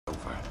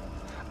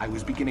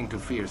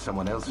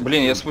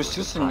Блин, я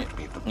спустился,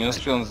 не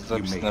успел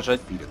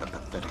нажать.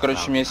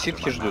 Короче, меня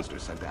ситхи ждут.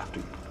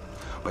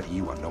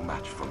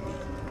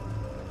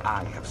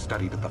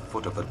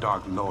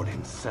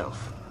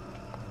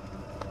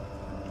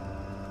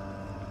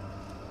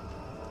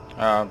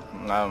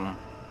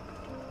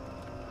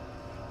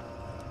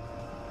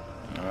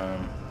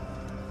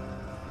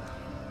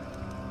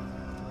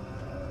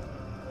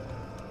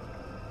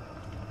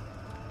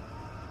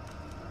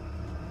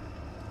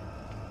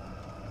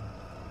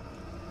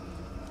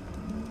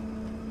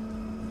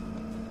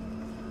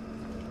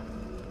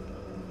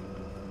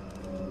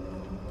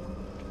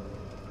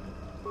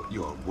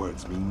 Your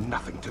words mean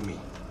nothing to me,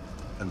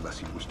 unless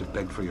you wish to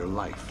beg for your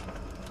life.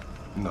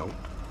 No?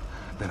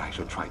 Then I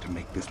shall try to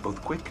make this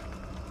both quick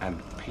and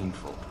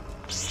painful.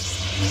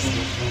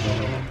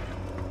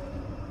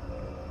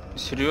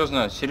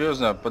 Серьезно,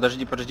 серьезно,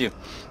 подожди.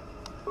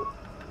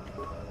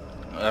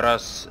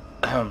 Раз,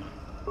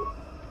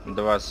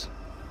 два,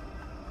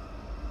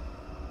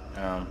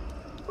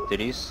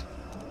 три.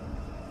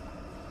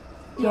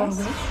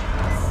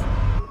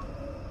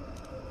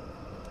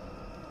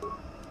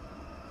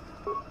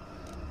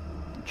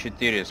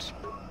 Четыре.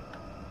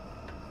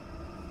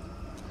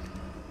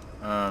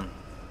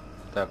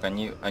 Так,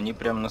 они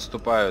прям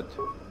наступают.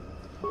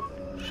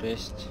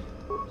 6,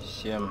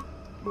 7,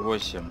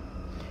 8.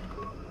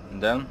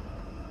 Да?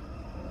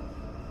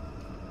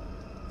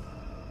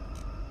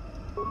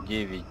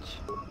 9,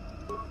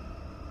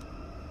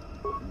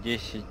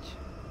 10,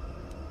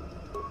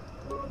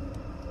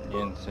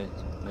 11,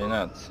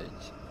 12.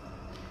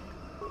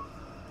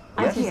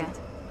 Yes.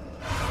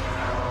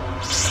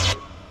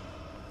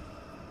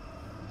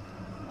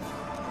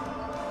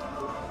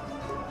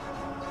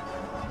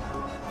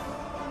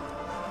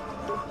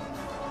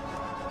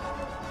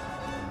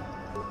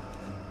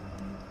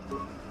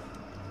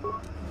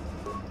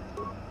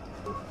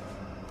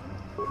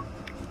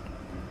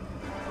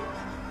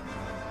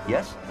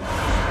 Yes?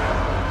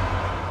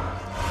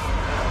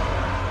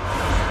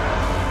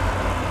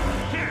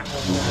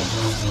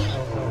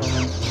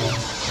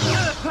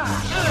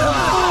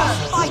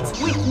 Fight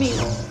with me!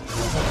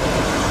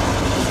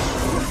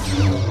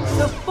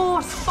 The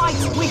Force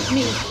fights with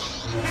me!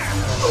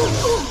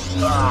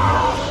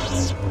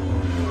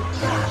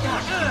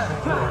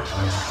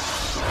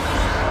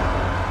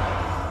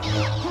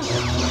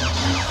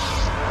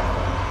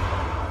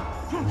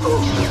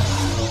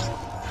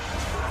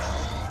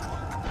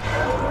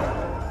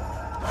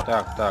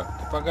 Так,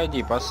 ты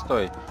погоди,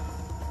 постой.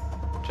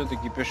 Что ты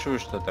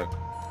кипишуешь-то так?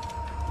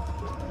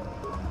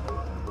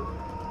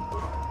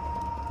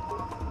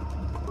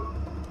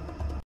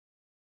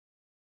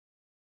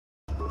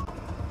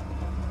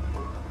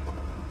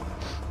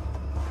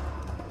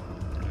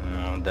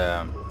 Ну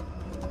да.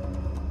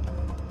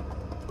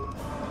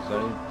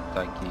 Смотри,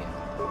 такие.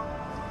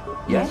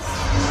 Yes?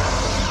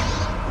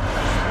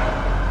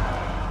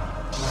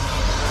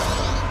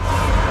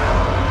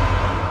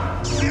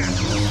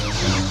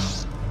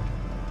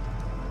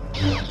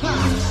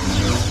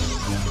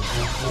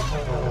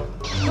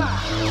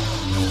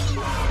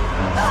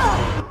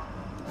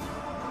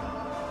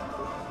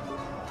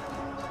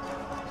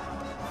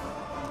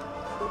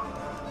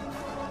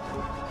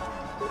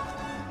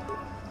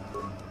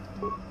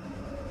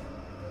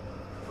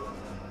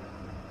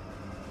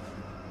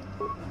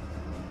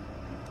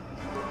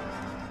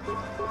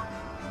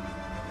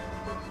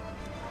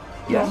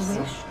 Yes.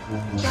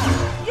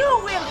 You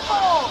will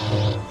fall!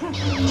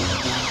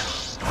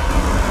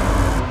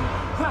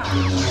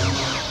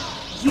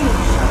 You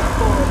shall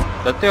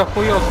fall! Да ты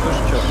охуел,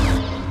 слышь, чё?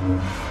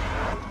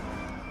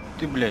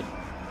 Ты, блядь,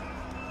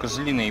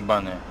 козлина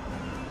ебаная.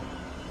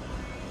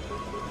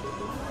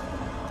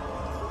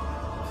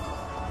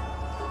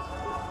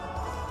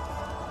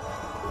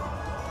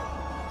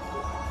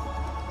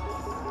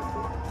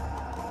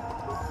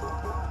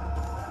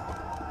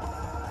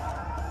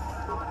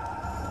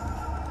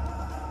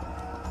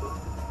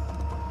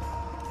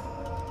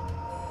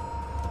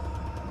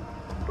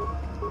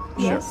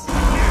 Yes.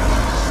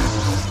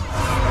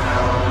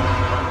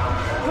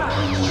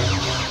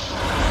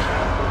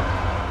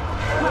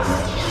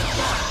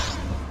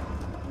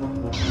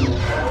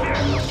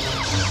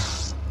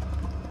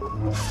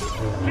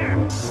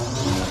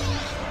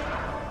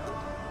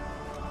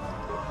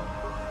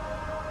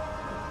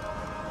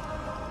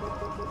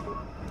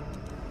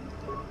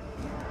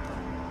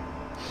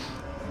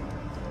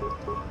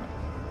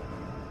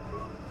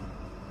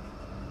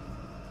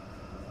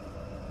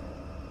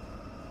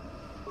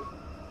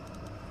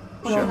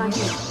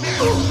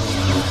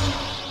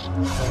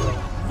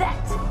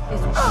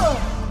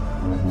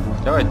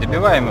 Давай,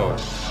 добиваем его.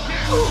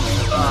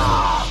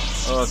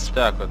 Вот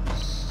так вот,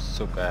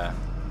 сука.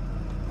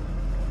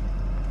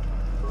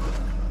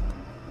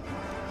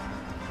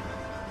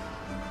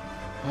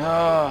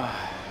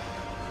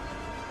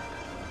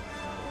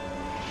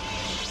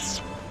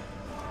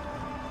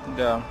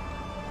 Да.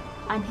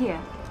 I'm here.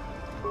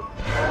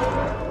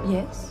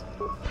 Yes.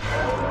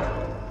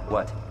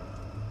 What?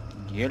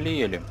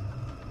 Еле-еле.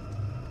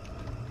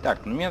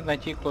 Так, ну мне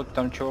найти кто-то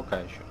там чувака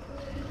еще.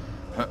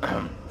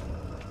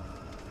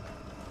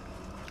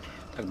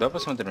 Тогда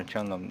посмотрим,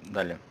 что нам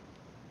дали.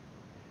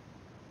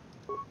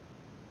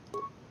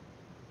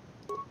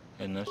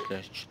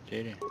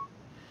 N/4.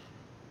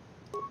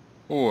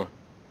 О!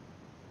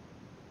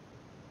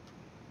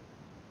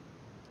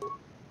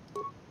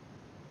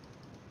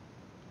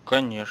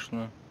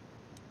 Конечно.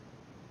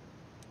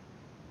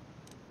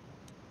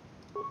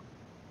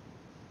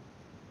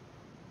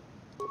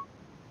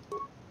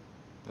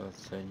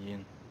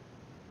 Один.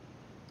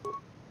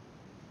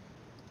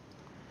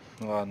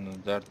 Ладно,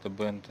 Дарта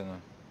Бентона.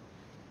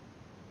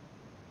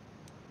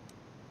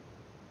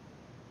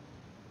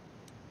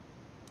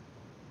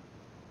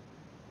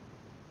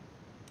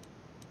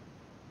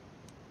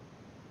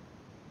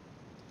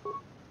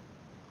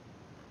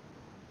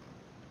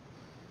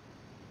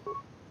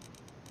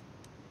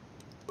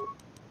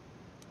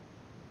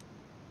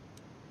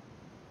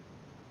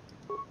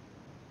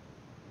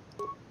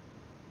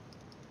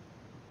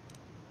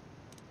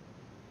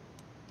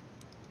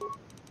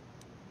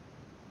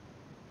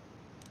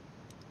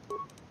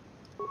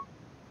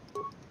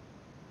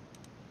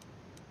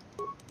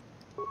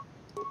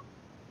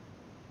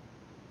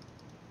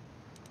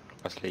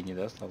 Последний,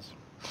 да, остался?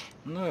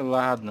 Ну и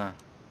ладно.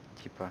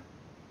 Типа.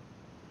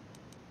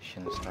 Еще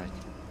насрать.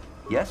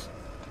 Yes?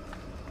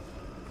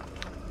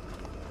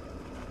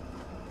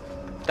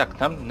 Так,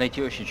 нам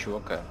найти вообще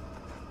чувака.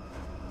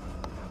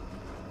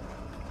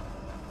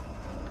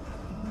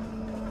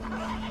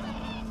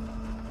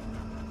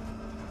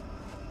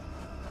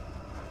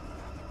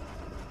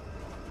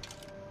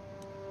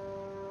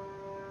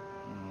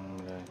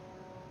 Бля.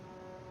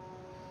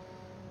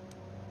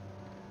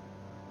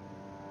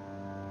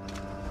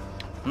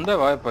 Ну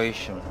давай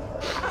поищем.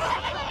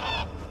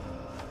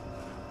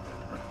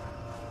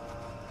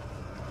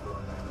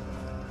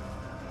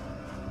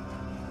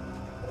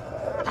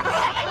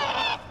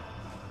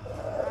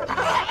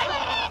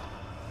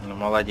 Ну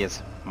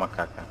молодец,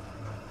 макака.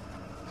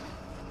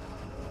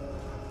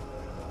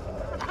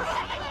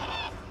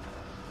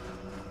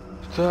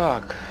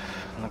 Так,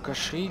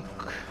 накашик.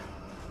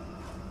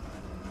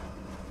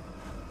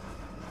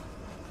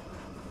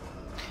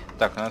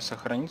 Так, надо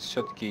сохраниться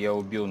все-таки. Я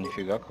убил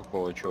нифига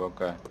какого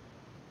чувака.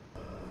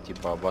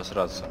 Типа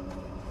обосраться.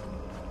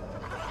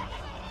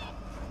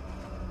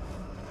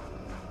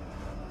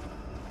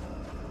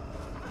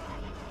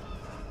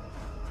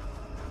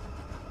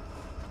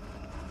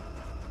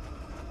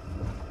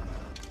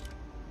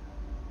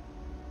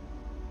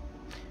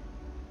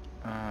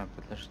 А,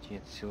 подожди,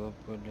 это сила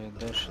более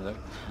дальше, да?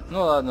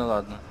 Ну ладно,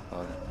 ладно,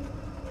 ладно.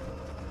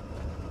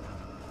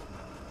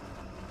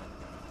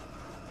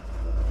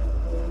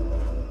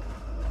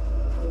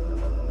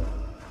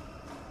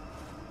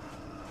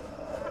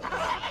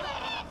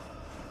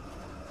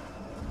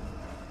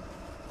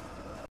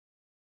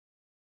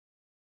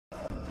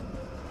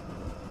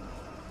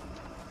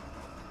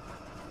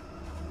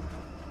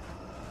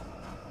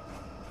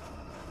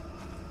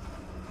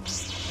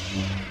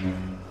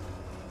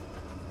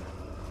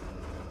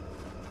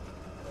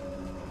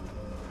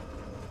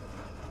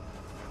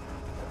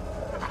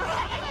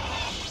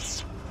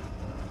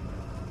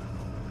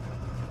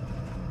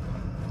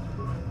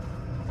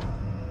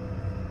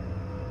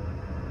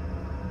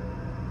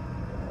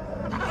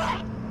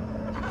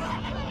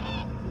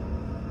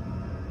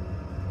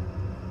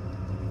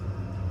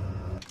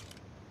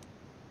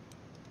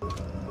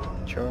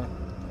 Чё?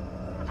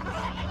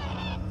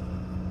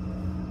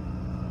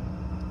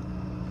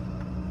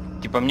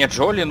 Типа мне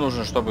Джоли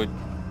нужен, чтобы...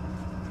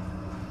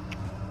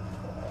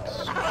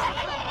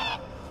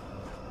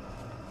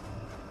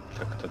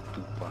 Как-то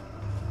тупо.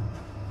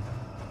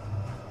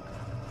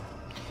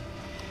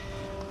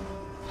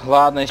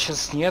 Ладно,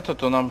 сейчас нету,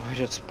 то нам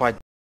придется спать.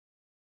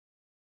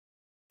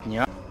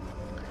 Дня.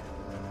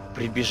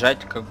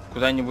 Прибежать как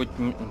куда-нибудь...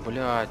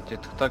 Блять,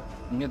 это так...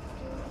 Мне...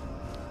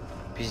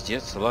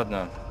 Пиздец,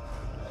 ладно.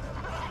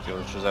 Я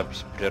лучше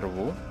запись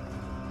прерву.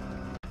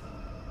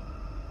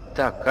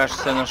 Так,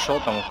 кажется, я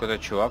нашел, там какой-то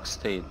чувак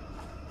стоит.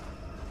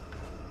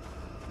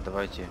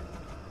 Давайте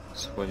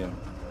сходим.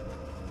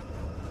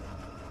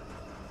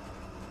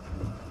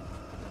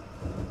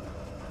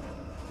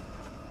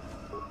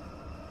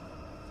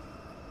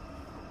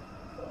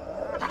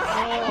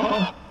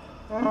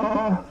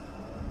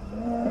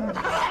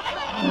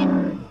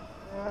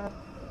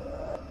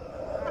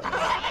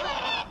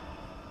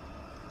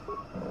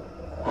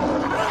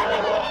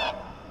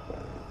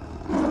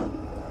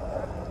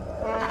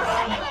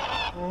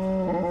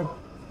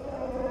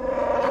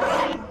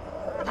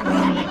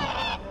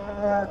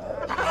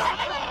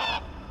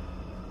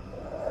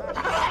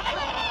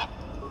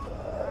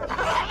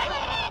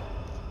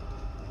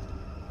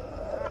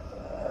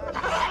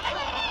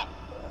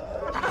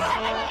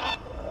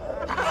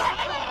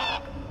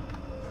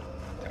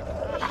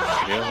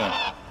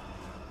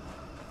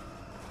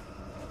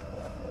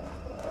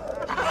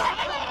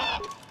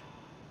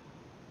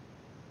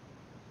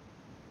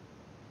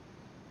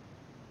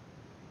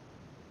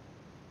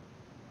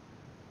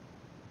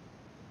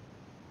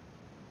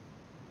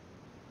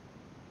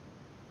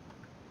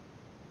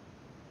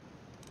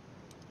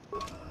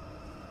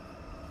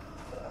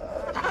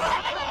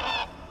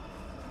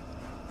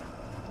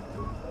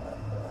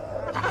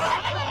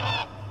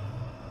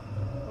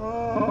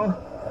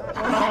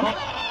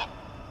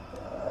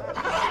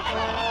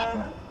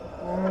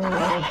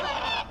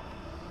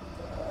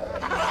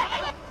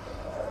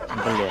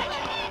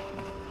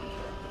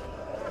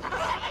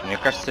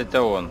 кажется,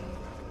 это он.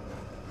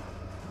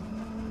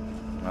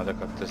 Надо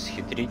как-то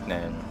схитрить,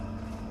 наверное.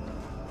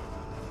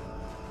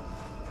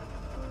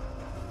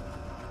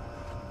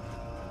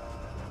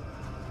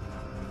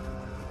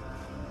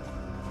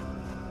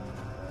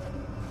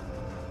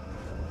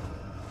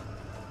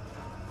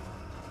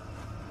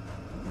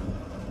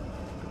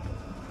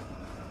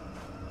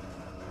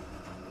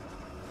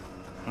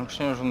 Ну,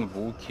 почему нужен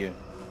Вуки?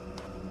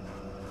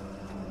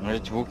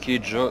 Ведь Вуки и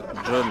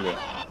Джоли.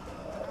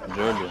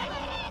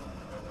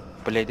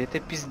 Блять, это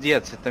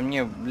пиздец. Это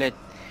мне, блять,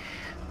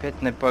 опять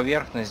на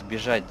поверхность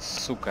бежать,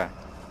 сука.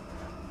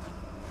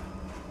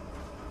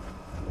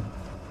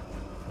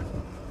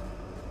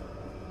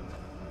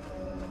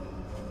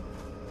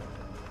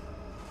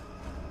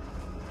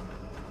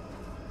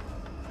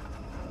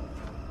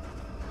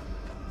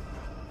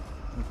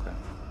 Ну-ка.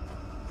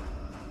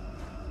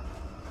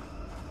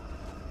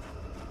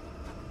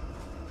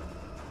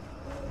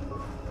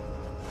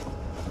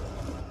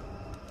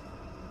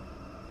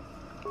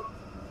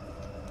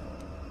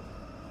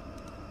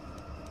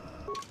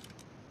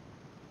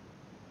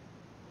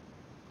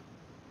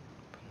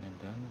 Панель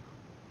данных.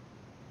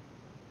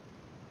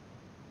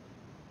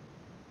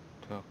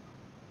 Так.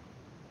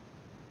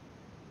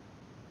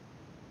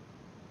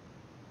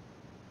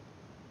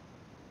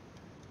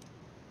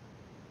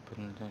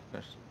 Панель данных,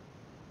 кажется.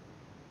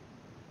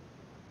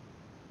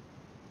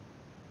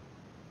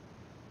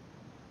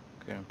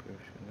 Компьютер,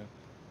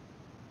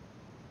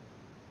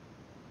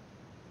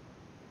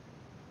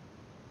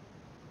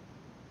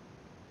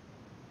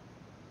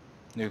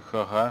 да. Их,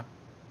 ага.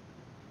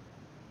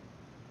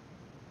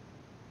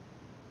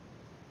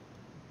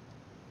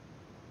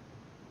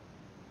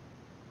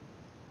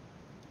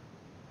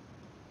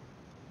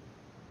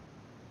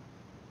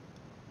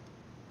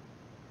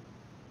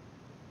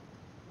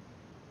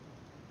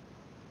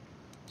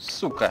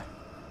 Сука.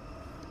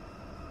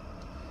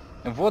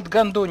 Вот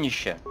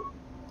гандонище.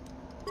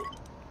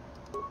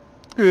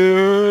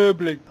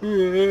 Блядь.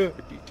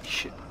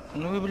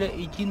 Ну вы, бля,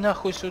 иди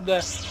нахуй сюда.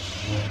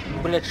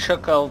 Блядь,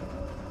 шакал.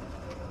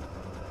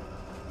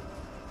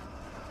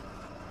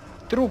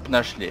 Труп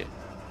нашли.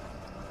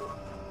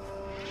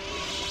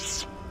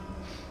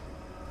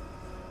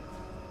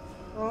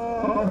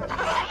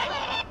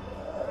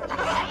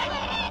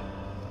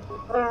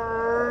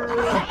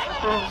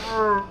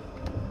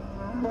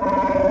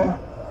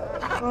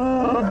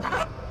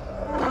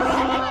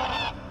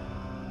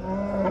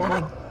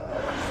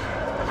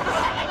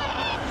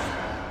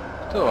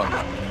 Кто он?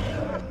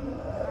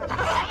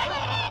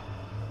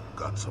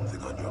 Got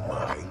something on your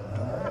mind?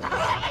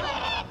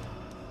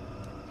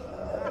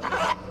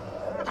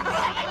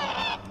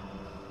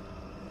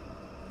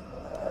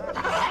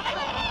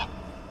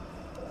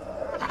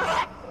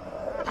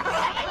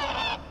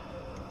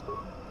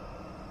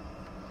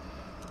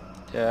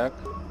 Так.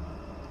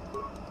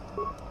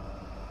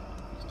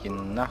 Иди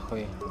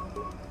нахуй.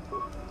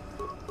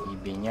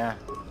 Ебеня.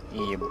 И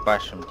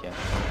ебашим тебя.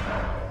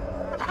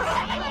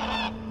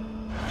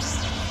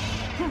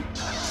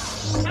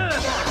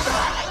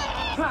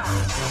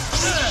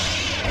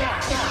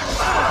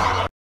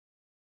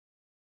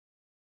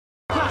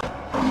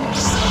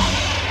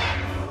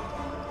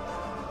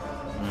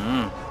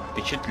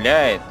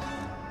 Впечатляет.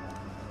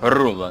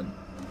 Рулан.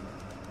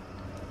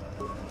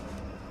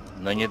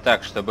 Но не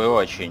так, чтобы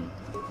очень.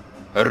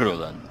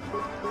 Рулан.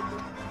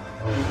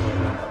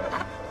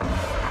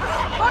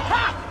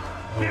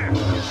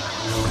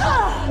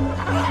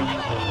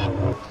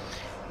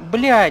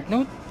 Блять,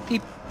 ну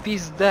ты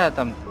пизда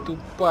там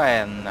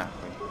тупая нахуй.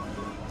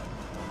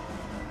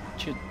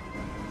 Че?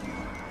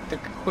 Так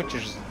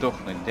хочешь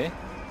сдохнуть, да?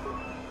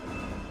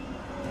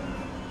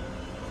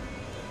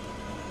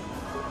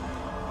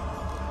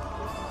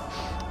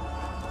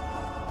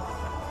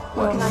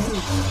 What can I do?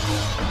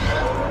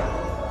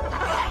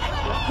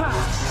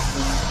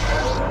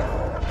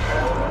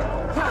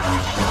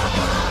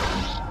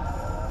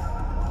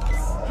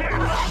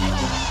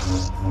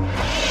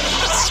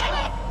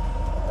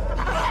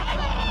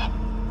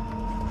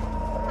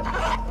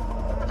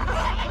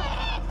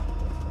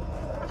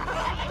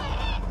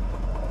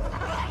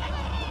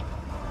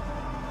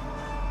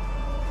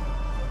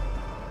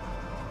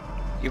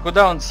 И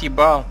куда он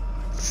съебал,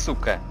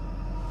 сука?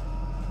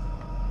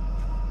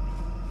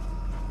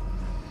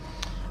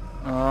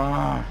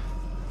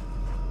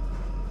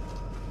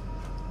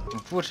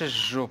 Вот же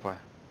жопа.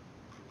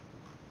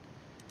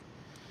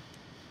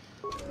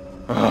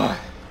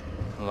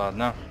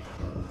 Ладно.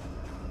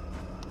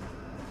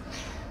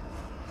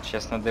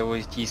 Сейчас надо его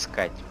идти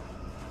искать.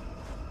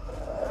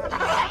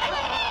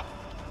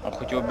 Он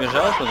хоть и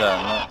убежал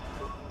туда, но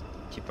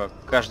типа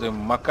каждую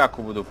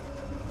макаку буду.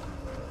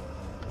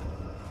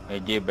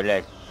 Иди,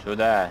 блядь,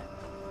 сюда.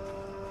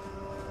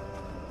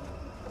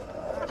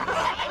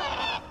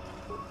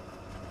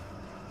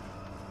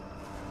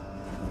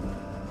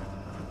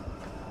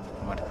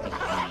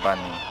 Мартыхи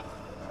ебаные.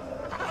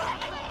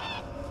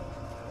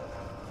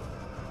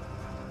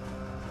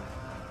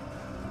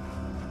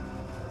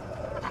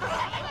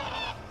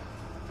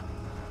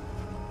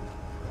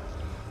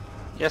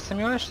 Я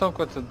сомневаюсь, что он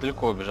куда-то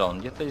далеко убежал, он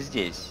где-то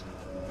здесь.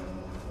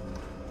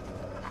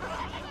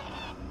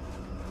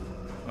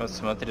 Вот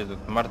смотри,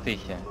 тут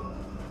мартыхи.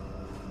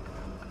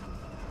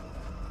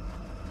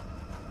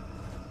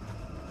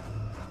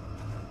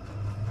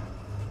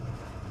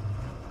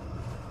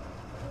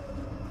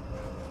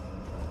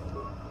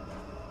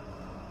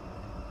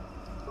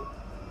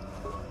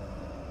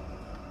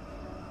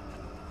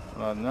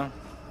 Ладно.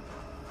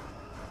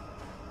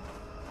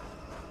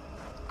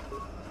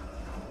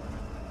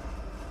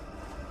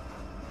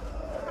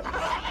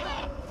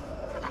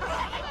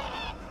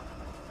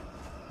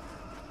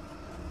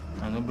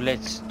 А ну,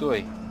 блядь,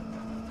 стой.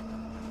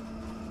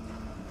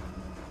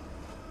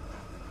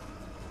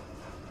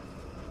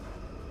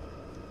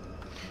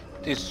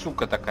 Ты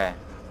сука такая.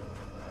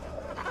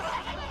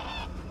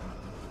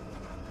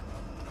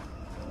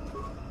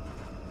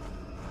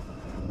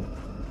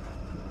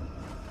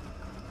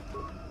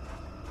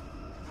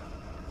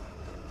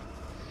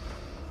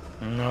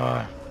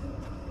 Но.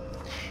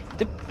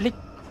 Да, блядь,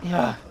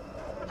 я.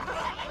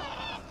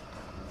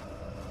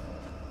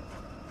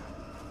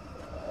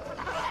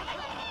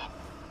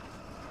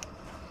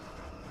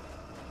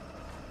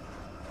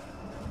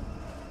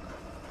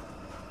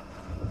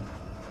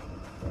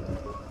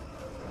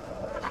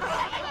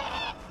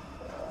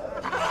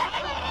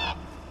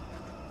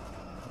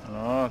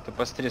 О, ты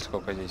посмотри,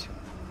 сколько здесь.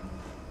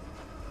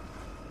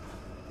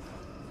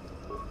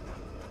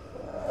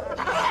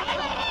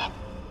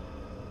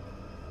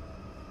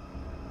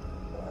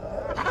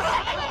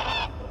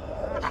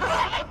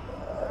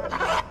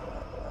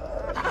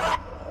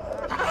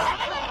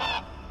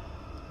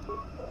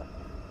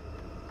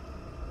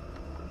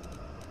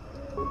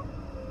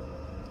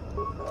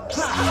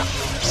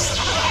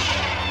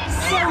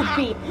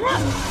 Selfie!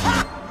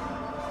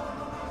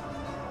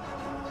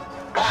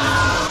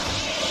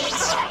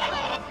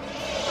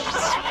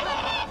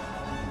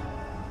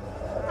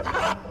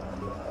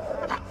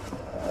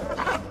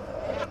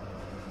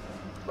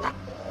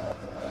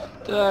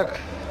 Так.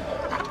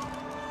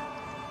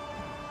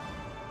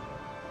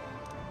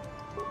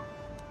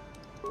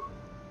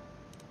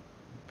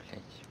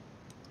 Блять.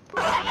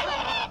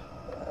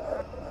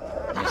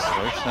 Мне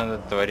срочно надо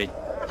творить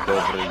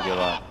добрые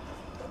дела.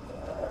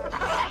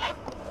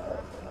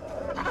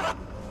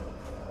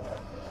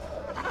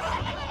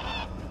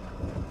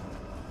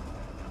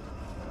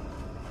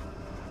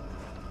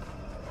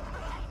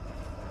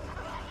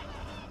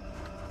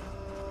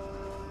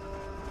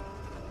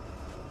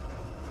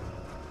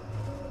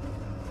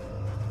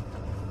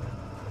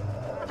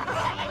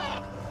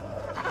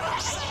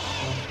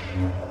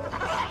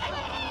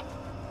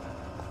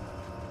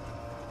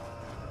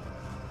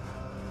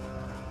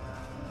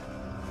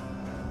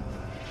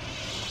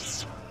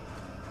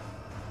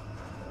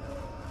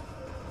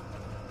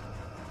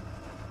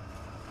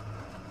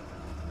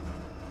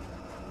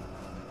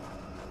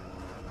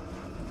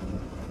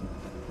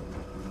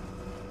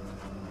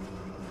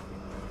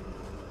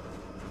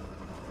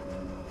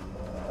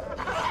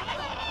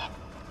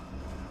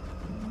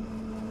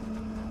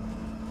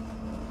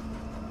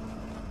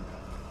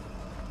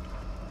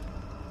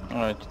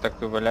 А, эти так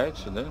и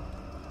валяются, да?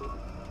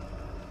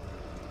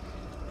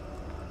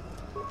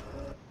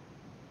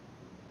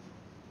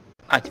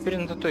 А, теперь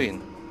на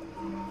Татуин.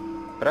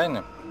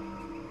 Правильно?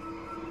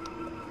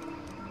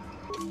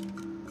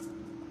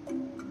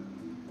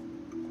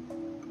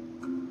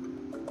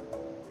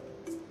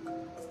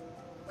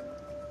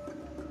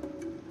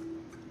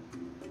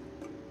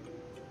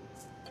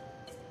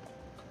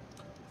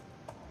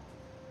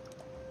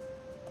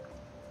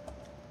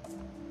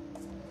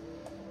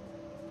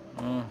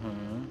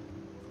 Угу.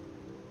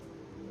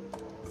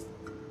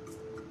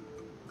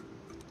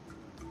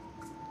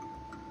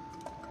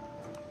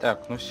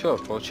 Так, ну все,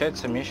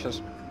 получается, мне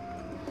сейчас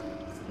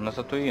на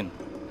Татуин.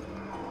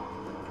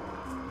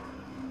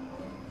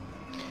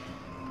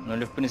 Ну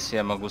или в принципе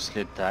я могу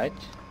слетать,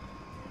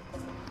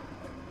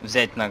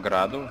 взять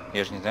награду.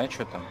 Я же не знаю,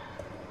 что там.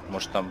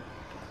 Может там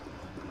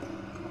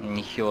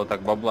нехило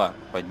так бабла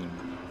поднимет.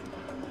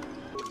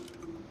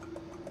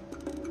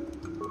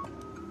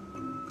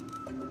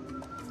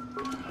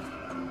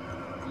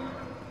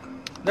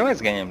 Давай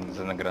сгоняем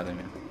за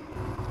наградами.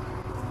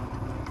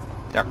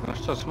 Так, ну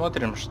что,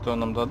 смотрим, что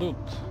нам дадут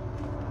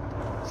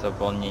с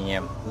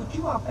выполнением.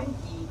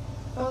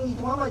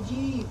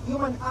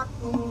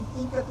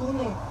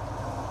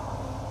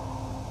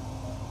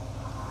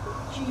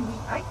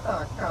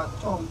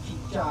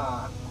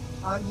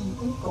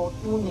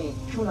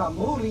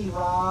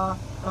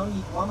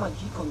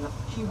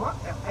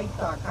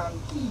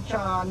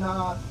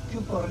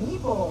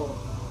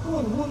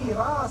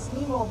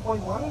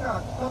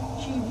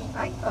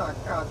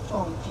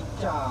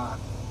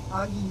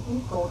 Agi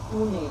unko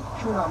tune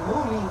chuna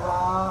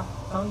muriwa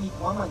tangi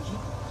wama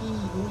jiki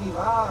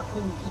muriwa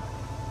kungi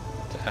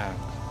Так.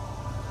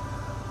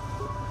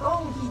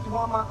 tangi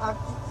wama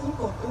aki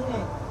unko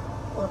tune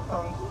or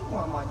tangi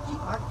wama ji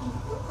aki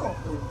unko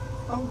tune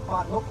tang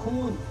pa no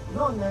kun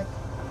no ne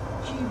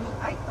chiwi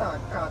aita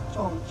ka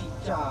chong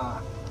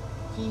chicha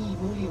ki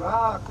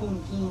muriwa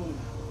kungi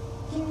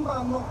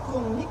Kimba no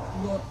Kunik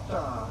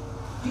Yota,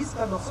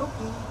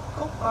 Piskadosoki,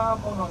 Kopa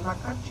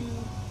Bononakachi,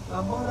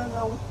 Labora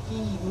Nauki,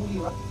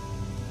 Nuliva.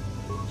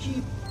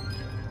 Чип.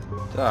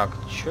 Так,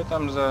 что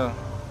там за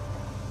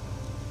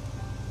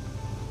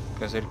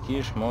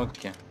козырьки,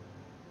 шмотки?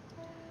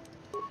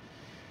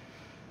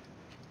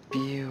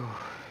 Пиу,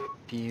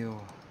 пиу,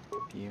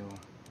 пиу.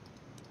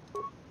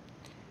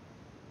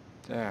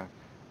 Так.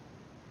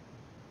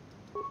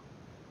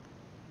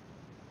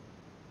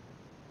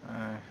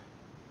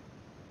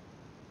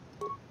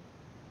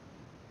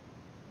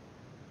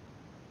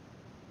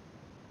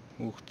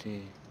 Ух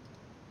ты.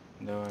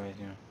 Давай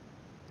возьмем.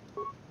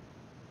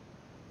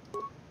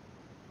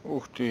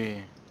 Ух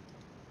ты.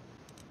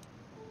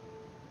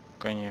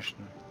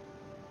 Конечно.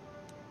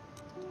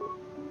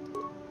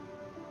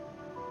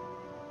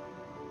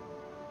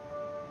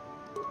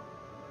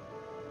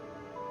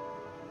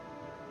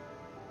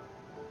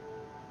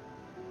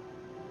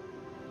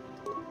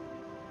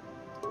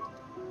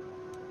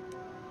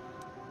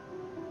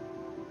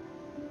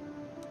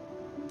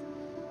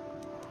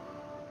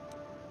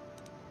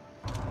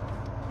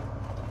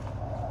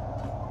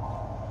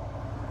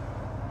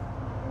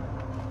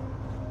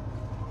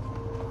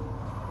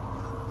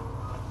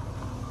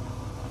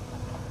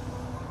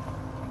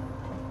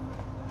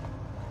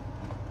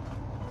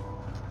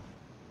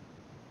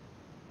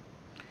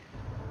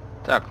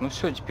 Так, ну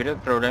все, теперь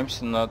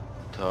отправляемся на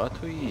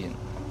Татуин.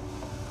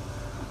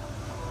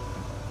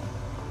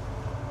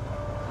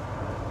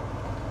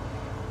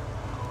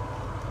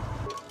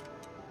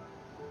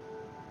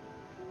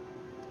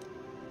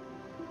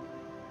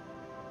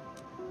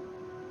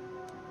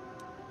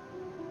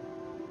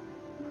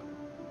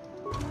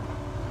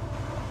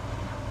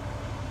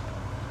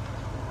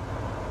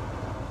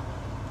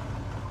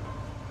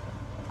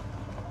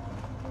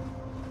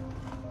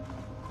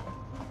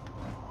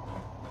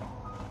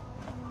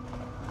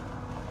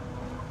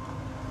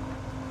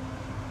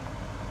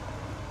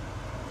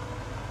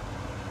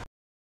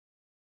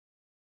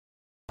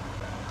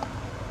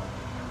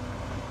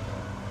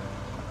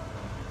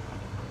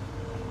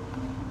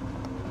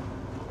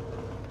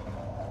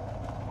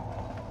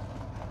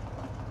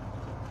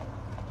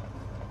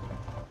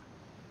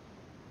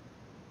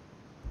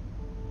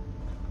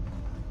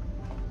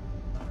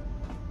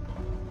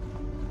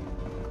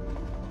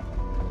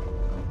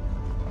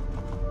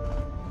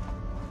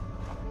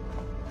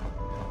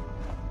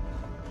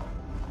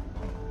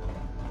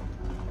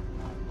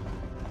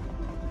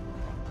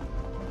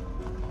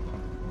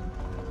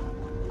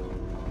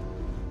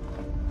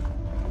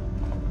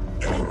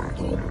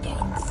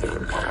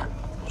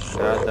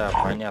 Да,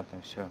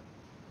 понятно, все.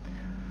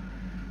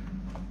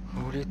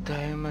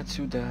 Улетаем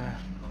отсюда.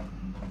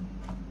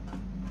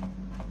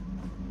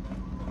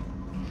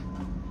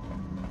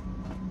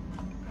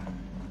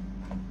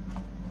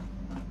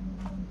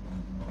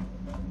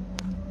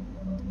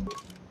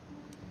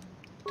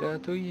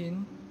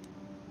 Татуин.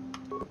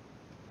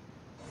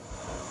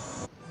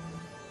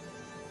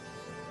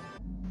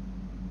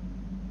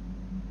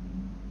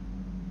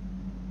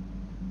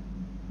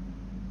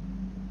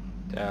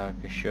 Так,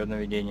 еще одно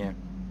видение.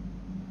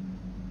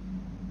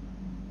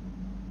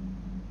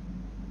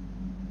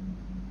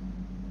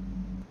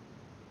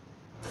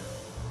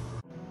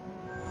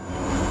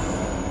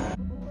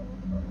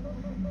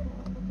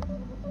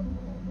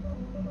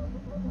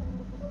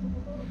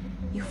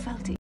 You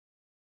felt it.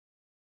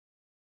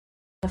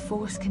 The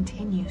Force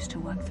continues to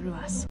work through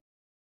us.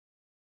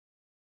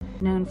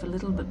 Known for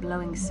little but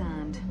blowing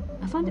sand,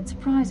 I find it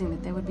surprising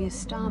that there would be a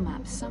star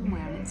map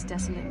somewhere in its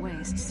desolate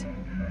wastes.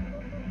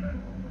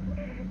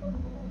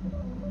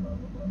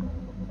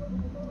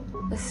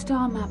 The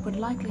star map would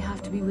likely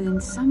have to be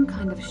within some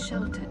kind of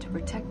shelter to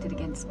protect it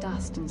against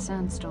dust and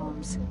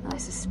sandstorms. I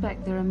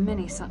suspect there are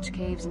many such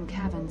caves and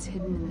caverns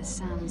hidden in the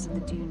sands of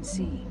the Dune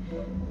Sea.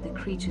 The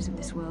creatures of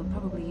this world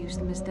probably use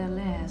them as their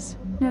lairs.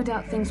 No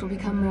doubt things will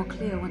become more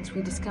clear once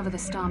we discover the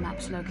star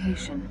map's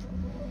location.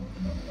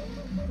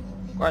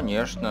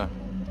 Конечно.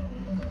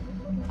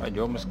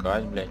 Пойдем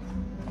искать, блядь.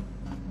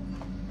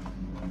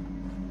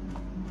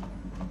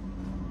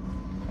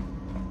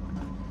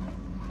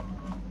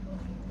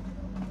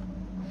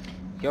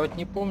 Я вот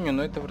не помню,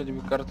 но это вроде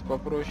бы карта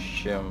попроще,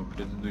 чем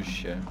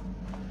предыдущая.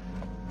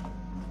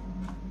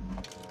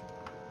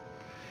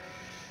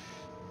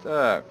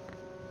 Так.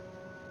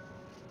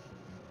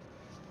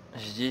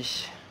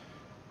 Здесь...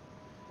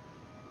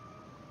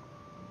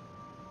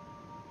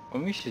 У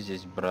Миши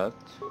здесь брат.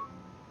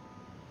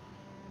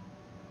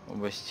 У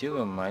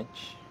Бастилы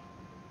мать.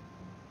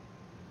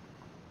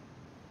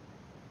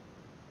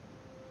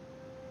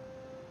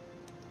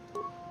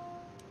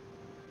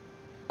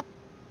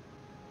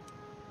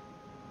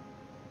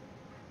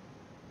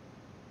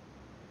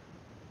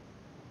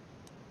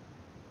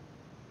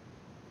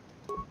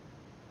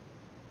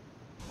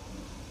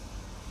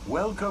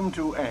 Welcome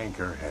to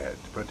Anchorhead,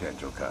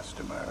 potential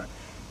customer.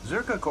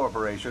 Zerka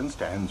Corporation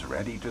stands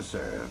ready to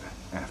serve,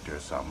 after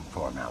some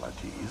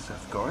formalities,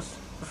 of course.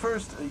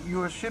 First,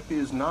 your ship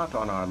is not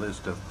on our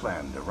list of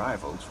planned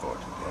arrivals for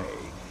today.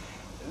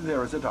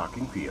 There is a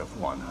docking fee of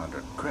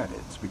 100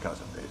 credits because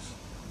of this.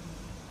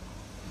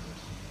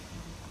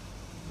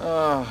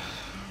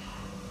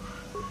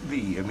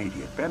 The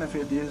immediate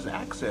benefit is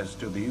access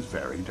to these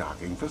very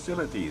docking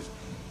facilities.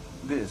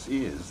 This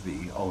is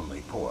the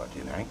only port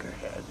in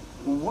Anchorhead.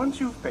 Once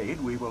you've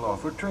paid, we will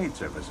offer trade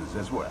services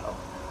as well.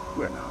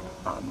 We're not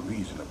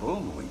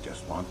unreasonable, we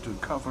just want to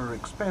cover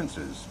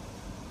expenses.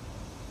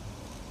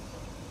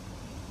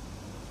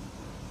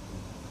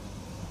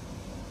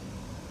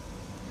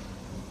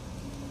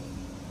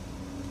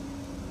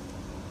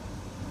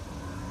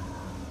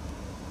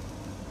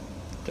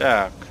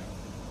 Так.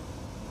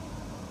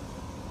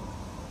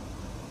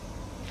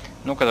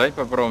 Ну-ка, давайте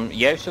попробуем.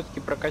 Я все-таки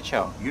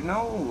прокачал. You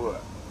know,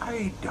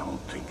 I don't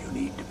think you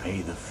need to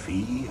pay the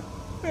fee.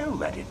 We'll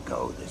let it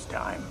go this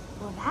time.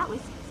 Well, that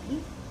was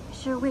easy.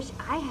 Sure wish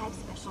I had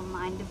special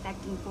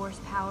mind-affecting force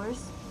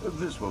powers.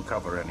 This will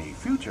cover any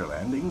future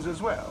landings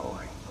as well.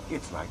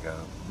 It's like a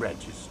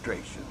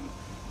registration,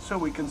 so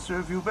we can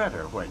serve you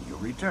better when you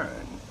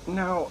return.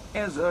 Now,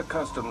 as a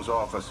customs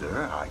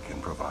officer, I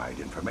can provide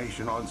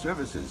information on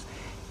services.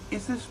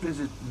 Is this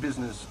visit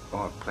business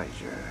or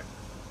pleasure?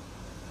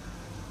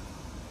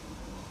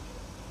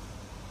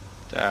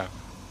 Так.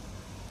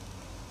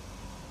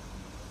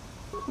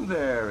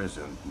 There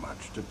isn't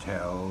much to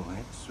tell.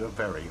 It's a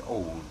very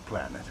old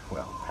planet,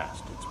 well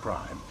past its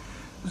prime.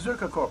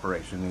 Zerka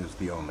Corporation is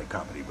the only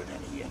company with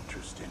any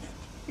interest in it.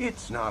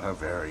 It's not a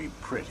very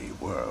pretty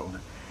world,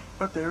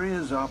 but there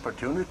is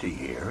opportunity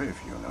here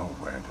if you know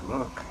where to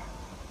look.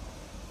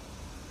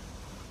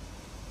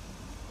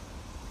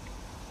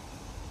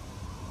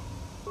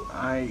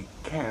 I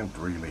can't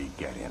really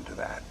get into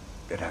that.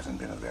 It hasn't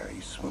been a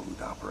very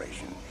smooth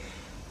operation.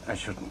 I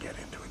shouldn't get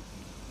into it.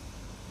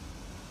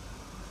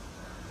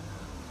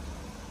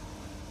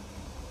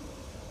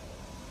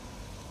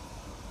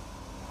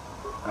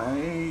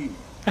 I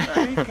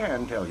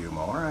can tell you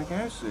more, I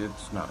guess.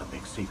 It's not a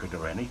big secret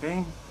or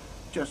anything.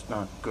 Just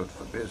not good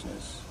for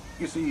business.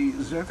 You see,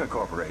 Zerka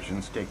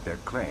Corporation staked their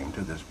claim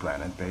to this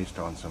planet based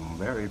on some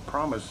very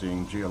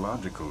promising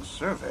geological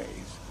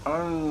surveys.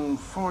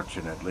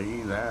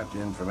 Unfortunately, that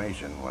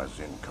information was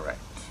incorrect,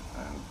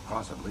 and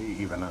possibly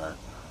even an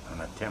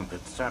attempt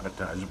at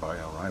sabotage by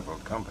a rival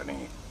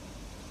company.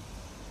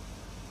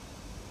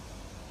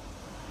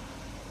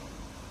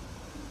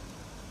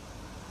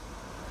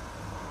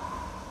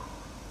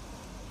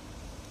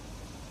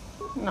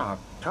 Not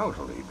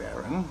totally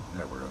barren.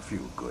 There were a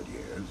few good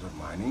years of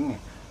mining,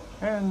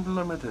 and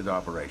limited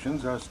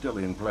operations are still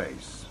in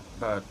place.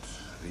 But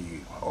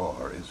the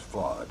ore is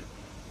flawed.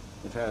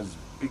 It has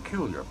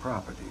peculiar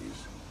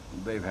properties.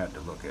 They've had to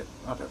look at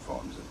other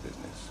forms of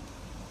business.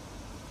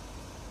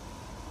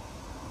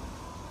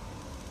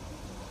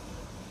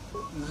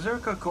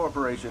 Zerka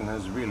Corporation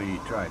has really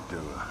tried to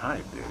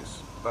hide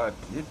this, but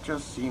it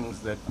just seems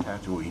that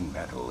Tatooin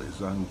metal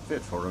is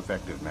unfit for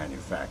effective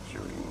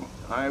manufacturing.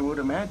 I would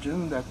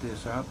imagine that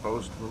this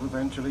outpost will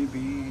eventually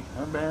be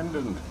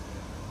abandoned.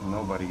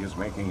 Nobody is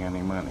making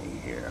any money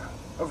here.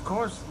 Of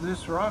course,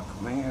 this rock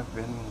may have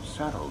been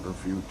settled a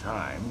few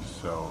times,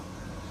 so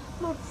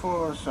look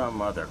for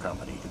some other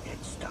company to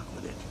get stuck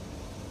with it.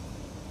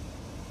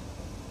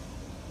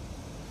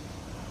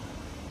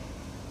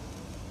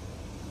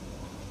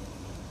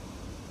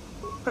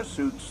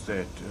 Pursuits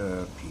that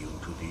appeal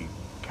to the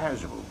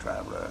casual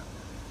traveler.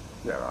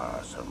 There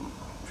are some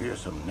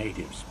fearsome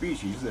native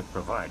species that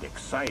provide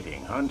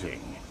exciting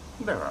hunting.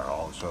 There are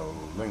also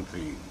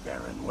lengthy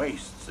barren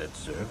wastes that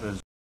serve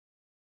as...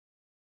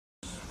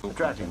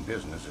 Attracting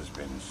business has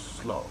been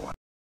slow.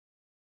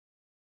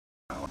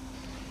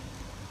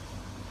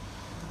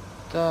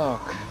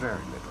 Так.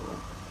 Very little.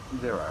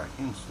 There are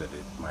hints that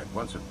it might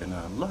once have been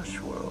a lush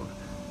world,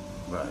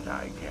 but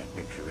I can't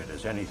picture it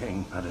as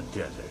anything but a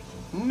desert.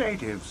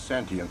 Native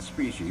sentient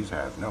species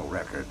have no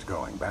records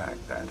going back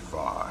that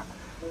far.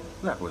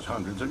 That was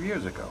hundreds of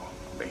years ago,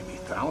 maybe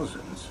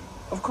thousands.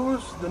 Of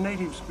course, the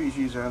native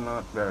species are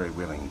not very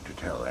willing to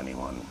tell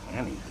anyone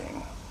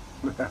anything.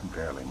 They're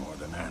barely more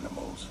than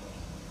animals.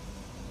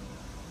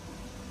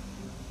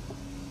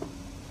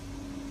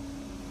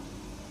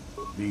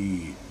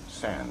 The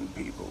Sand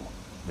People.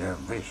 They're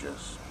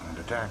vicious and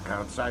attack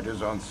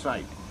outsiders on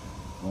sight.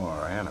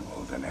 More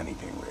animal than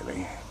anything,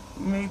 really.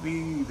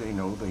 Maybe they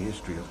know the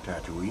history of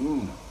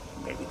Tatooin.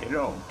 Maybe they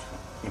don't.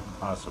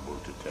 Impossible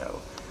to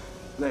tell.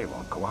 They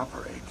won't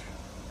cooperate.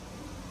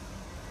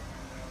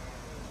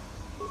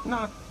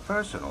 Not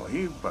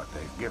personally, but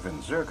they've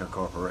given Zerka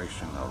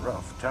Corporation a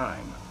rough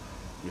time.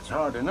 It's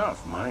hard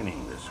enough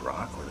mining this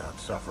rock without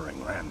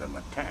suffering random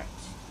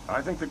attacks.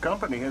 I think the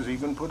company has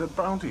even put a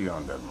bounty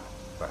on them,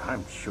 but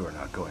I'm sure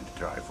not going to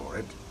try for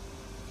it.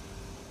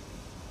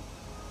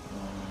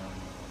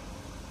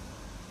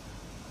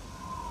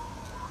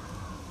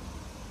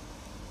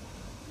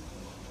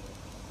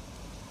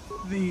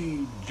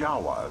 The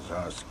Jawas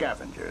are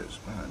scavengers,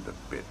 and a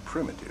bit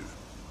primitive.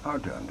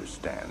 Hard to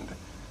understand.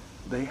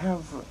 They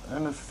have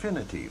an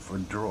affinity for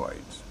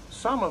droids.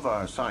 Some of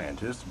our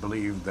scientists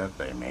believe that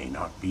they may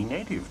not be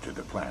native to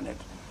the planet.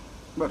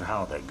 But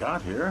how they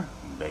got here,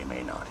 they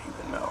may not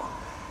even know.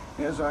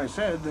 As I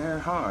said, they're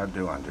hard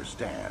to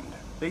understand.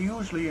 They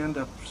usually end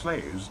up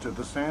slaves to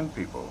the Sand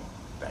People.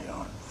 They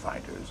aren't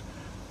fighters.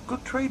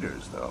 Good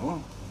traders,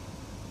 though.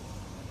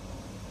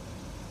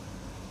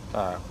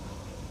 Так.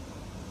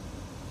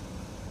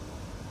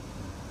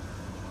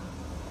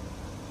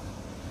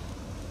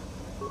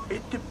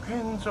 It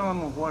depends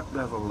on what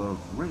level of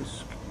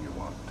risk you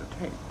want to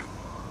take.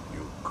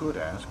 You could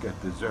ask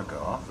at the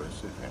Zerka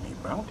office if any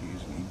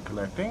bounties need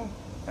collecting.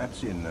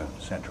 That's in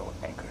Central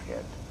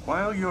Anchorhead.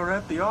 While you're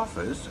at the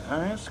office,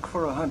 ask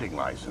for a hunting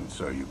license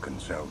so you can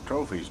sell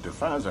trophies to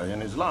Faza in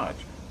his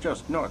lodge,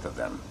 just north of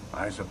them.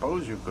 I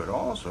suppose you could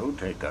also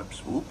take up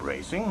swoop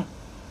racing.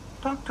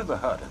 Talk to the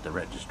hut at the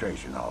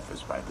registration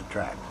office by the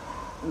track.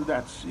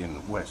 That's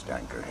in West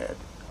Anchorhead.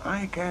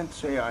 I can't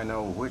say I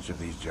know which of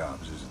these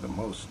jobs is the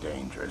most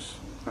dangerous.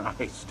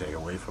 I stay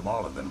away from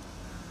all of them.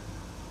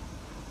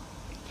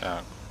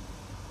 Так.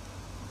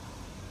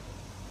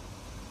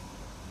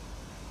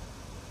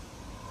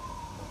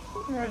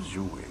 As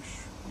you wish.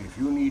 If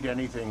you need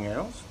anything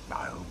else,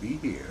 I'll be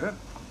here.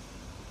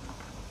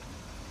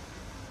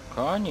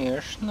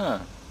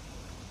 Конечно.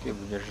 Ты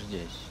будешь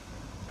здесь.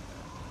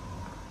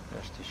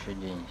 Куда ж ты еще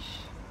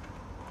денешься?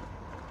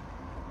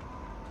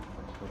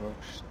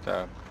 Короче,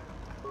 так.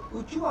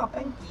 Uchua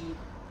penki,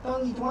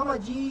 tangi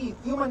tuamaji,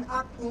 human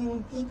ak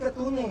in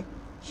ikatune,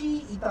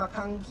 chi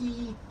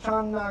itakanki,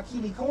 chana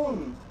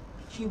kilikon,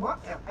 chiwa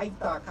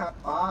aita ka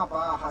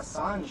baba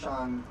Hassan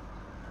shan,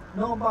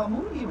 no ba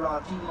muli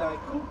rati lai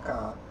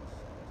kunka.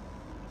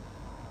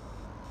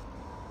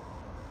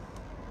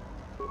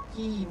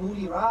 Ki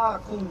muli ra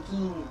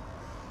kunkin.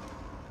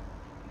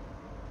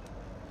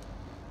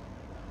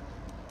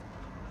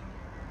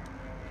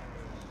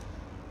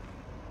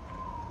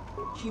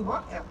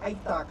 Chiwa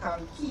aita kan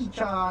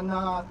kicha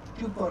na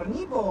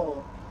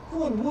chupornibo.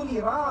 Kun muli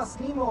ras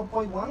nimo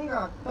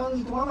poiwanga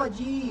tangi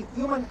tuamaji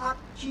human ak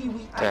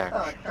chiwi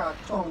aita ka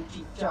chong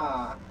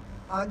chicha.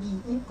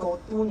 Agi inko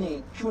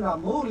tune chuna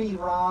muli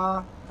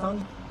ra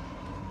tangi.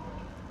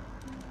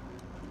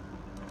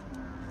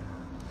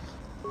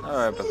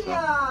 Давай посмотрим.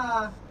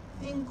 Я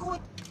тинку.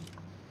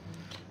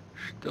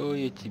 Что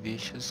я тебе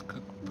сейчас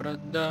как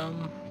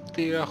продам?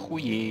 Ты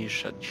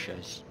охуеешь от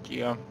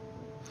счастья.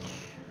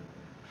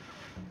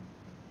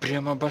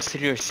 Прям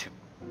обосрёшься.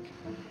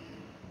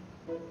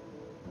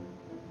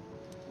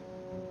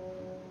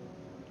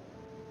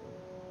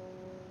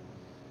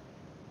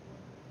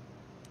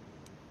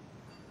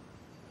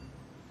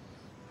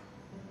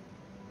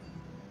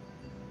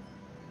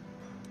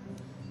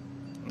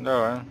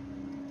 Давай.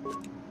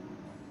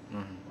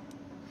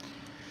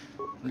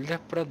 Для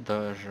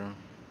продажи.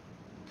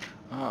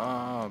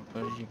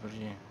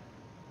 Подожди.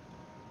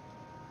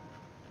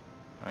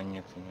 А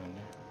нет, у него,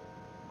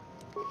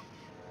 да?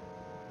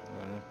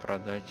 Ладно,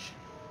 продать.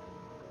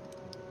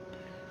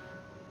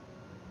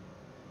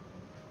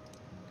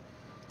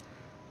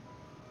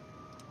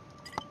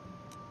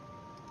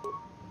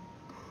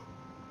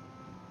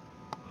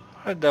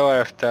 А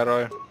давай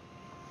второй.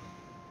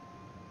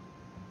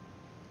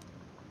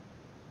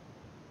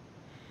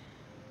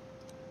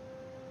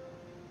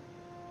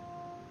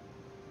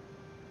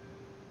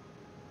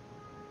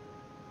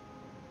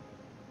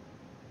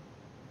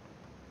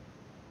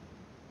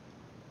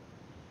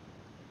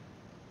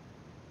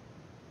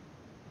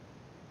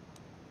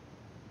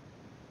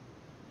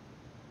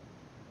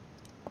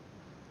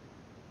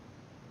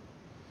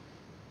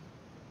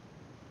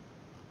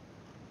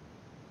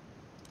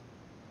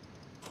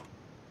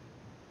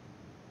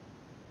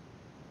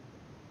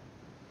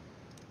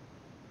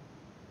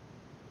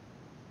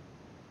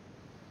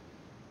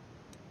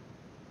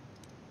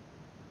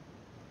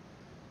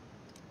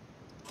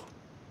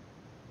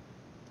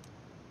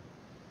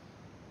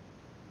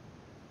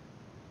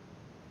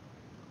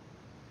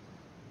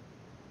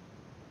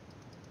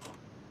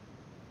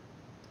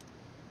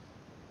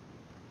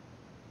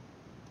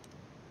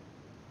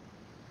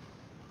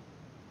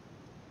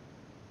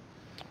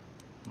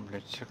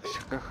 Блять,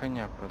 всякая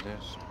хуйня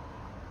продается.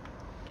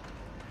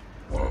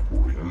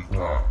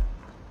 Abuelta,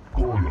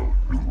 Colo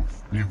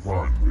Luz,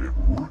 Ivan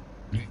Rebur,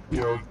 y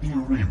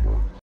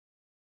Rimon.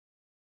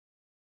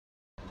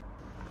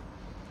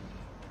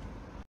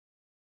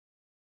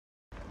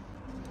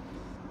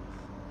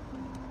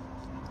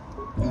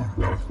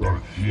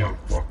 Undasta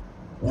Shelfa,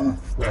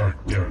 Ufta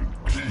Gel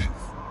Chief,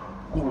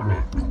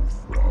 Colo Luz,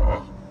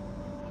 Bra.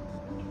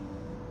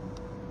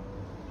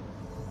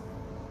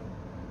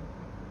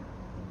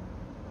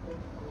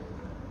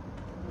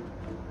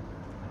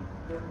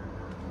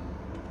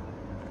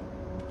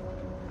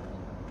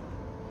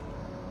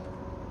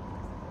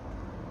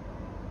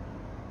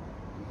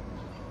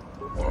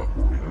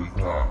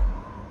 Abuelta,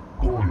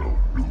 Colo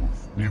Luz,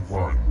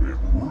 Ivan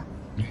Rebur,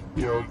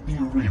 y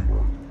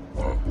Rimon.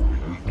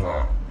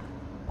 Abuelta,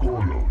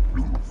 Colo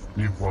Luz,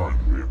 Ivan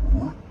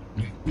Rebur,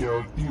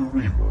 y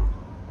Rimon.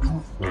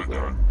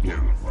 Tuftadan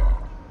Gelva,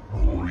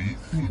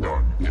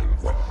 Oisidan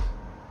Gelva.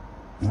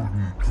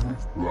 Uden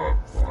Tufblad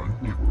van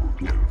Nibel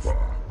Gelva,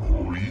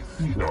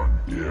 Oisidan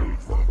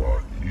Gelva,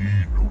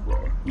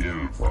 Inugan.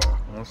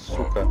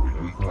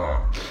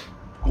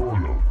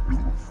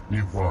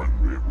 Иван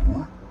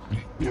Левер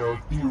и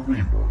Элти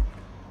Римон.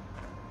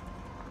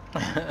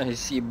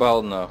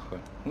 Съебал нахуй.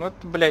 Ну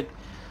это, блядь,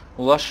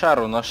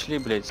 лошару нашли,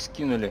 блядь,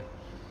 скинули.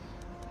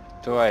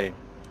 Твари.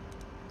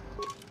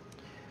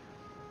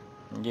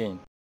 День.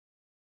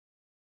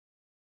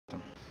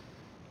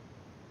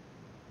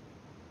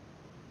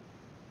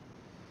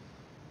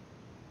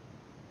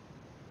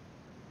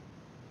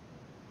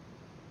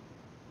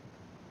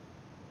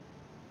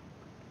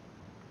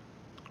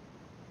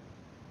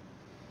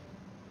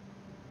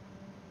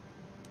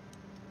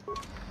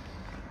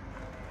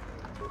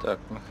 Так,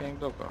 механик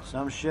дока.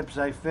 Some ships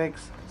I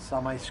fix,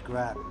 some I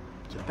scrap.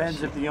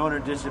 Depends if the owner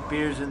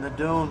disappears in the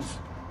dunes.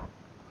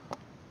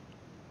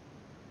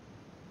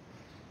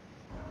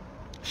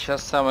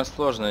 Сейчас самая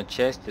сложная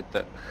часть —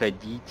 это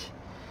ходить,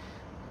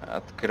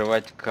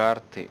 открывать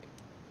карты,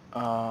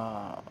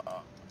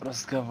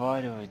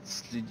 разговаривать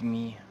с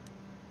людьми.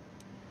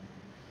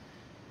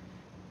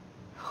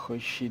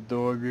 Хочий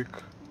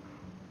домик.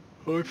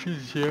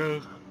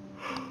 Офигел.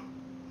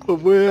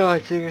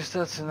 Блять,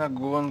 регистрация на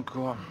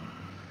гонку.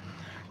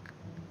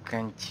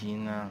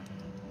 Кантина.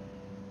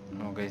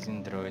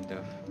 Магазин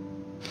дроидов.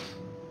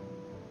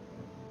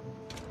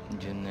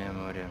 Дюнное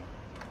море.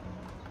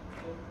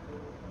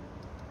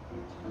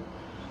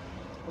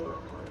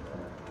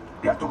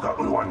 Ya toca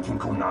uan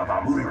kinkuna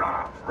ba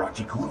murira,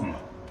 ratikun,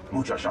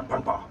 mucha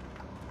champagna.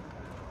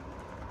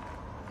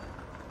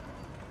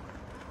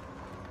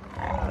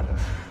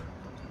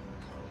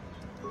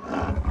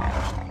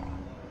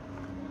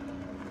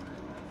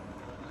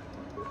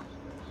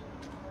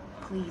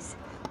 Please,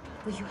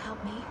 will you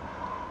help me?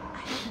 I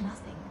have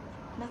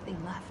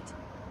nothing left.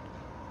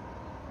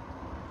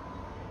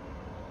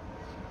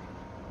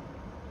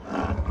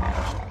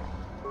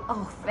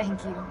 Oh,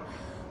 thank you.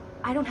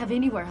 I don't have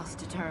anywhere else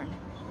to turn.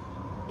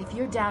 If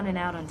you're down and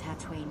out on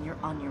Tatooin, you're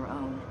on your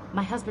own.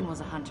 My husband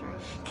was a hunter,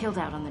 killed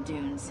out on the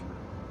dunes.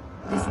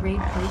 This raid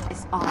plate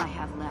is all I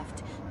have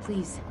left.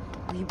 Please,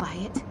 will you buy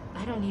it?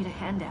 I don't need a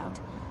handout.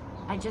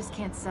 I just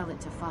can't sell it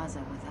to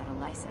Faza without a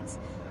license.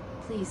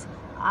 Please,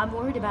 I'm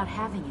worried about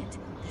having it.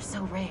 They're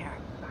so rare.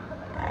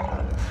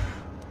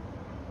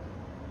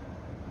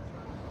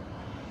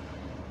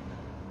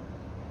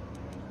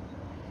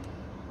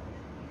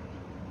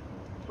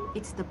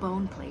 It's the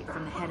bone plate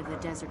from the head of the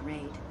desert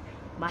raid.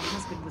 My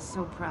husband was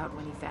so proud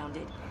when he found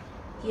it.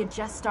 He had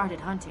just started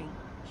hunting.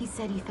 He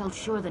said he felt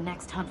sure the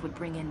next hunt would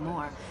bring in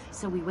more,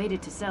 so we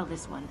waited to sell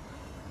this one.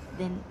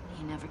 Then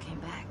he never came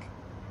back.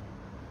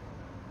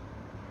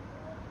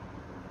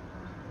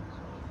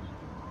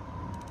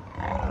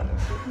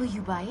 Will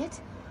you buy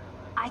it?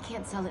 I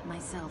can't sell it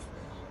myself.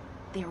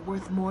 They're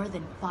worth more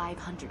than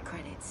 500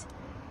 credits.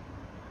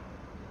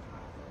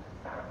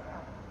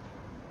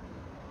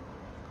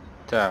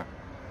 Так.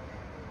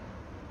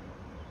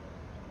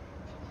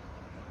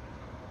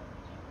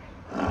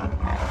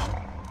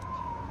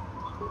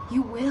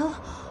 You will?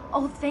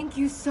 Oh, thank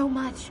you so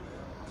much.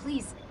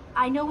 Please,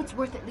 I know it's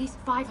worth at least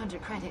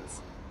 500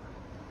 credits.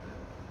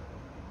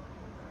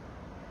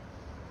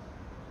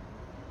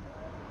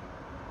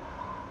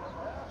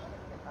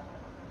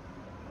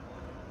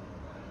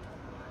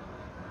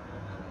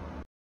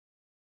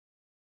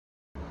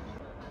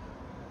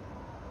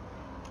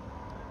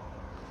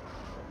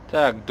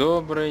 Так,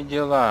 добрые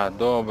дела,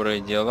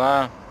 добрые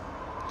дела.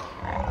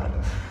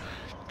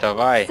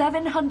 Давай.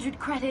 700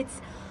 credits.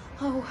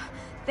 Oh,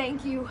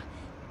 thank you.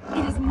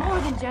 It is more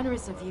than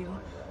generous of you.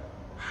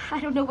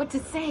 I don't know what to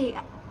say.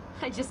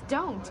 I just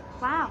don't.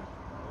 Wow.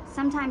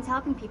 Sometimes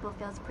helping people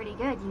feels pretty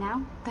good, you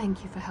know?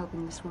 Thank you for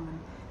helping this woman.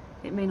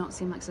 It may not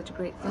seem like such a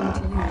great thing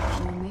to you,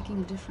 but you're making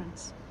a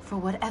difference. For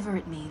whatever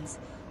it means,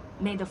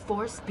 may the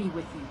Force be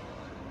with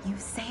you. You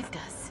saved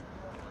us.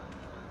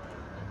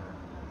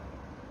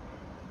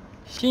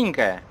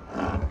 Синька.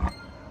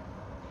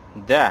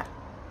 Да.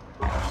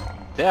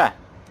 Да.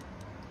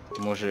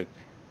 Мужик.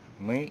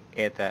 Мы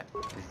это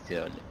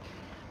сделали.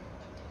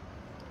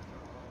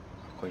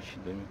 Хочешь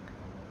домик?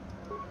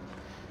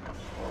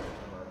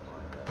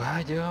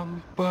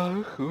 Пойдем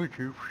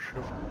походим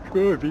в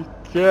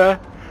домике.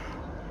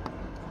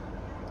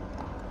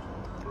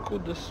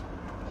 Куда с...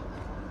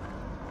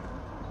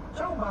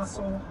 Ciao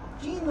baso,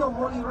 Gino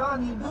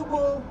Molirani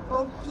Dubo,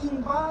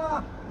 Tonkin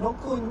Ba,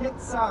 Nokun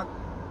Netsak.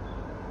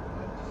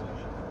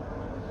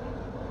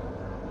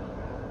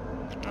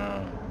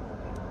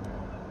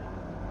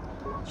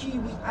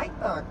 Chiwi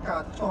Aita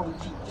Ka Chong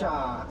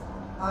Chicha,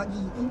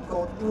 Agi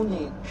Inko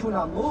Tune,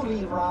 Chula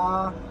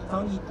Molira,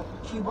 Tangi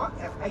Chiwa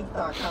F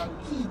Aita Kan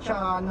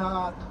Kicha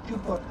Na,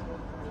 Chupot.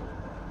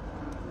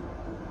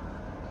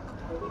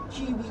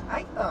 Chiwi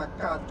Aita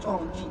Ka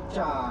Chong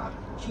Chicha,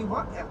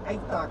 Chiwa F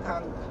Aita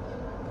Kan.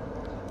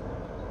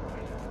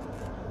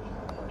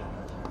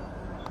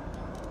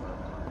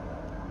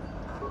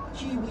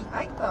 Chiwi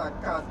Aita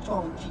Ka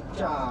Chong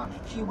Chicha,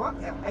 Chiwa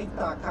F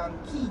Aita Kan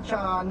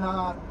Kicha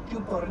Na,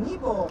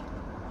 Chupornibo.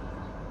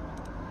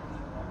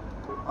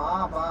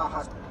 Baba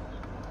has.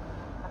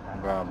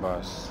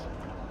 Бабас.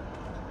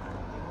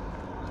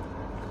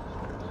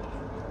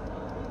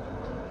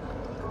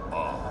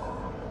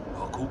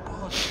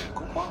 Покупатель,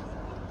 купа.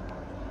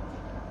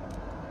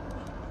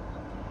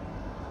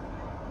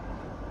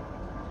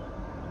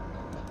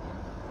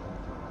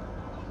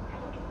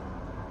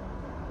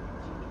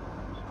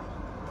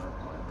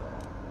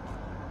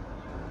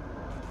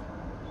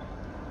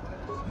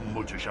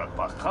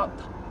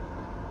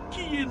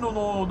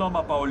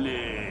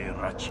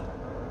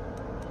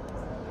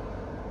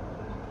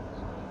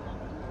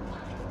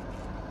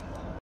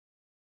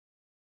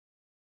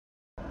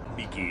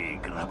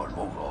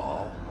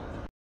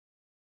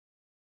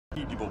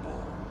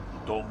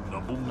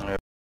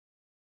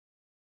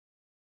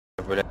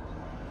 Бля.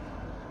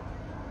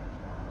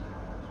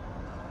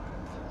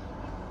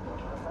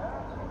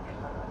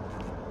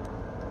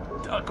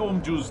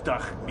 Таком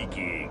джуздах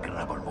Мики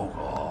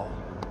Грабальмого.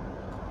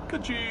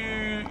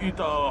 Качи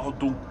ита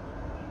хотум.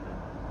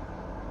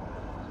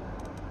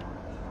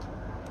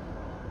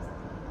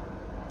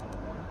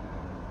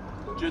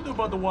 Джеду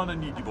бадуана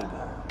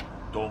нидибобо.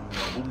 Том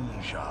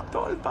бумша.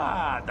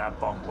 Толпа да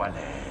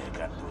понгвале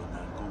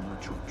гатуна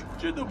гумучучу.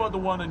 Джеду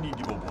бадуана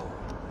нидибобо.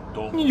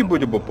 Не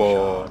будет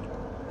бопо.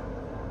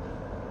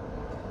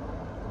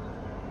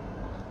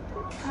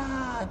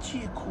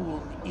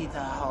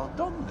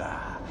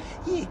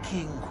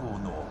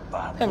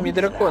 Там не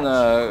дракон,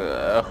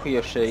 а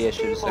охуевшая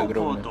ящерица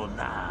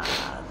огромная.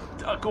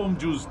 Таком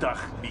джуздах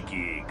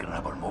Мики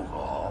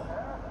Грабальмого.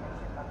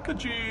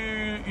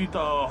 Качи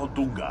ита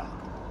хотунга.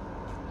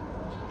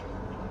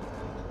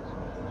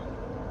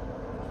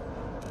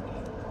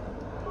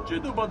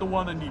 Джеду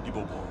бадуана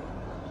нидибобо.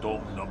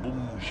 Том на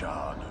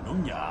бумша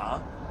нуня.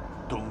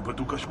 Том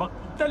бадукашмак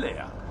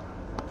талея.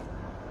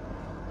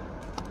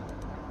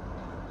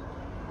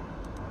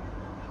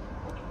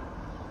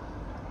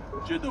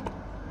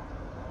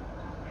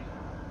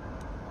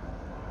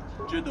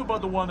 Джеду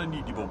бадуана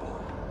нидибобо.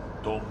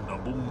 Том на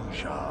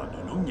бумша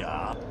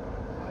нуня.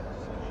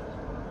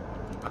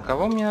 А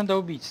кого мне надо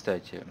убить,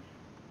 кстати?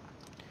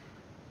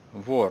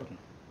 Ворн.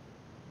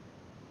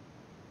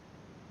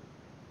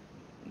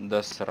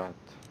 Досрат.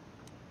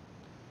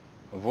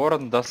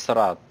 Ворн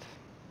Досрат.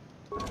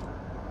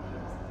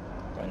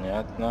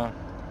 Понятно.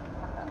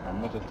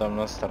 Кому-то там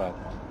насрат.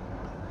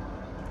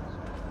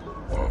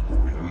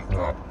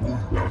 Papuilta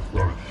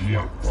puhdasta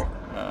sieltä.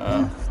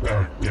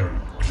 Yhtä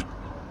kelki.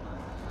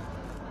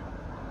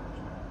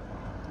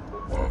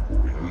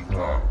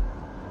 Papuilta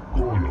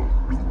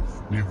kolotus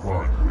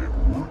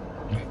nivanrehut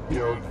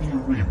ja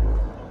irimo.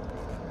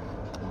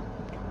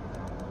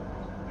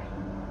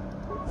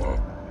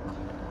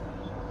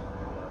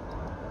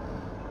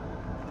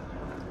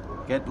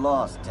 Get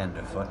lost,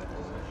 Tenderfoot.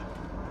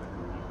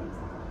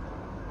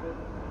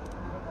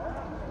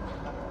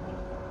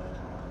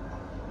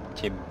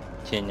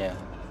 Теня.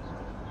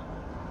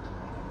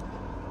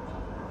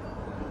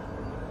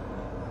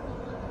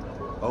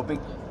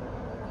 Hoping.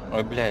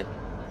 Ой, блядь.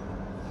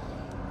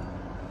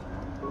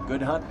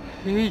 Good hunt.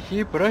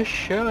 Иди,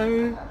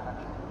 прощай.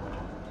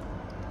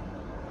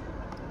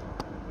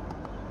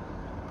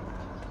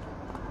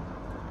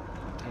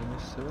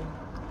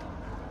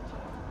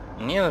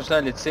 Мне нужна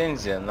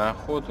лицензия на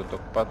охоту,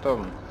 только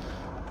потом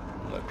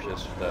вообще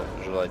сюда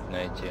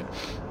желательно идти.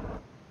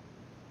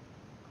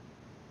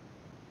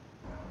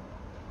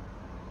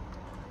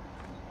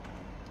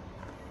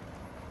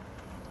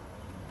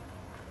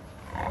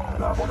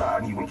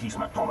 Labodani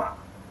Winkismatoma,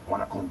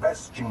 Wanakun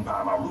Best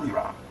Chimpama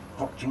Rulira,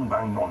 Tok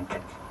Chimbang Non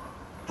Kek,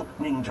 Tok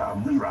Ninja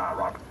Mira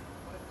Rock.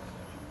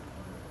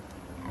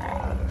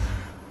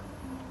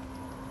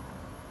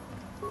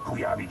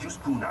 Kuyabi just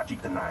Puna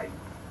Chitanai,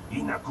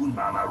 Ina Kun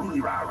Mama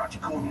Rulira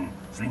Rachikun,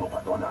 Slimo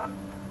Patona,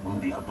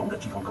 Mundi Hatonga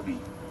Chikonkabi.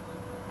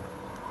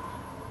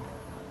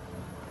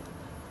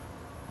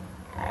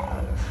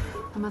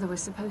 Her mother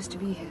was supposed to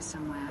be here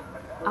somewhere.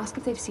 Ask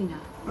if they've seen her.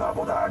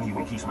 Labodani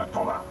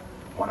Winkismatoma.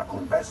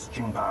 Wanakun Best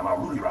Chimpama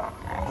Rulira,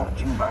 Tok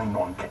Chimbang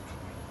Non Kek,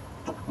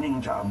 Tok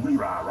Ninja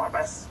Mira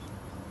Rabes.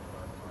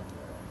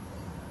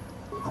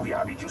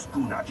 Kuyabi just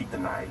Puna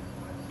Chitanai,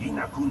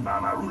 Ina Kun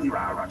Mama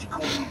Rulira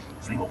Rachikun,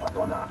 Slimo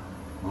Patona,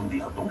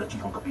 Mundi Hatonga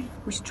Chikonkabi.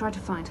 We should try to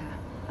find her.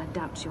 I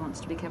doubt she wants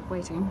to be kept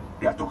waiting.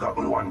 Yatoka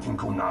Ulwan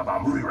Kinkuna Ba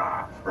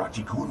Murira,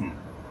 Rachikun,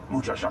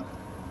 Muchashan.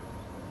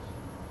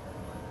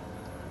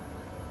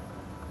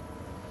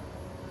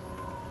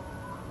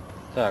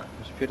 Так,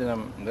 теперь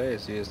нам, да,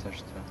 известно,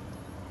 что...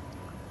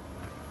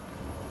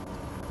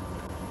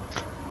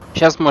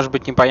 Сейчас, может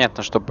быть,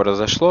 непонятно, что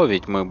произошло,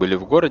 ведь мы были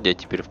в городе, а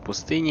теперь в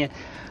пустыне.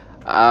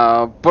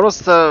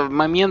 Просто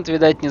момент,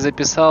 видать, не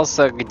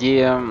записался,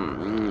 где,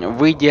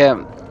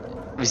 выйдя,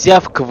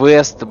 взяв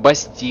квест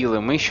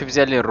Бастилы, мы еще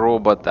взяли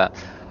робота.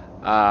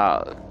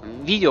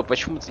 Видео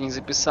почему-то не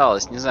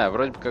записалось, не знаю,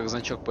 вроде бы как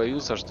значок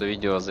появился, что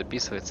видео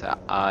записывается,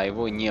 а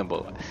его не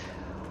было.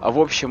 В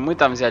общем, мы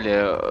там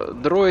взяли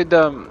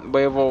дроида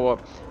боевого,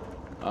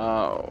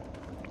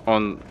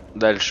 он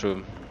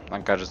дальше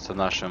окажется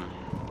нашим,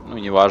 ну,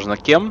 неважно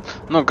кем,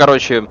 ну,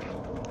 короче,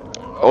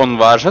 он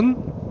важен.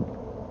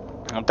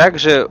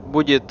 Также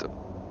будет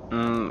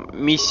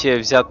миссия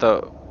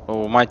взята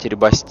у матери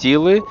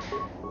Бастилы,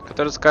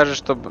 которая скажет,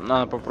 чтобы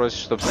надо попросить,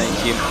 чтобы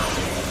найти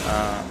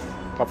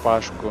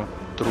папашку,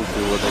 труп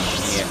его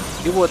точнее.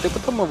 И вот, и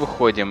потом мы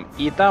выходим,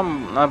 и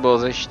там надо было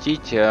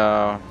защитить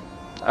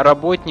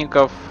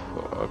работников,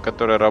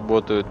 которые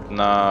работают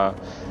на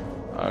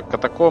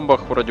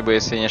катакомбах, вроде бы,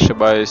 если я не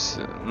ошибаюсь,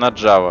 на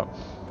Java.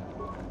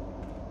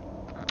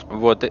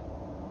 вот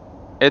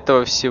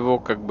этого всего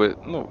как бы,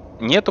 ну,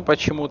 нету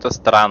почему-то,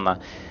 странно.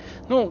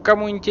 Ну,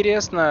 кому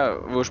интересно,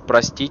 вы уж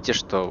простите,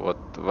 что вот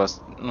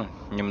вас, ну,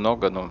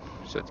 немного, но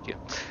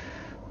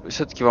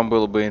все-таки вам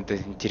было бы это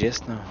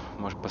интересно,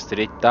 может,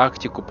 посмотреть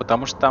тактику,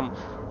 потому что там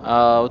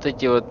вот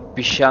эти вот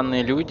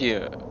песчаные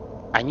люди,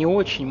 они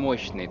очень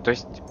мощные. То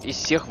есть из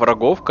всех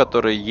врагов,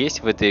 которые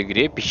есть в этой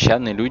игре,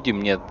 песчаные люди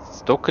мне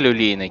столько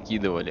люлей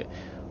накидывали.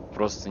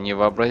 Просто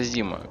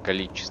невообразимое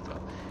количество.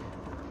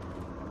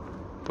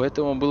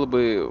 Поэтому было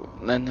бы,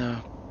 наверное,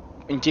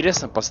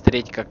 интересно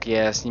посмотреть, как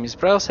я с ними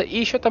справился. И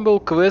еще там был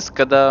квест,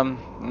 когда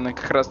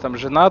как раз там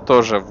жена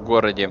тоже в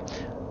городе.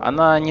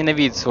 Она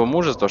ненавидит своего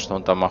мужа за то, что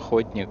он там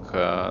охотник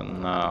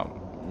на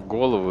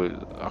головы,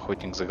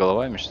 охотник за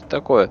головами, что-то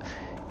такое.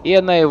 И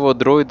она его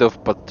дроидов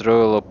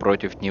подстроила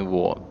против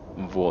него.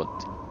 Вот.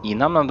 И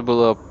нам надо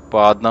было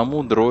по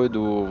одному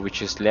дроиду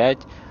вычислять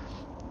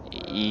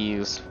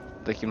и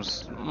таким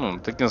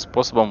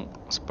способом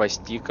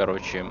спасти,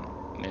 короче,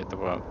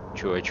 этого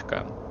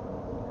чувачка.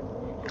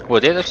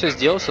 Вот, я это все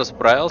сделал, все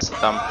справился.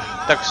 Там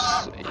так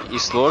и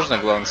сложно,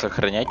 главное,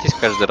 сохраняйтесь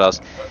каждый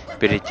раз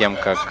перед тем,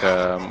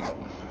 как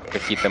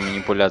какие-то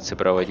манипуляции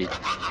проводить.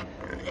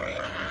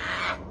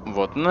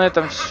 Вот, на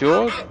этом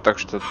все. Так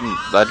что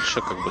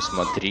дальше как бы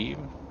смотри,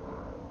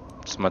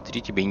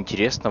 тебе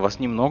интересно. Вас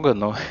немного,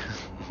 но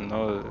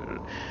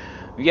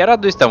я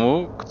радуюсь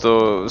тому,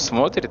 кто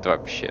смотрит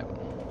вообще.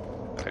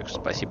 Так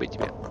что спасибо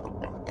тебе.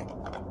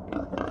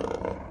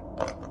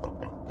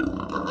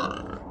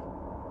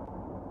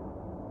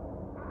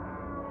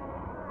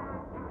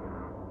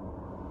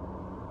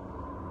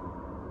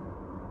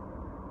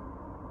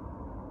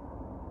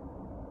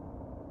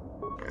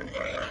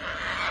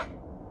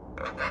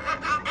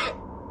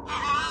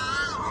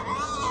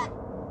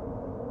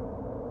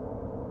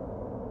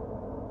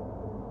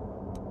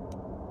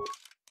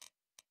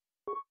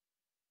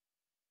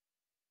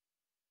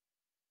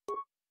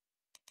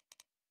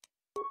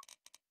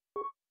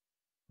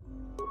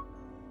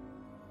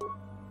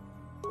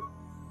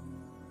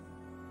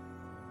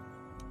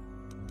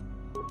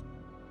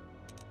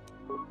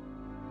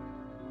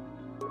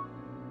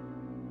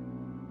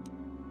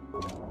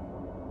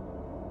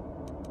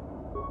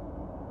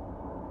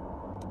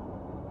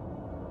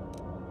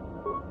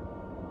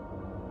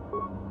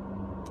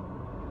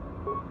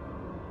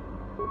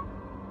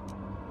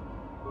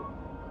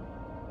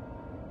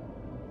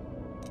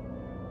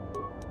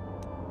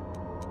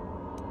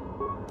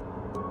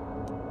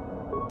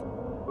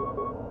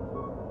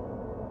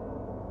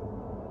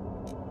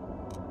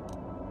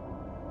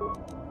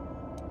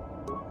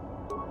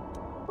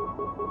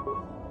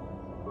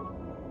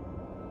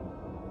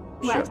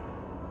 What?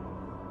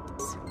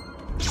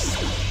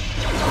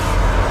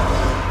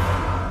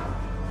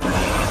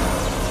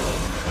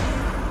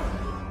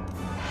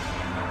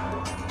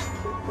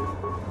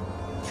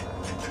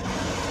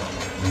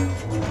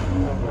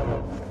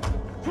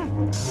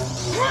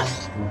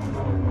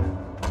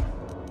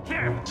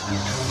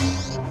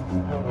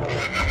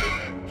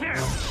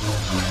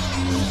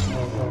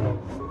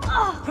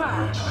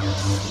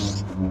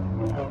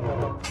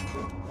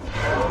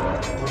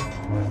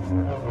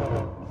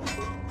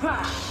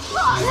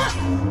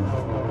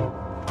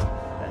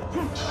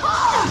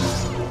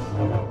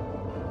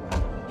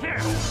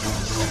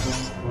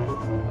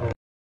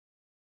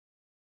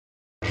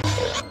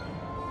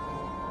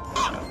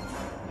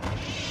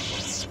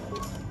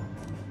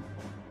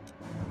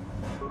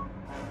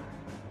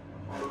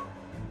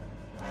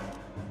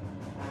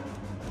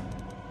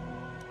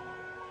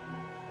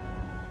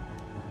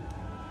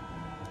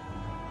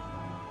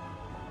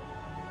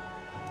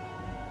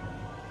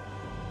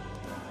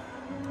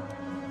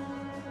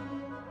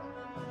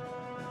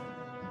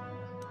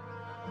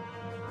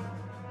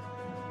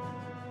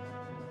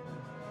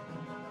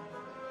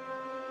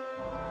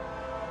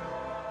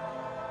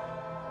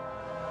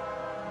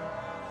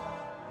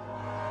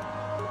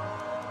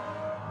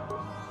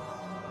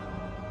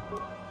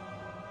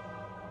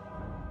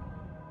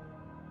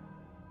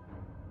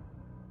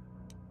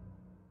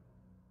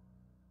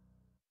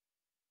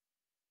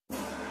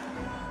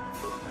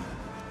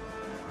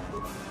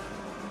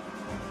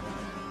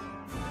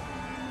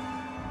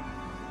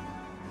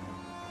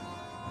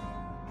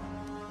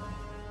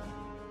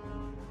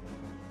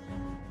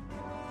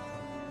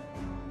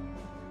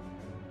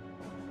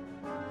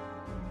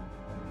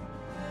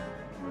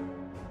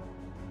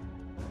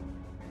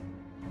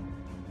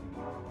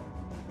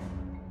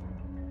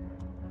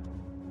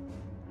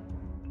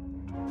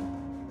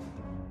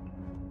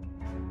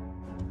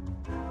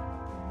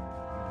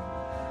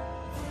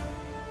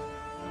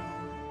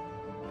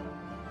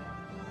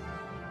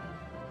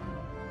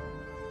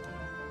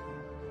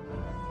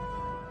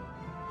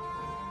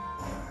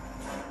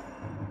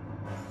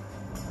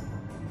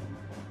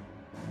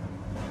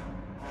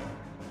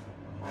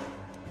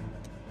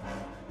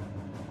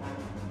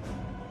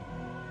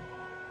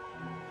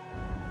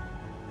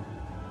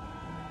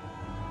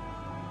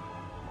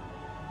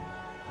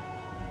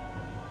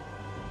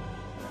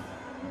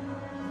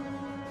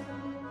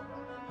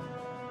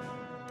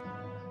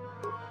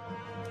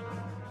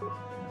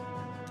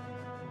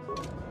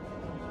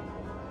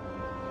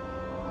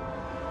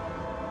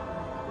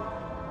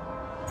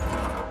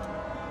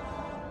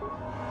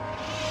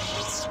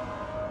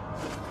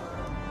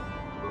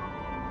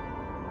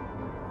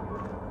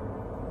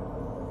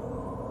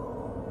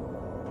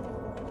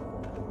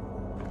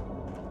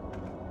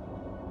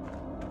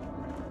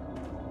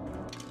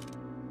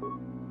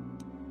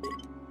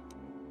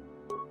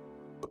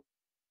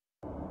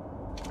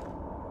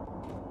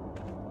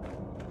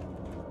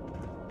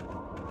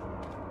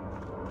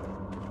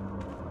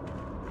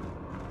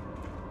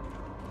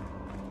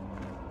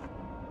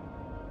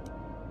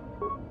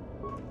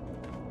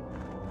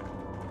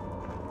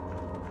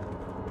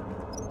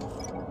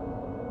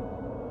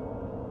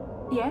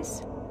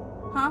 Yes?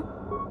 Huh?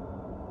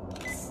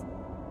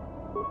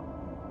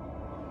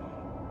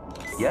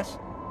 Yes?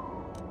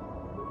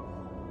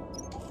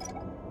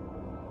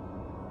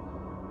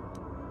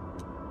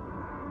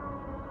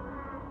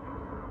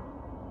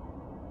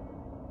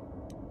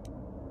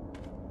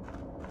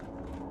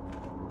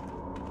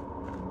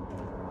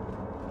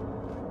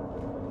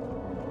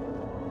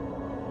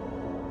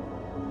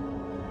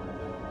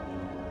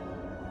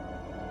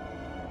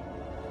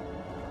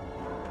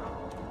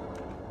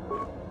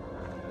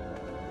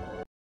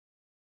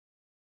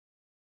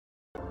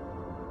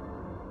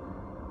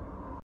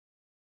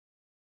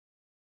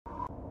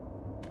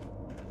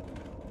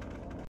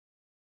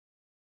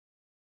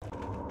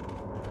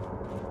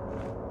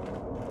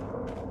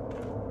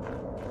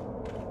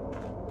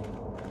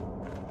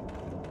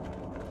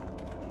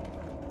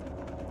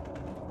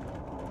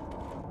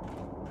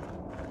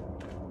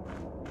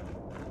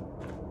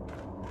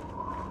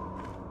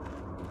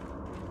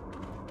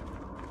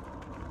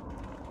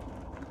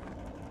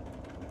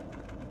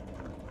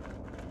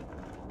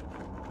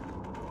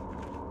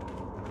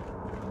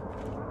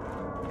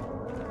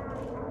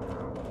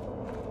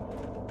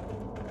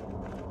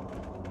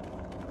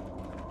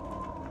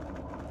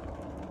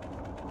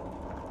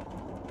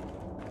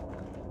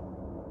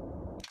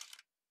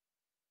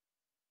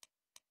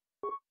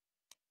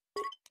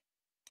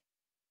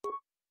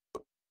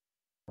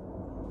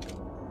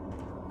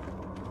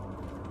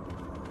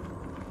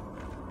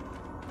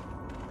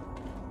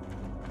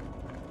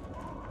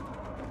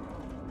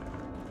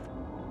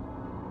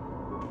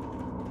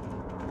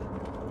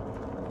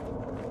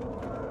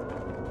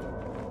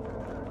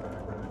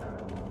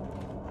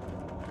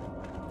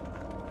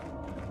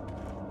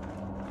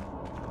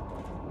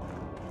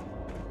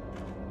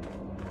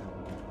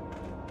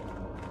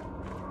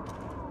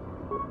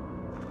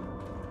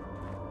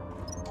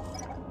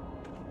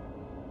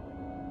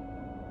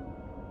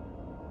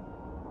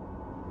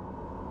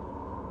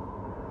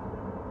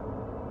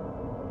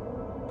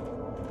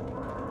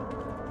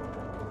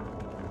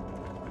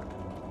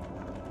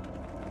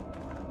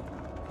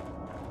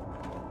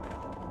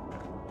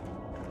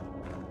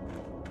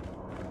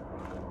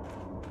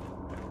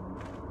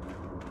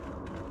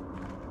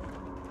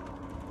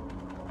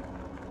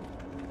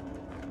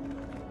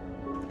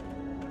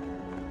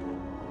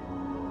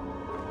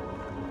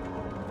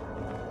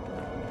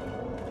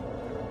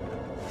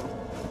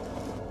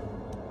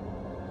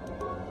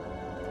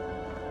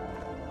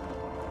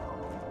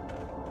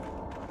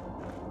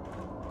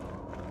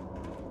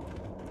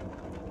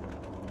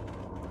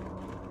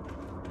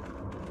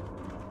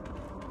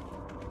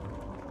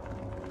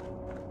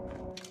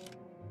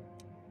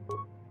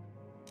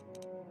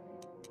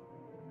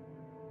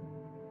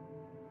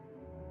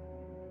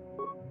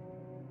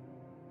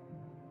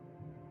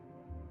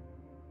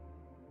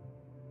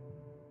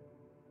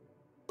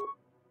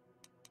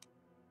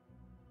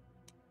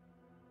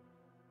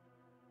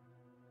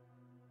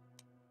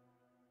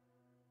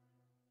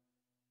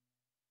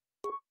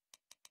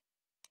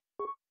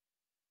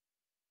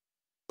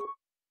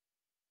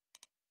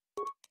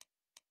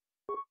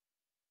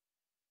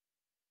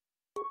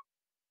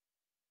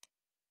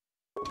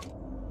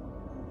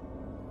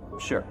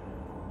 Sure.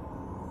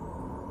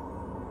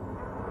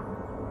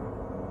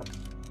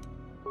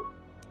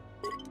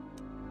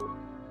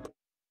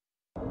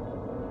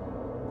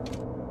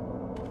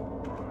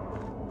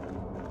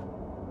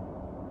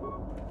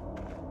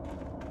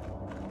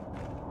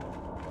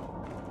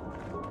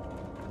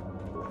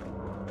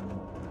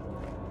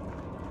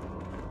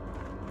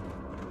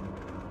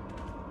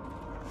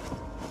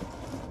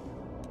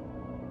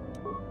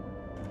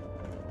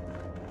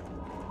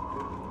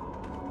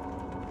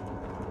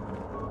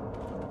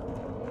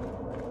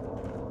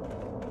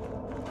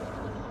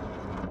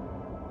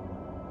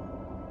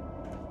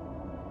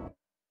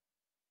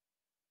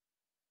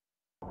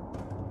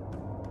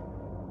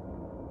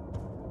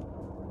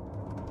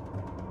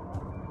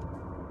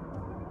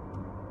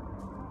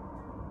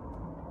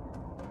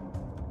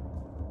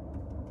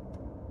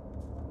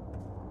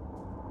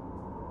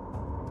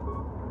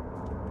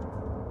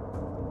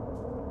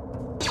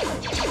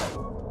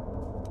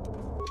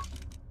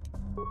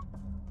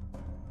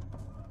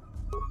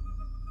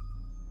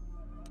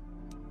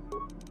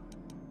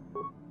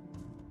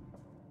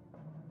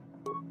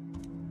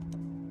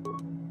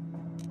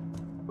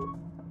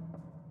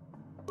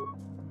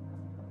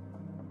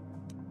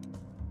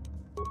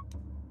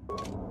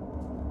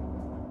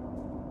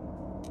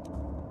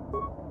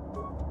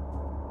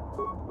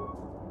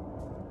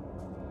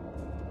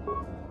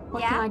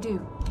 What can I do?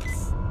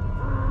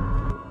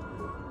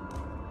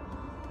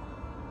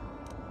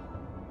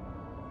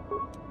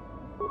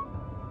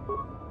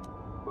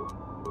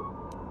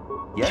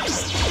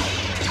 Yes?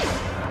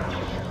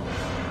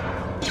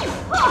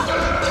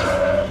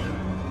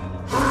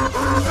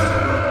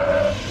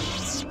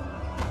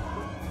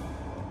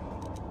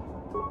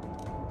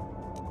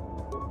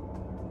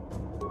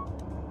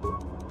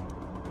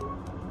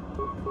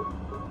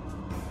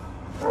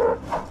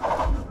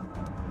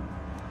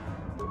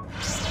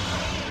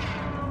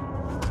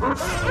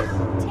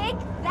 Take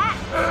that!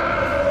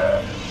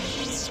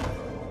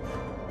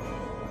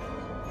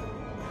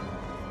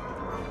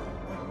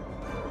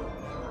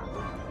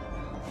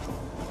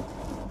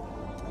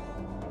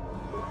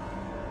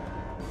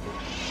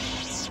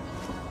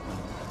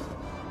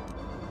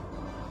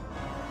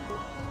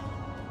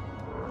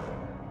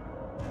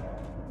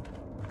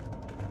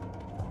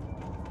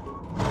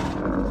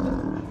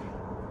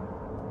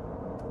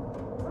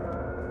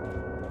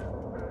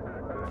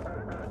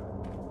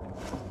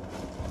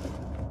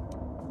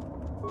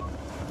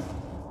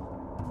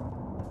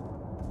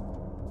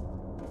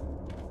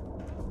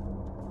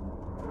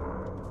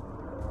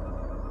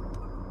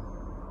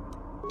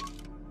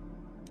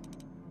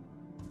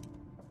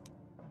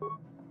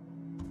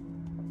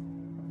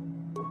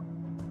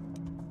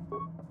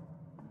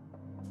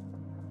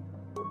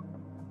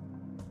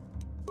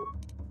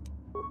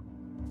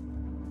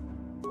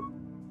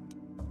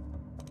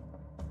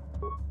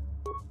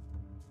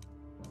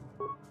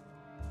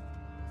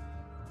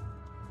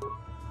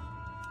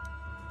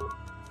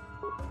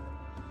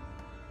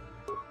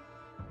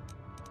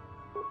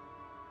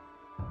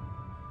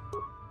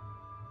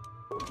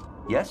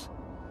 Yes?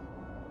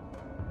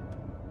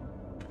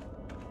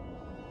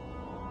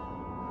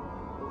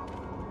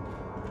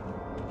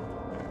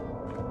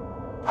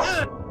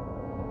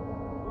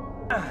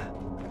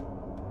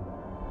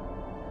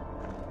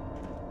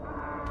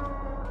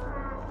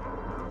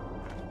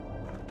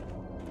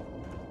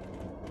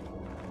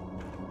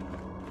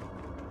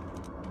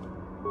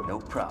 No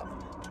problem.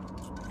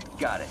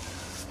 Got it.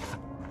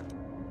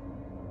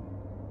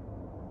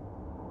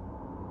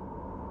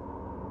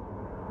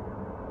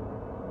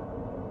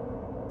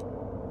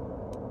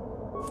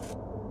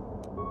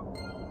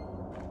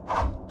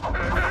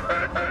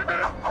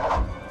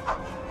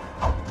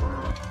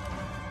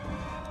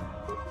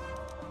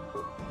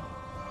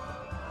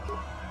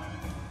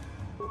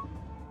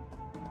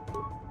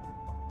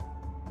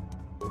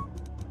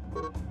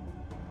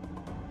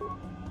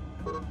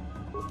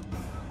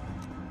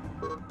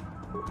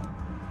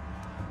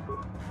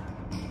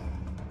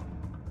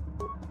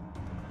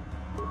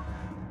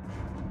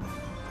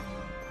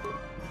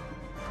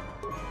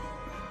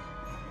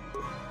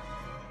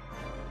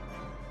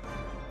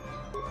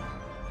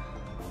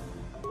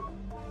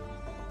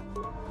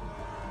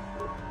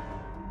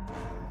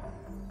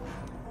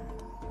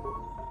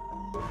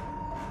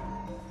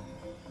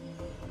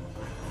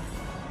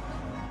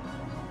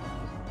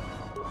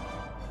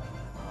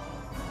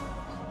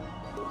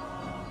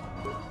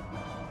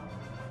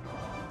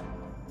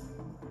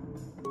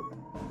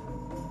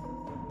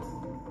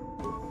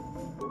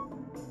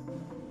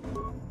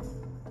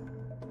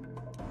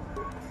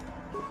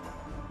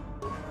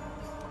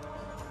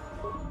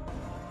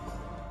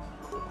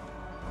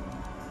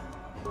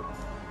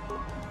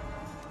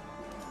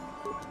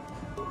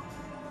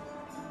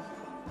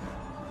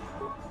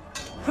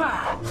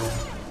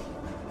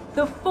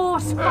 The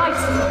Force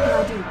fights. What can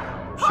I do?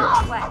 Sure.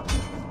 What?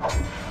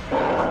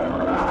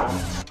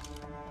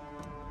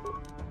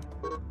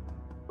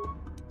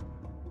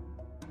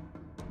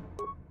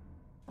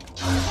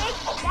 Take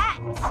that!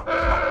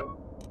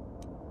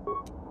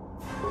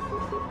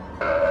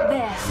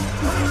 There.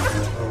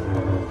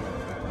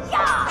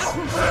 Yeah!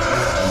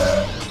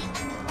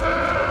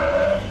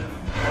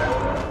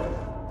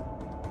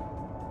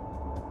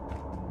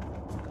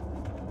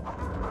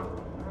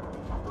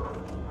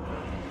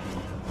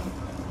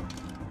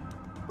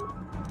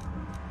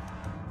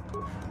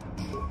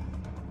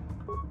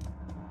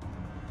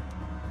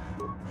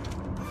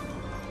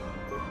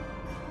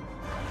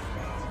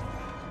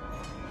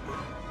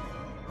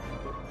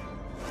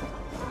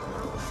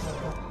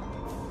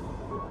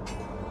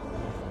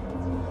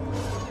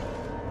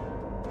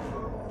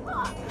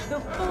 The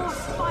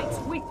Force fights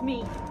with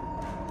me.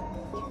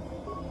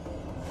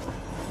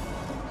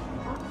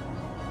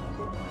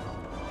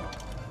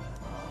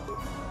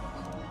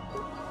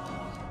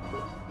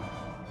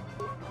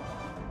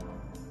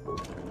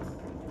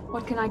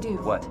 What can I do?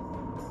 What?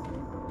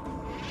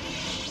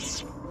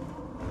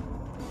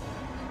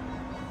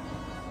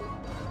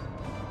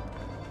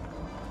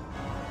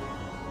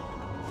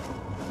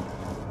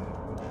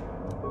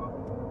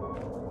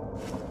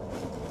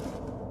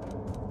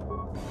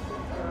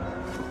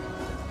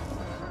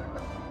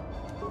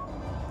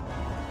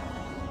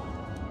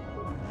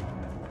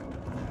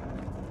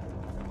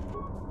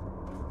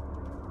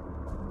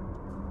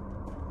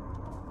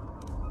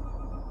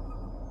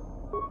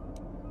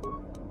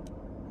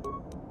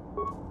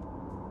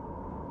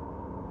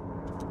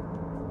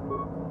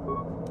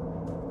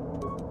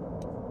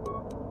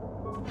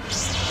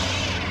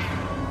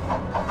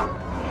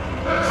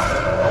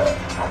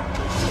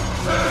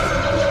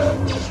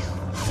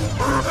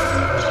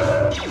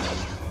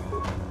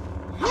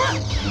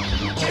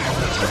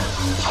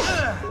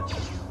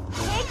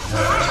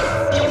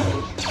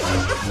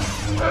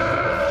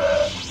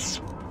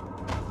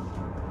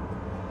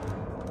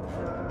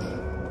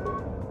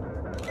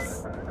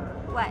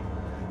 What?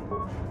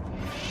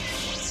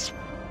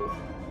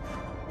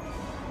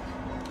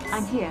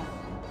 I'm here.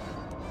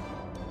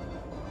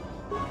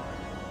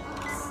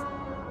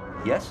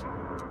 Yes?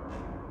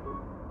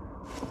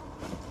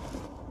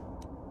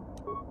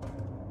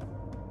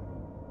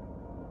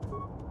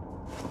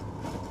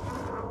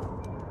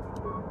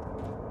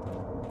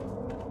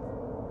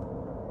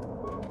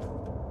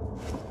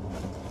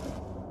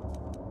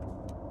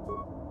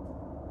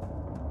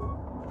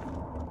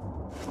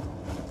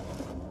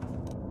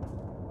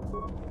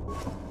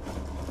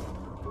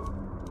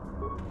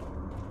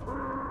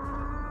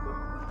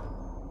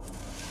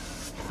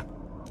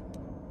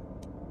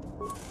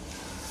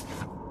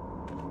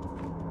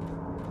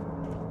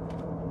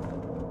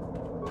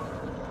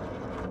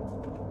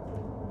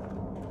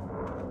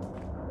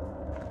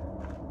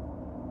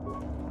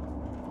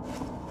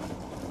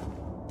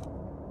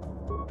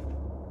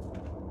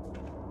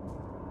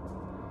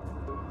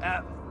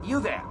 You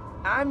there.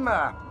 I'm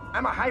a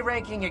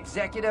high-ranking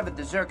executive at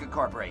the Zerka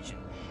Corporation.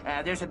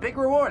 There's a big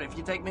reward if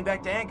you take me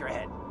back to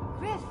Anchorhead.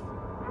 Griff,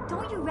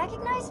 don't you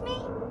recognize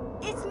me?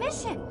 It's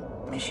Mission.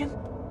 Mission?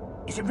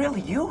 Is it really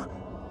you?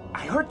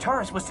 I heard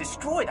Taurus was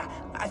destroyed.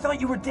 I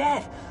thought you were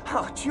dead.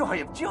 Oh,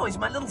 joy of joys,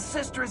 my little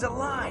sister is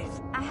alive.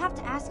 I have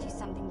to ask you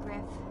something,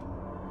 Griff.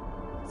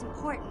 It's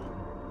important.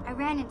 I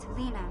ran into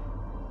Lena.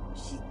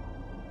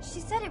 She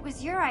said it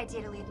was your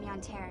idea to leave me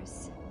on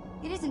Terrace.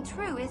 It isn't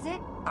true, is it?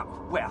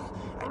 Well,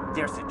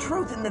 there's the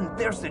truth and then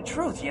there's the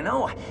truth, you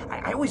know?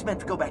 I always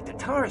meant to go back to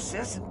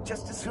Tarsus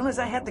just as soon as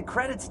I had the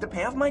credits to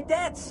pay off my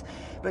debts.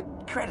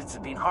 But credits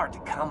have been hard to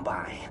come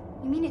by.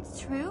 You mean it's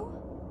true?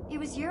 It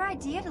was your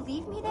idea to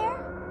leave me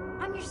there?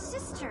 I'm your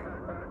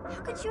sister.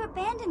 How could you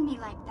abandon me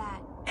like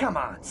that? Come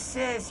on,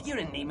 sis. You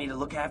didn't need me to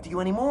look after you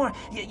anymore.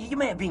 You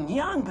may have been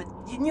young, but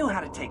you knew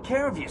how to take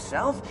care of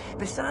yourself.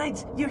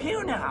 Besides, you're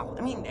here now.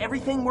 I mean,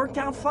 everything worked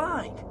out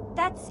fine.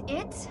 That's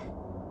it?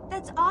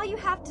 That's all you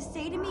have to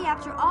say to me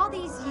after all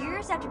these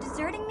years, after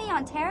deserting me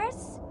on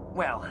Terrace?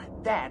 Well,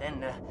 that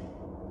and,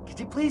 could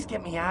you please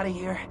get me out of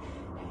here?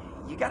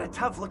 You got a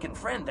tough-looking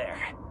friend there.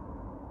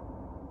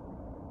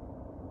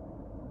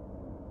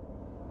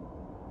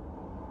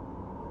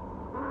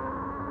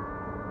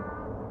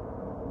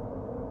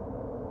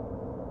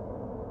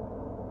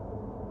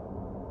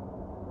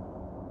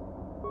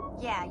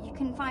 Yeah, you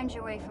can find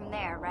your way from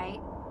there,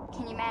 right?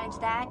 Can you manage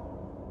that?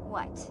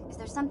 What? Is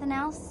there something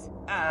else?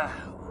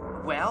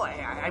 Well,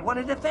 I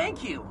wanted to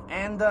thank you,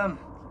 and,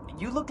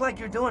 you look like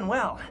you're doing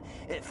well.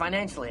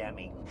 Financially, I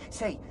mean.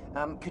 Say,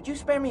 could you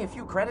spare me a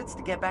few credits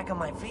to get back on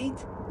my feet?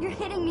 You're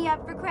hitting me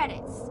up for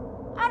credits.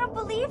 I don't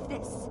believe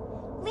this.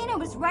 Lena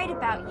was right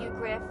about you,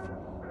 Griff.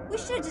 We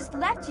should have just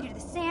left you to the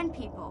Sand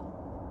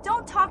People.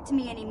 Don't talk to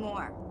me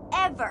anymore.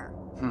 Ever.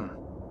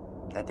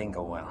 That didn't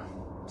go well.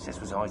 Sis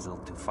was always a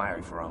little too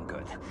fiery for her own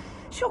good.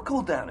 She'll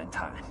cool down in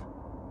time.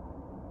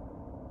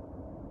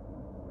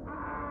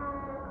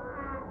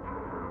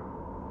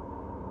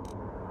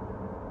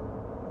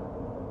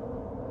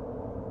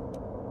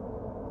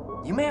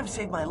 You may have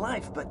saved my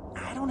life, but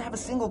I don't have a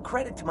single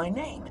credit to my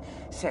name.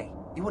 Say,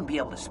 you wouldn't be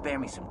able to spare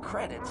me some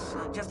credits,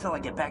 just till I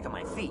get back on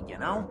my feet, you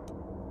know?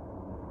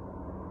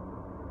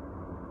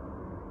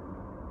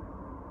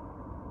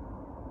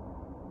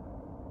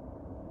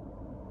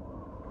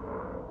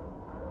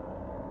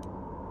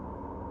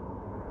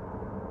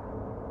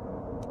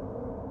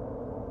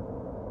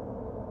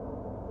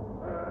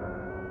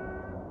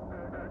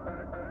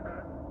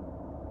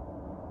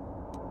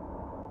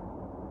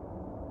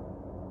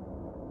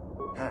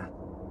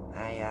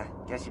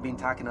 Guess you've been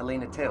talking to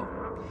Lena, too.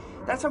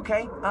 That's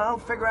okay. I'll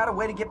figure out a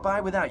way to get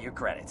by without your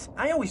credits.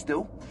 I always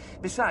do.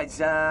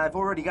 Besides, I've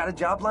already got a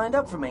job lined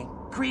up for me.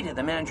 Krita,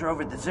 the manager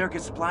over at the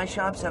Zerka supply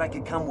shop, said I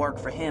could come work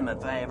for him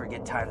if I ever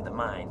get tired of the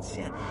mines.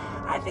 Yeah,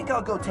 I think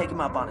I'll go take him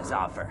up on his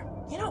offer.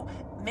 You know,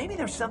 maybe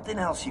there's something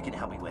else you can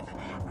help me with.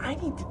 I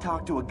need to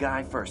talk to a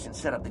guy first and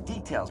set up the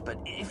details, but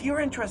if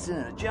you're interested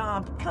in a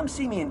job, come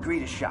see me in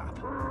Krita's shop.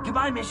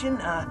 Goodbye, Mission.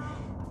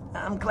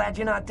 I'm glad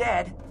you're not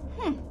dead.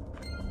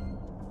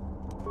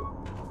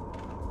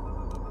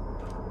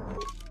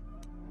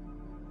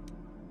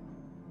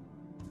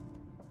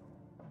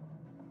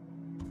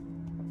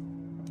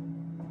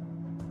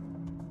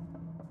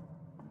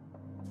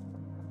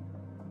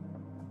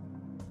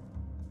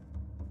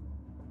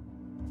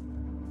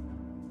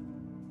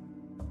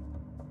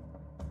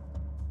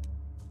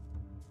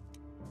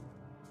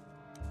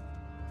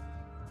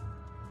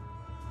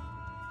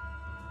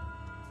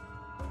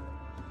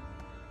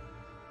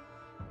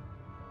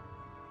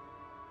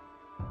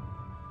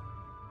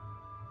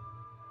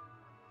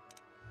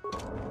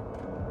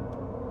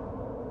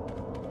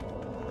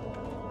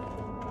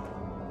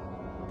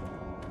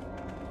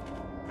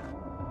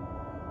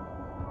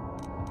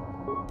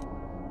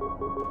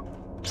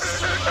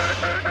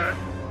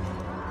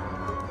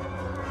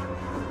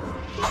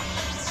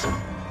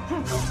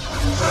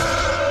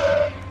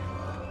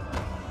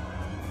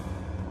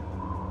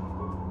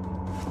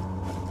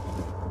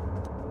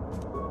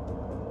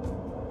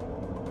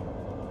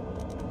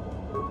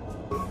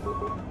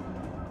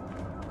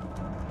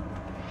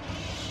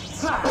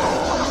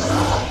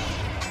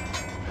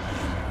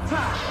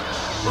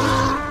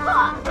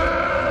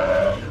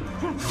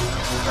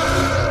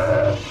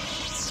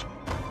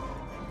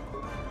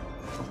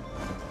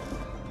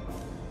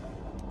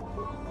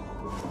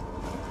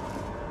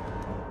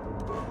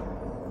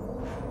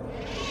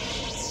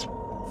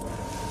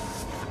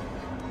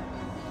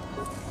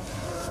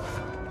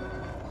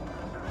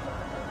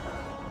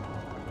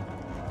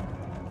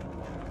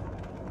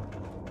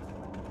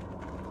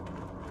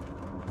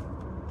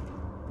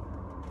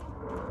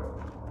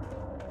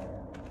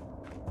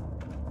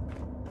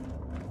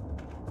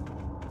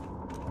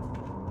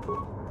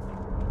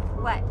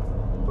 What?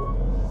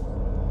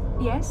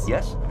 Yes?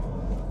 Yes?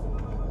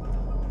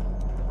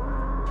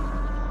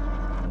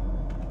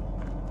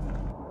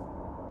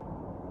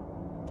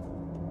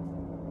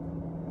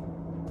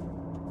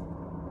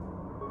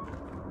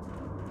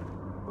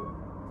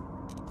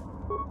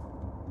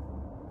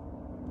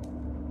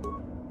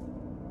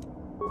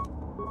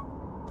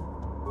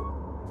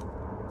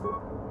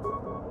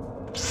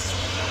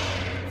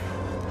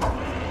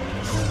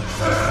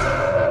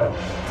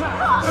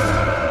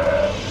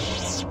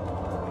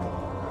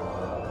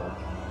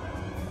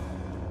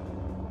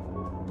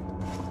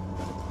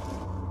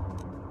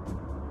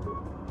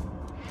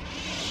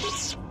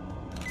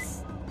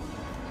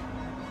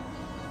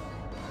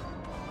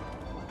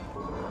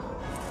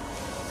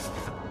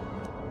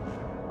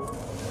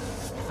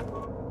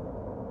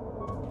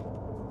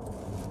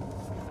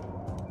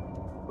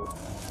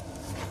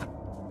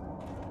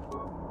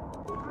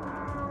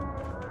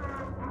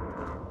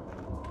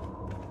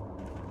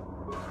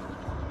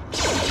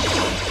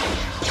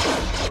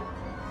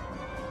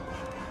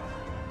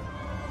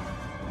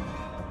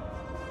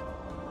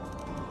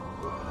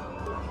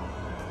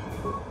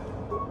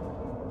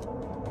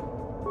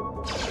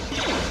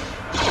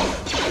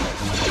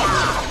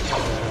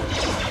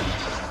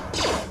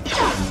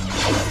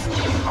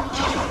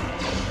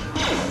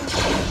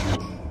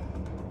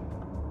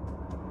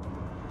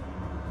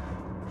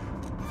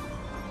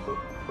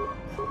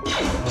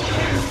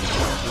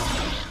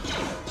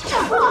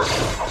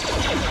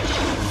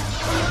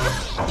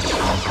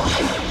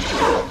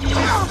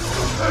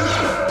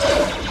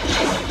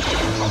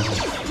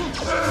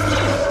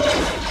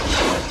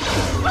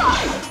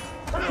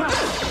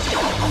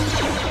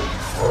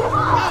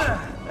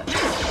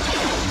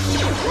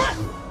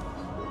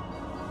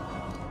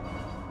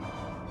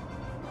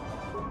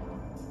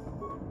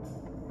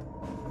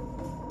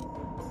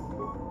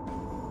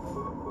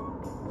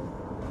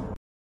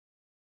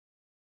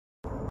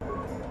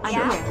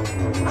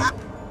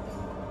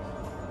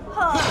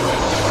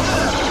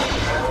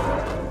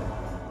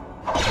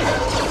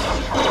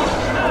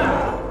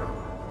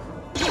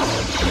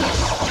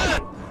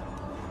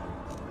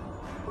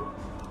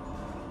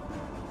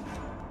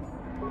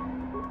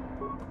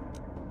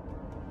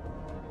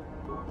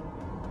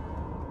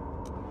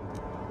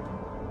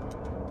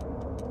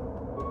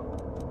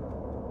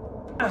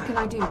 What can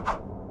I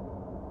do?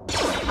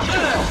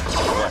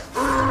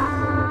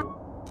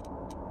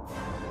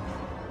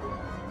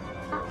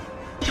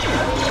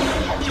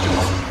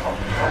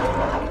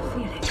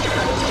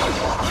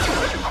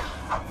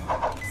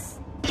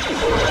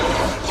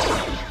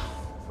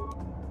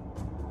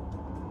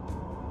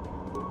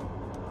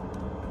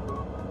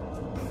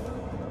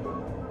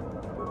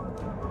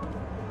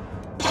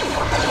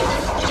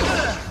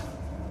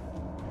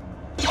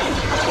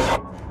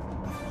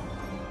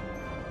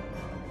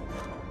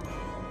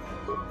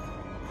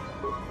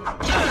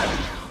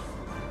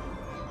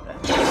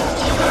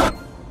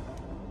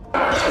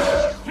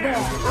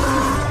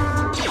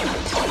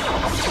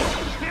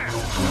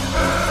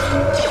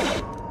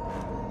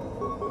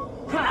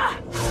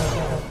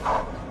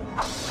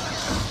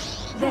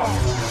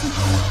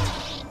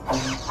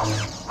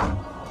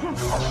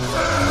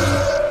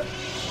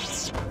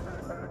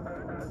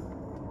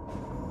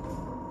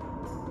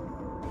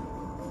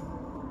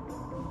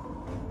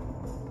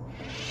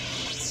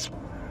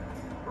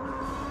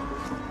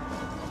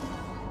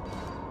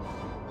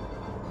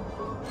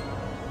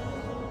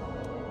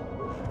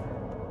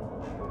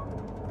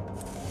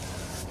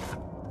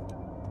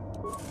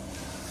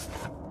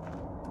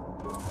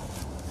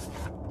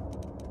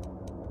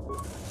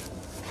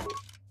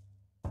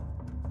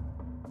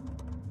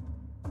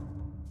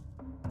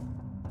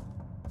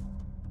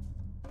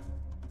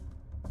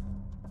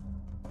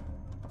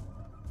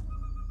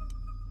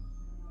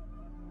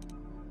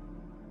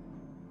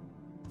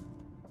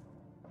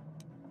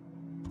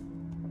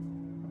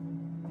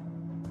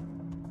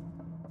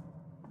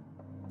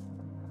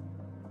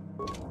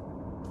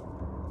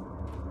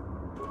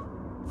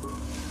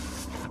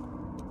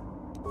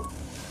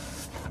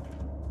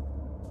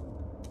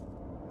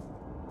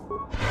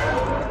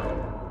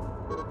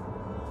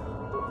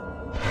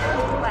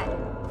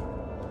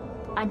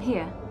 I'm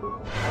here.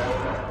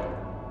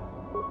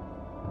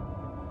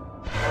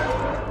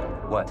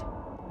 What?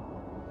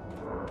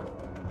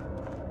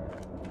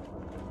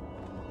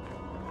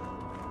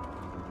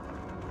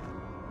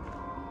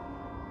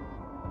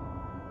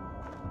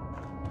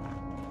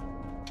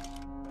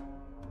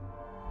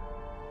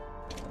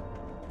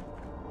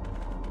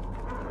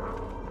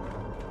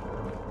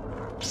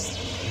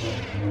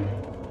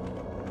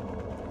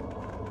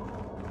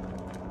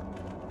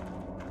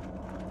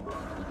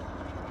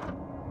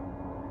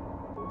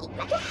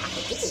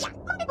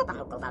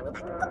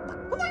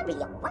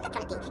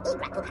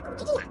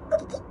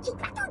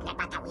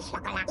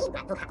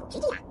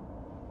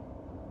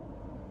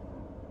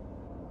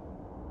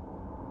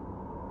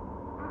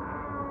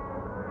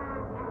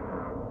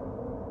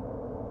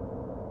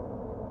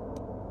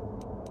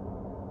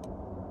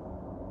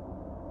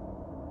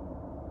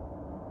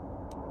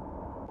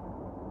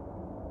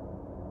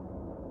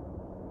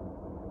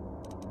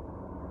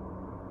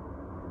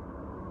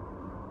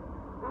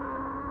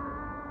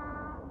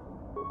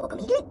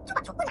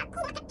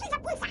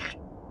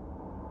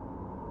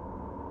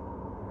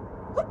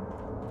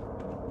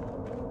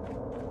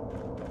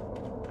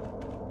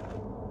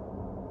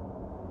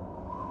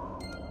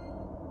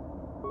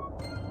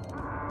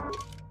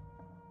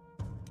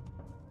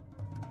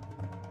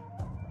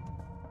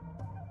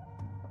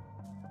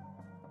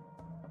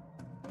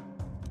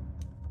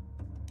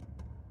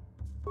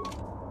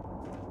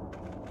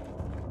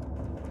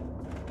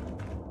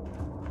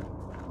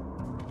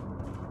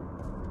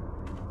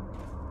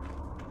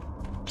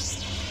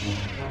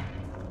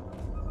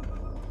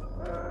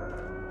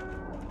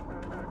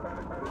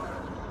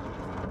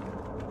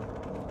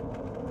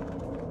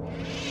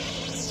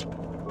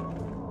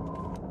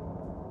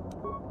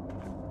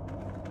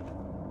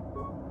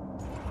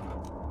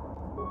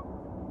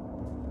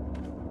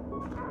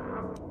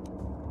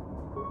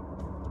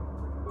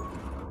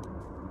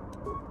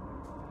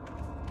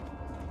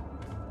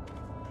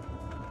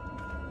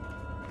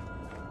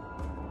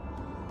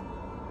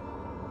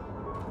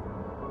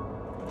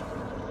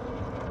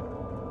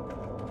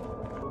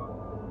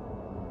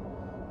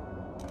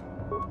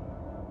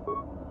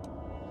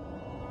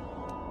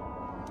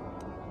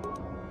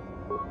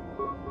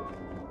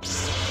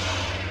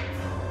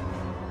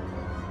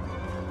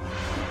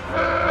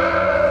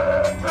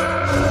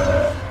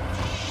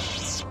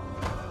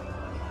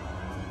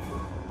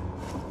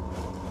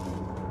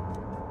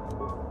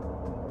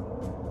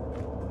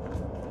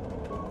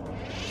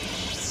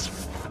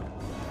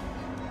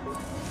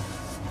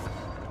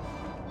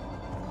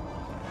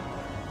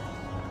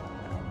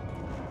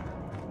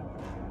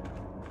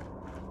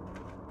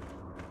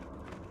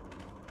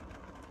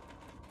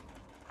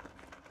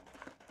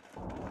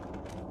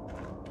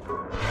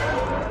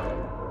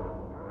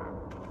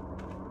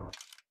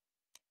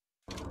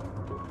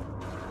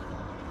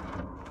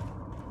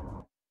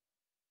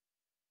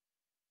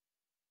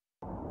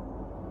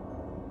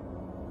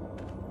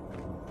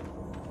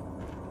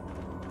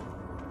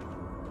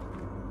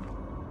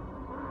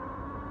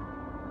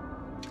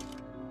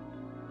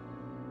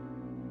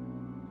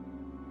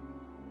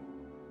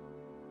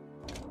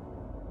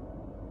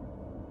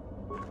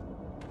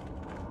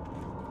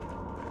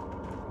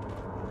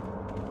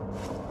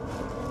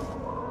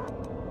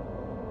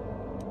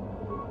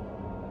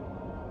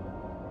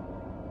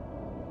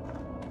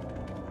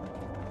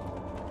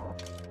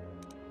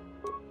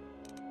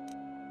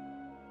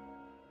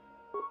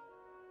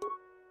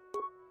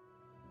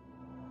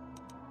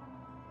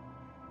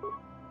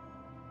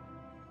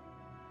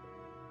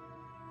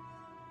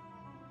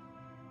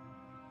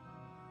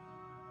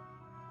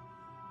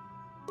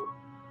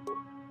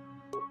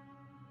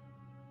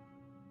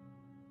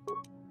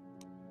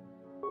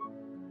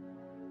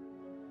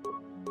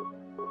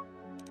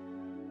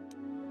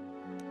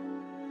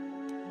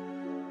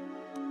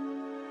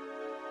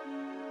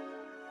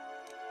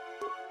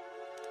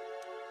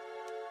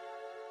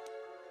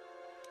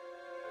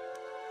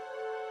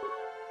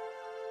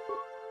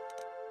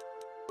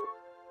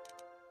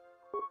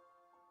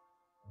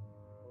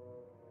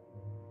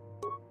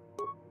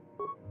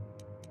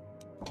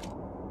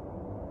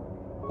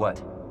 What?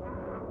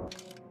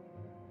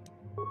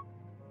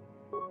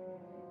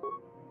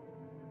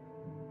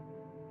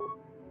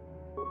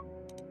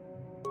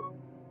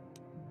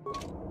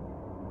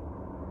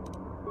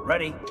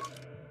 Ready.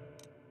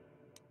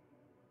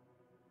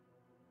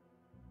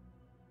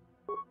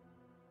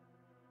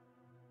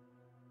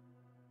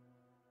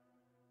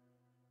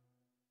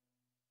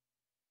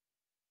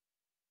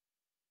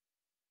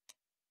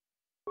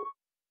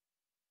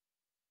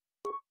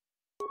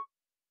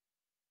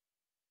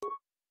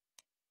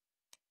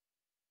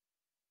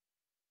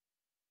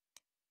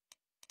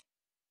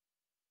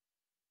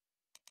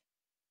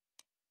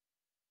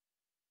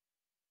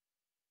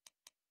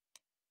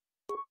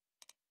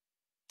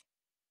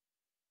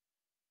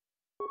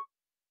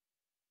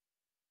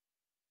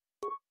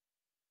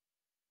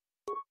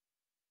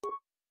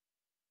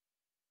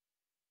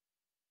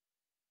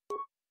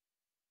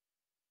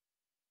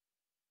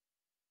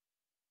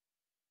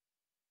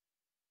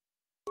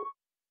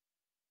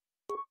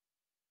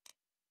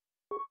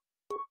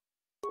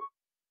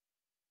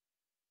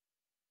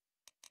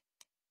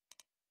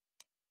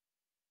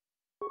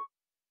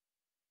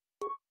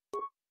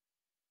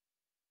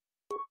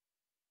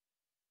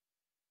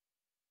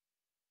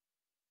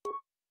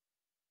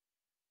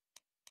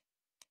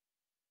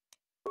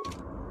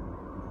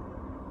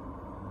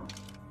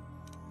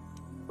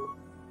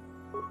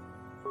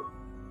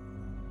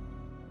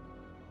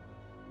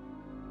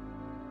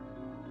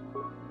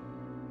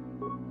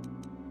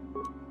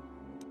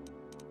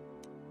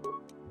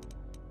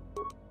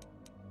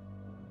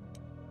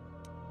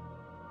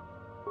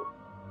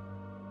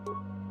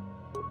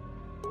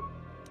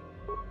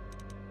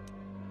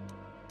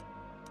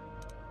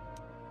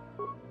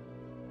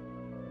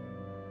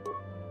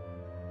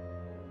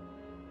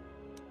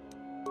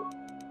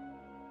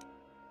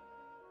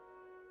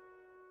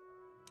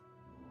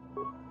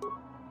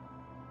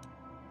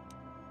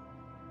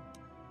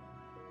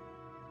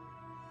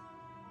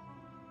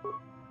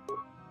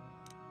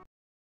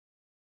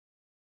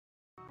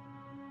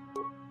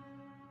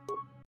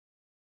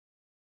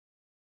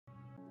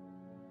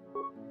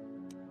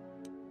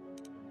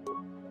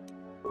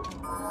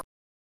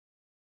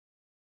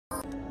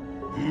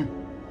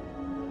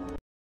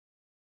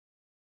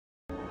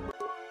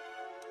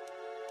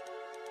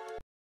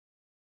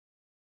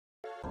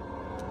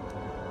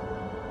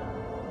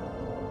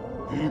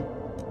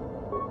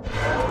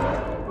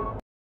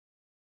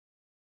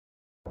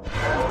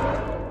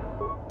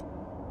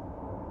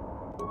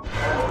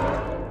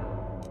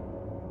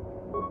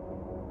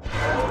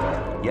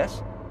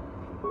 Yes?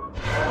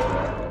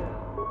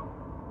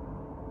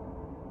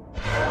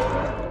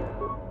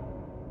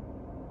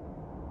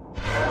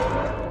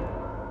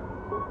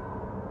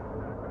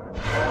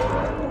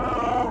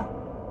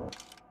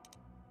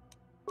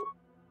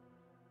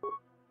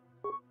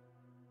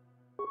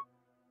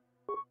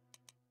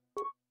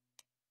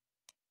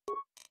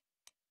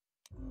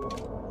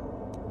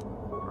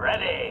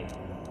 Ready.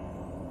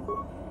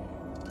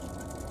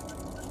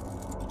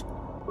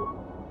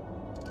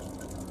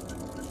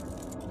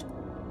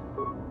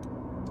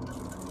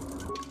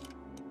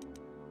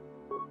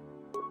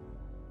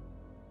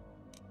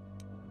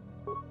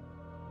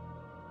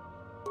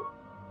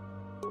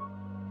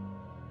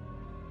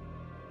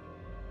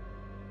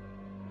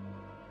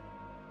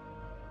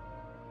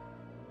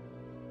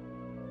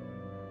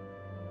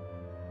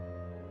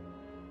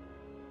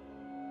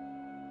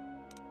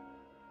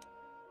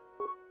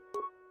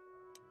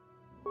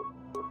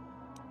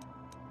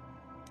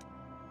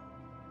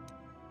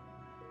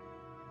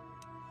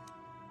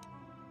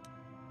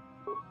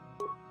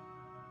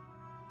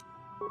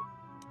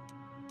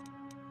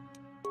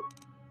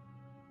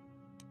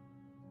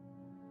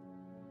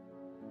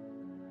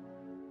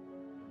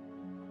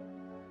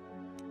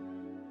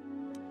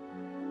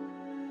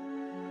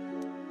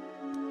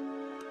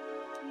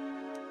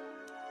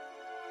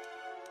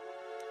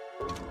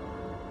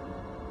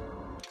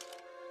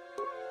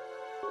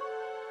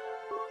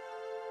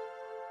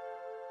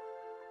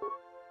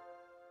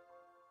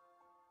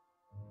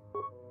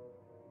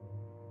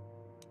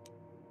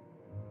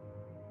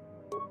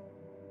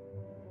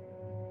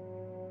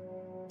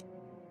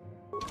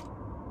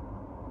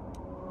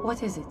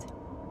 What is it?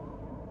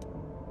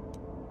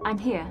 I'm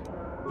here.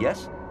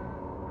 Yes?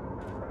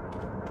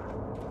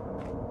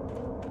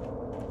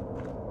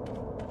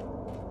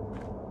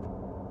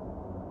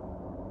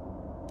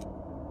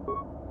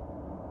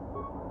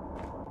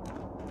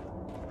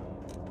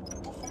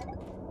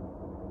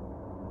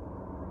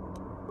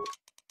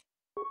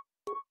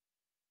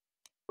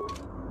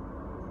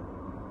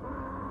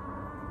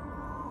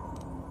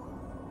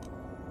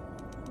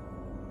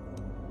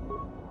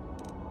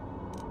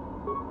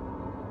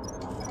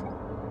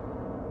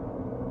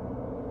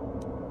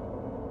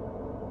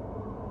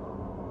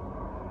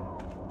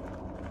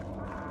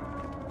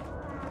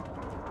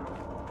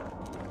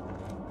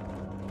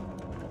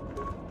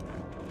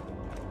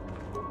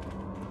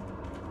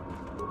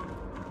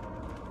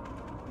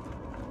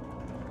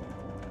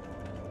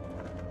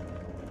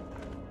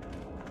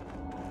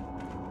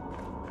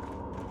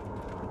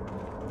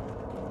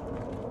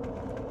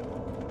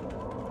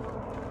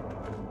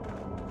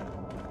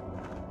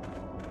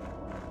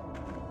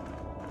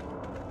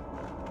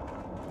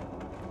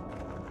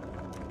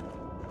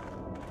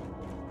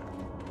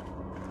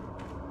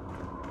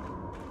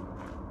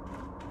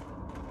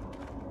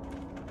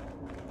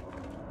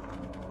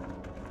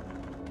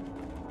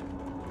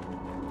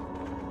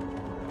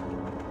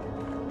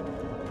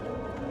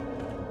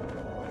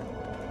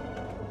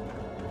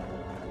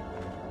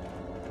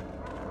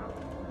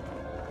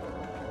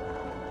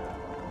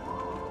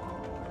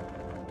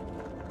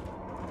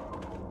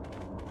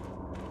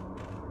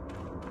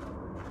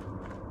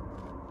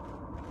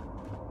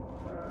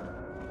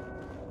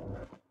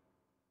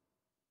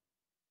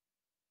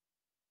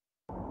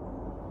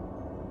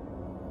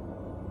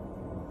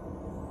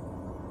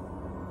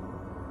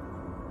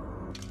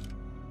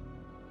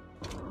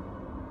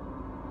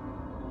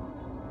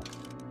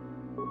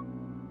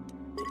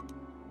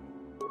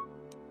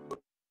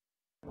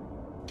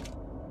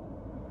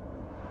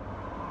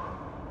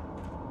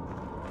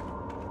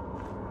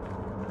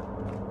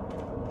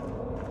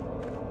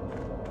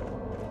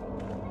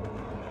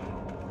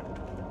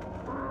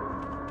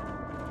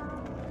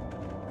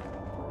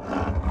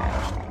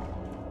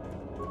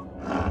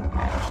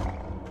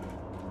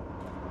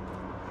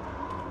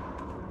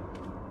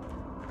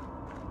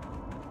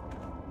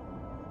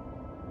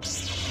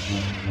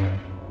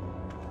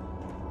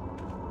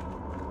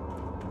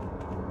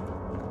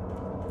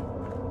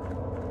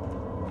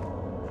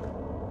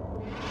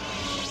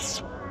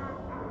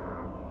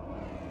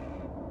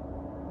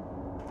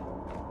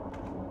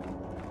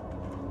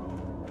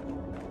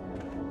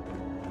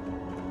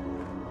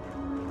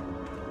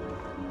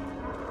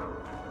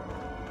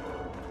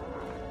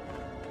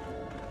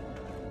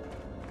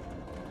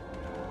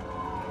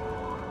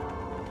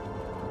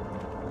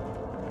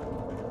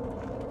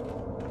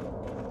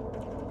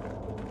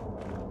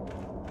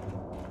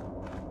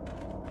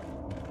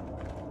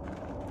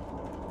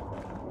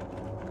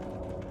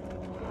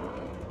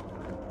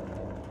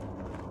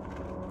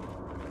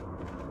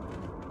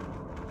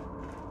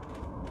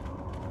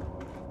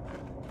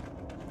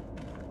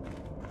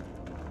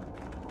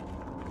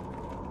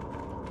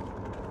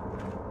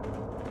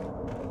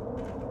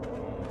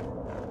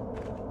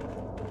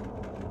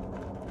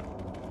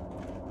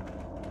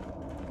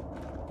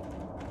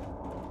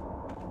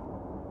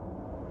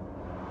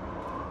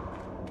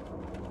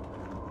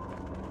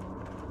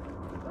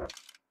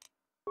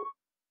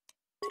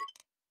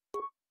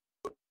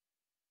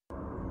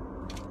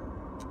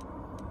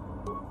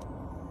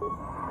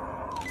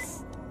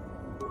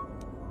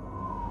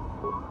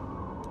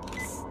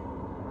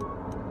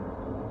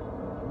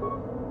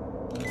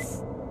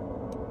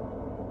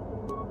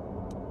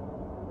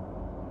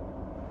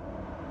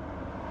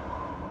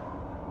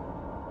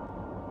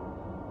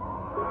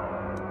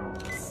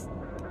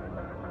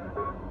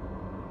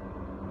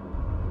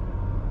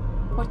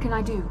 What can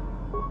I do?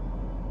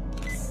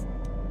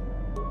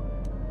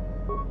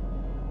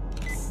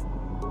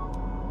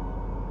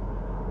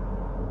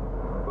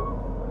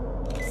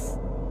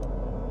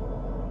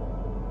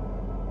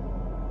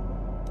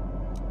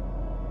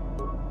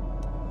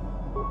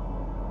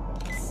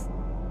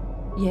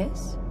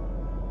 Yes?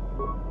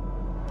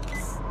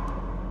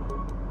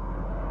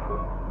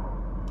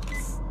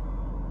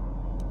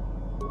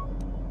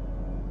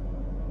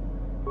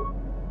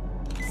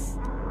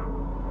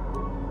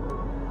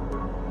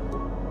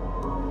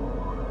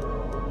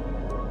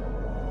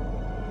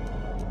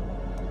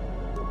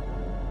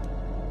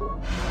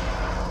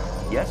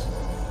 Yes?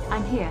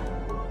 I'm here.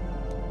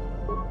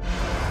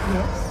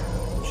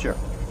 Yes? Sure.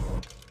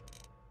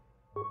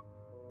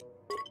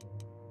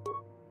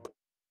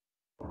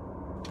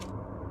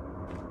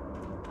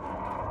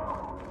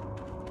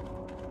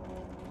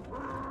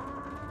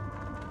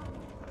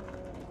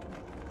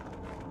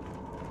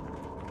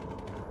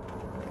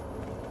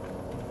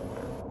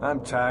 I'm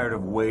tired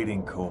of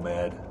waiting,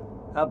 Comad.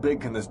 How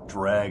big can this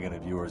dragon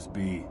of yours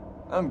be?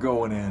 I'm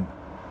going in.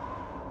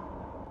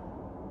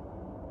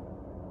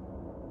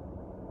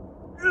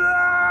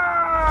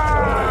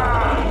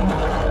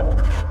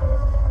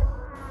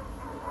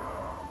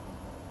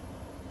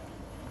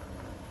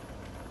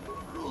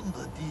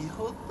 Runda di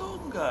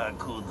hotonga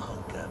kun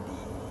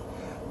hunkabi.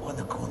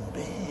 Wana kun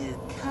bed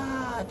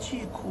ka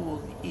chi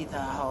kun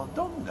ita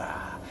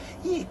hodonga.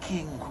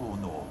 Iking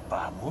kuno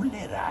pa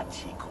mulera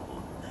chi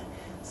kun.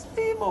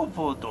 Slimo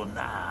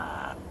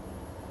podona.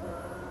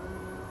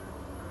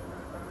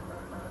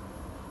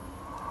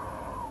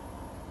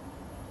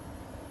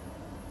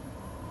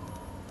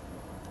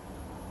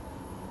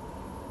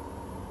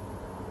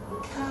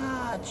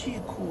 Ka chi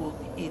kun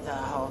ita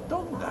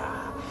hodonga.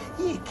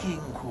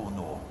 Iking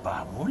kuno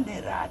pa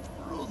mulera.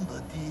 Runda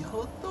di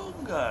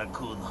hodonga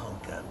kun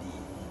hunkabi.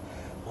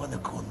 Wana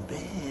kun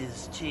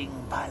bez ching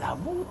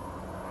palamut.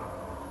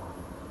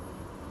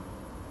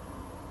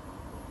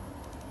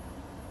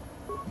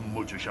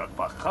 Mucho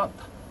shakpakat.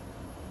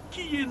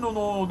 Kino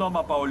no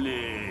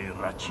namapaole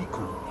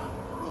rachikun.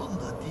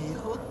 Runda di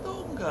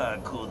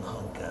hotonga kun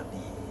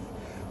hunkabi.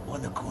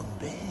 Wana kun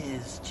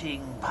bez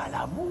ching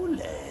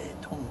palamule.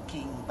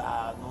 Tonking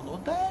ba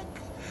nonodek.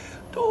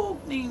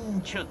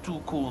 Togning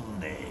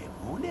chatukunne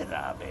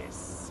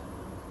mulerabes.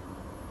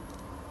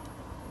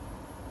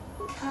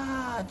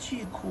 Ka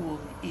chikun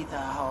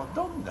ita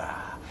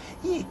hodonga.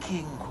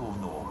 Iking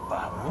kuno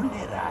ba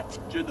mulerat.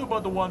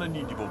 Jedabadawana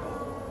ni di bobo.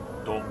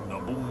 Dong na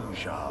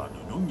bungsha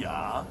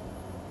nununya.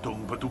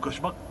 Dong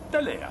patukas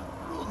magtalea.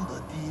 Runda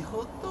di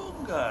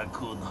hotonga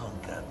kun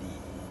hunkabi.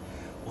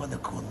 Wana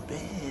kun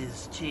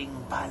bez ching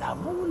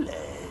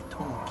palamule.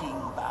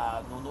 Tonking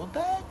ba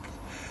nonodek.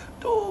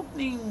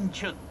 Togning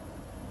chat.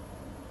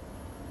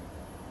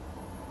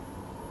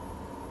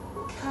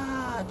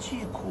 Ka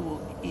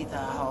chikun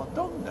ita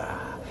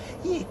hodonga.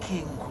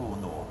 Iking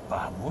kuno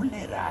ba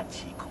mulera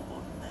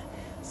chikun.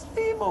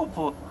 Slimo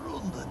po.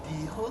 Runda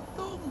di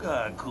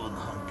hotonga kun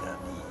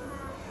hunkabi.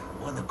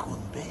 Wana kun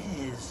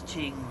bez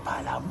ching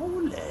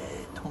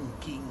palamule.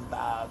 Tonking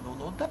ba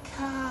nonodek.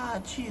 Ka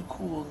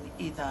chikun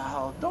ita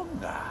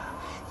hodonga.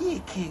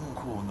 Iking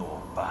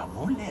kuno ba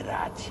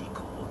mulera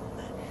chikun.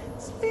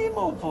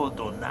 Slimo po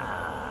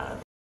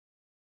donar.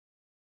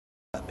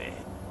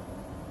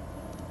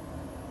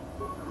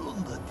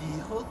 Runda di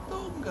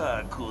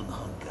hotonga kun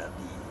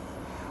hunkabi.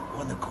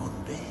 Wana kun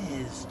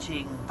bez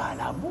ching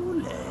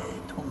palamule.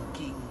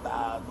 Tonking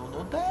ba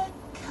nonodek.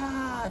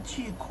 Ka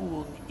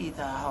chikun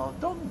ita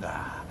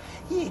hodonga.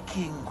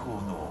 Iking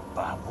kuno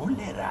ba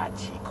mulera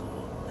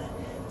chikun.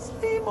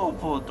 Slimo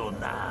po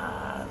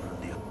donar.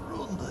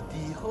 Runda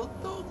di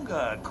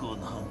hotonga kun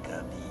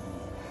hunkabi.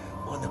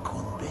 Wana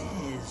kun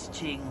bez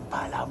ching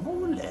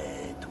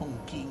palamule.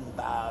 Tonking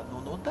ba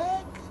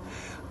nonodek.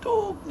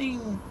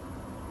 Togning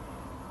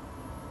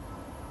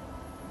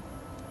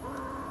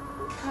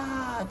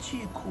Ka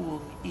chikun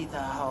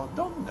ita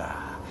hodonga.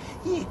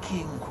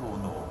 Iking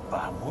kuno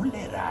ba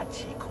mulera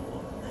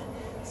chikun.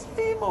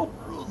 Slimo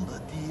runda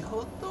di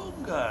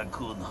hodonga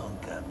kun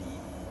hunkabi.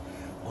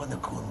 Wana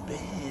kun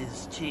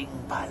bez ching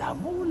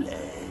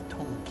palamule.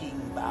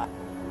 Tonking ba.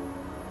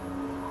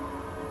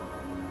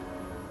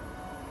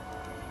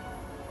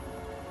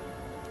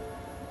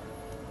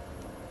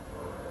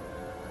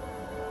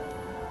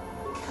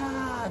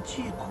 Ka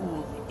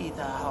chikun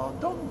ita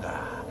hodonga.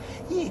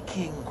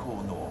 Iking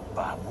kuno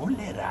ba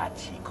mulera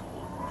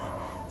chikun.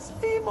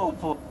 Slimo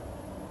po.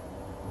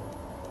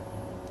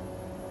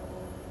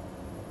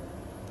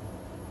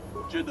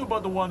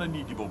 Jedabadawana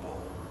ni di bobo.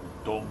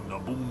 Dong na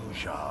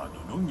bungsha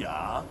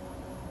nununya.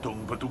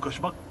 Dong patukas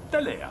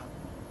magtalea.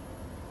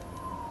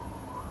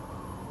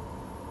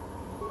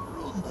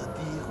 Runda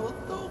di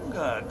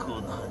hotonga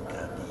kun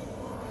hunkabi.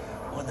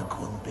 Wana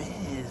kun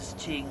bez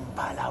ching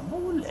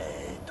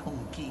palamule.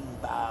 Tonking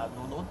ba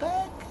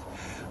nonodek.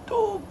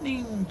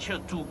 Togning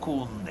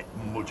chatukunne.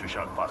 Mucho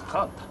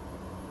shakpakat.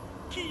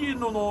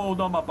 Kino no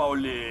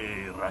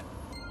namapaole rat.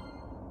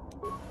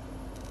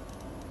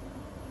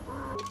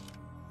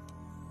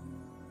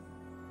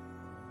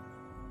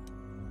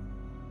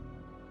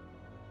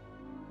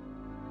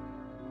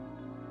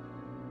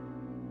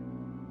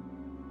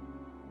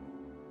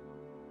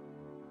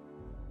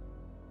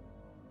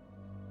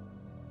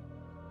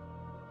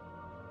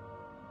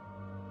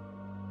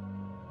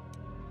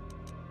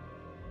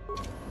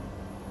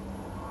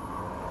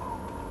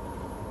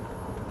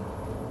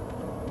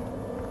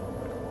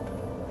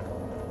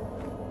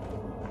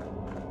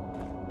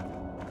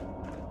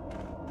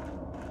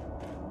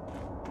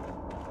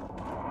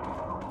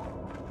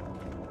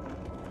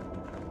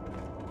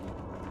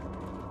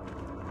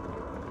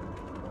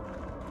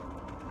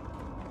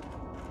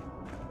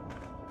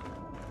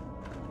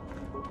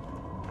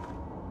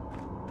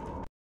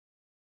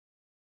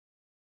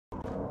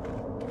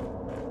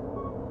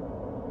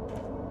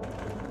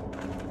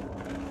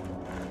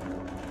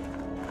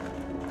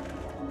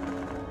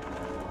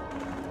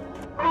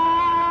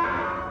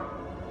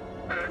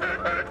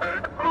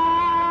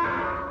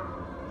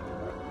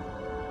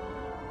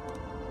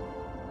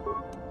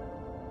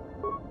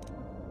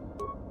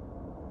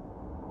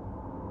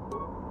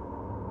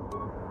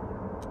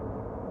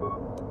 For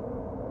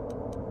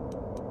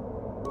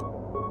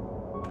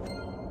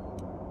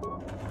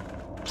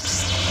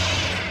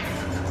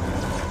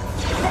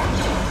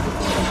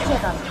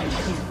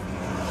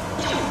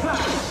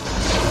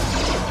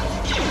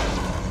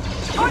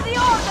the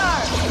order!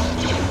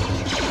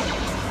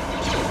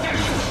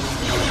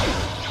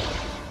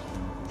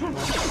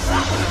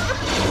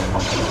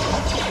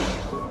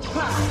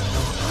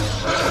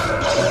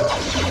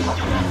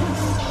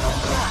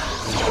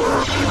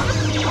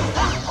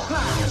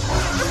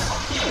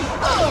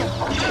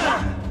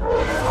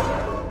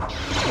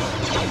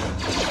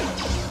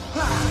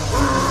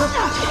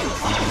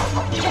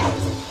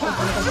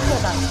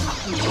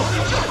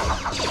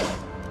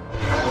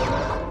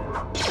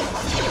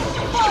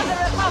 For the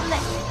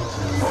Republic!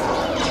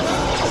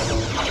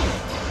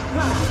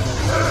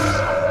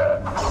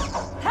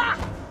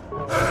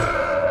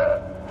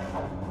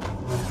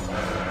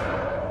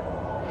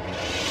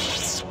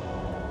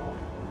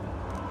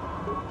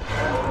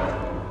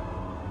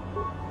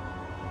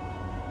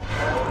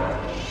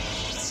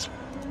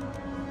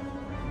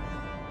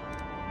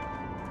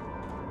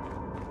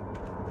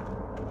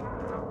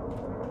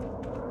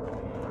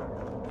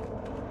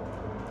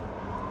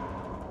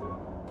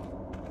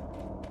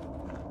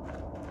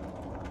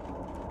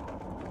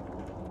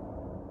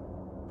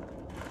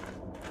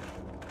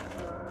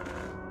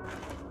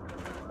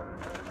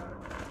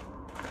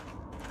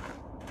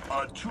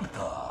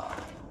 Achuta.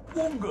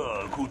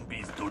 Wonga kun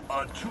pistol.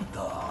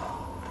 Achuta.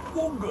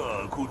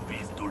 Wonga kun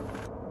pistol.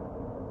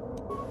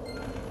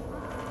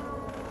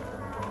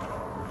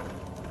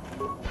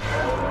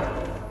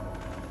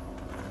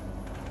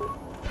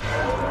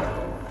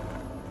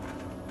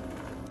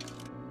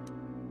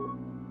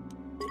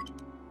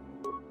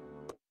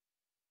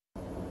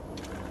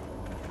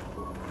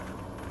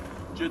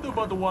 Jeda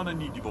badawana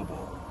ni di bobo.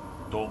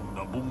 Tong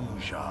nabung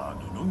siya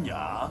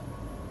nununya.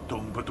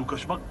 Tong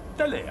patukas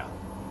magtalea.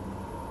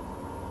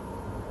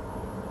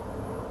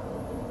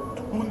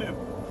 Une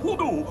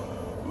hudu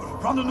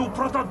rananu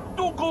prata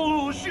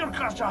dukul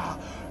shirkasha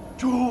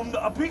jum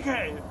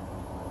apike.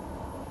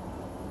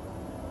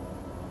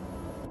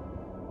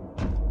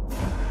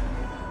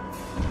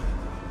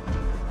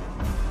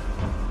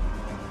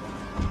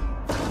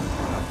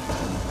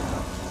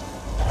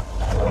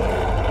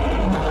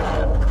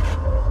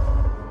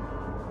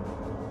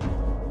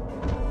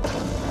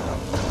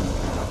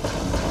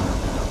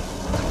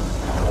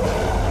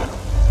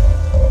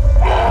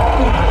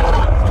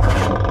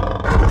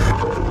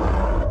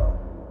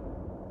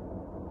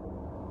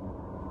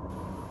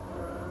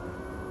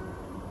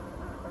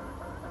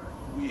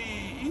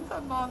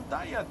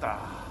 Dayata.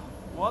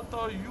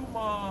 Wata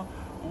yuma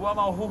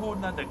wamahuhu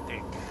na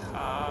dagdig.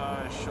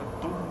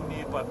 Shatung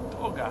ni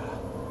patoga.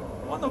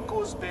 Wana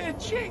kuspe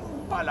ching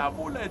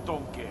palamula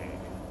tongke.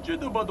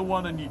 Jeda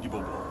badawana ni di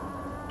bobo.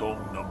 Tong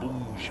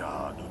nabung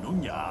siya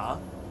nununya.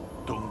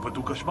 Tong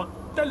patukas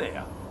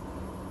magtalea.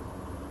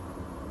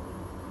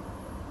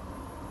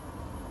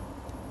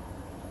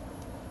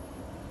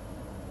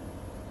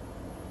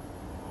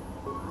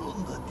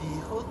 Ronda di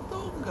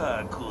hotonga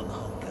kun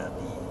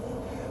hanggabi.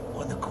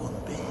 Wana kun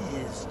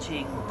bez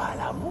ching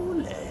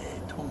palamule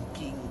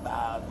tungking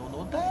ba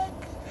nunodek.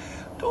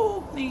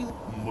 Tugning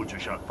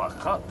Muchashak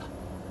pakat.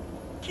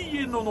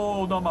 Kiye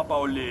no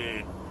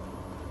namapaule.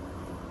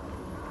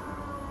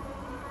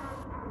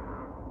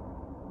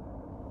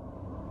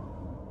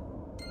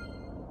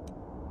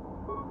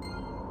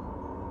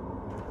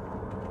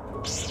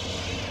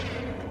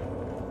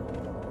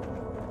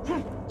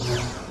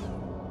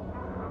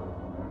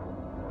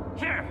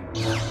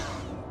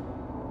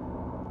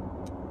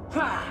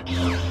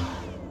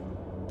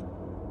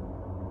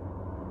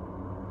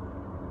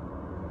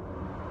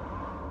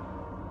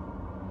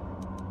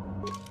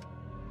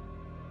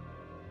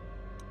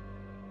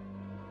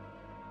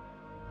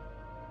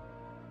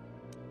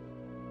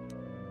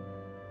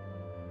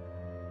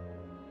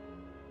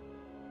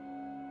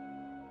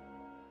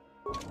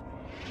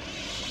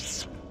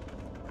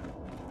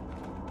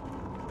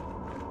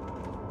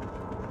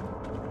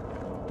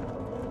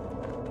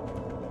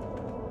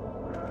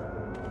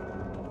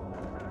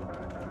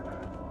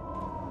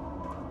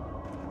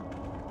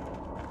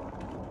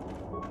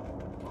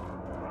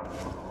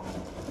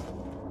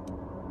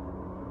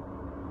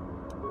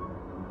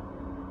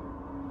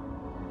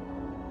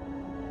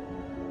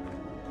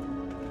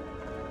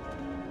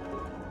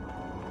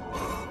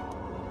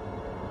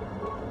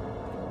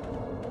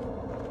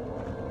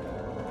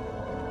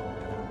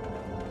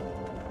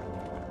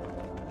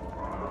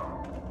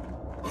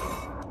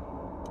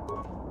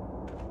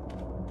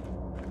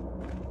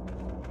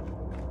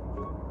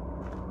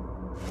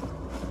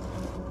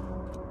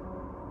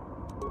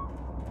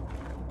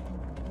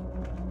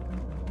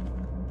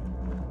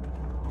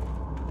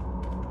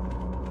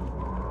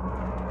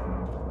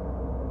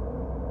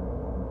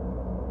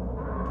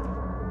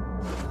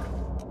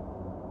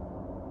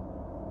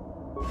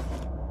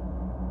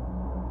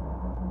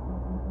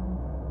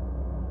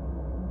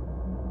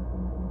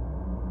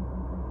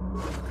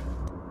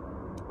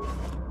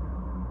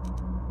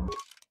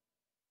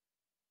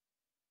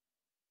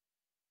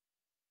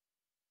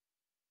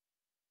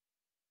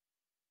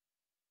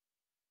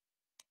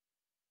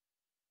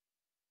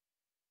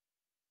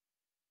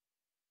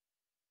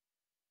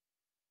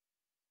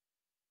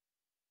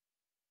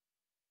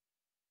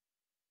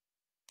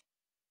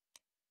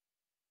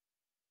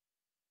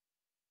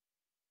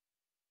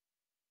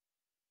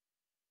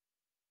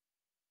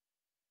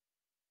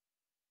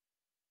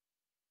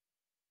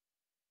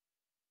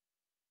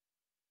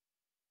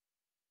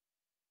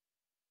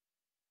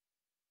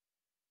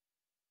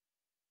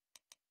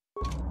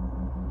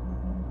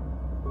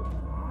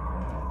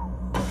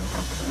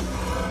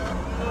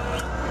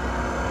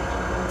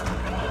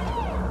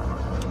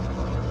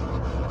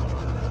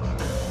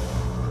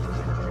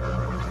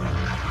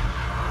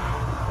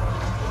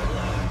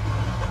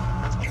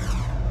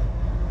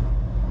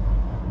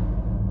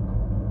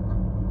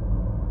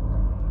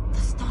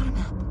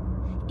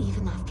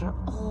 even after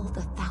all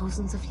the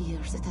thousands of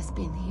years it has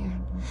been here,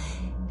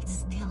 it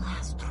still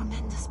has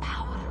tremendous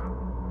power.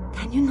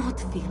 Can you not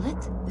feel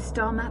it? The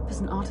star map is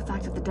an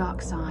artifact of the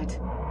dark side.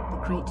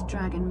 The great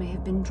dragon may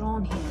have been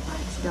drawn here by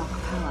its dark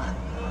power,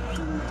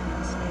 and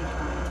enslaved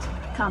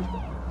by it.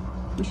 Come,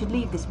 we should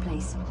leave this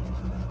place.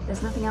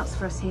 There's nothing else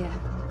for us here.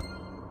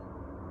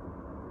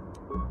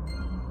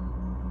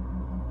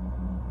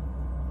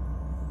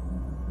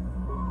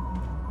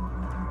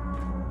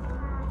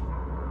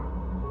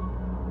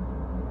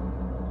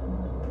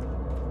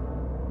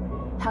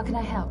 How can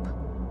I help?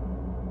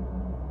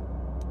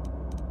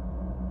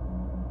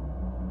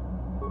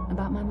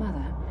 About my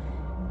mother?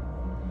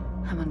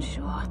 I'm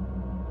unsure.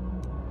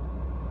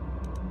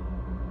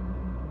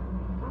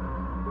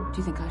 Do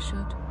you think I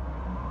should?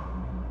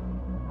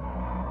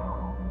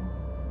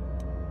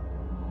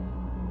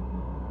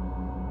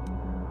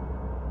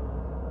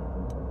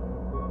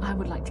 I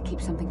would like to keep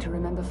something to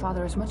remember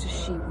Father as much as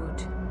she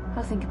would.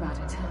 I'll think about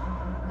it.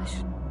 I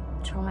should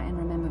try and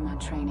remember my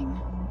training.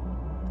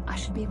 I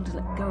should be able to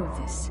let go of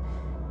this,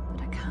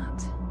 but I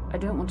can't. I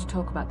don't want to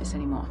talk about this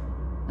anymore.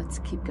 Let's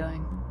keep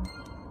going.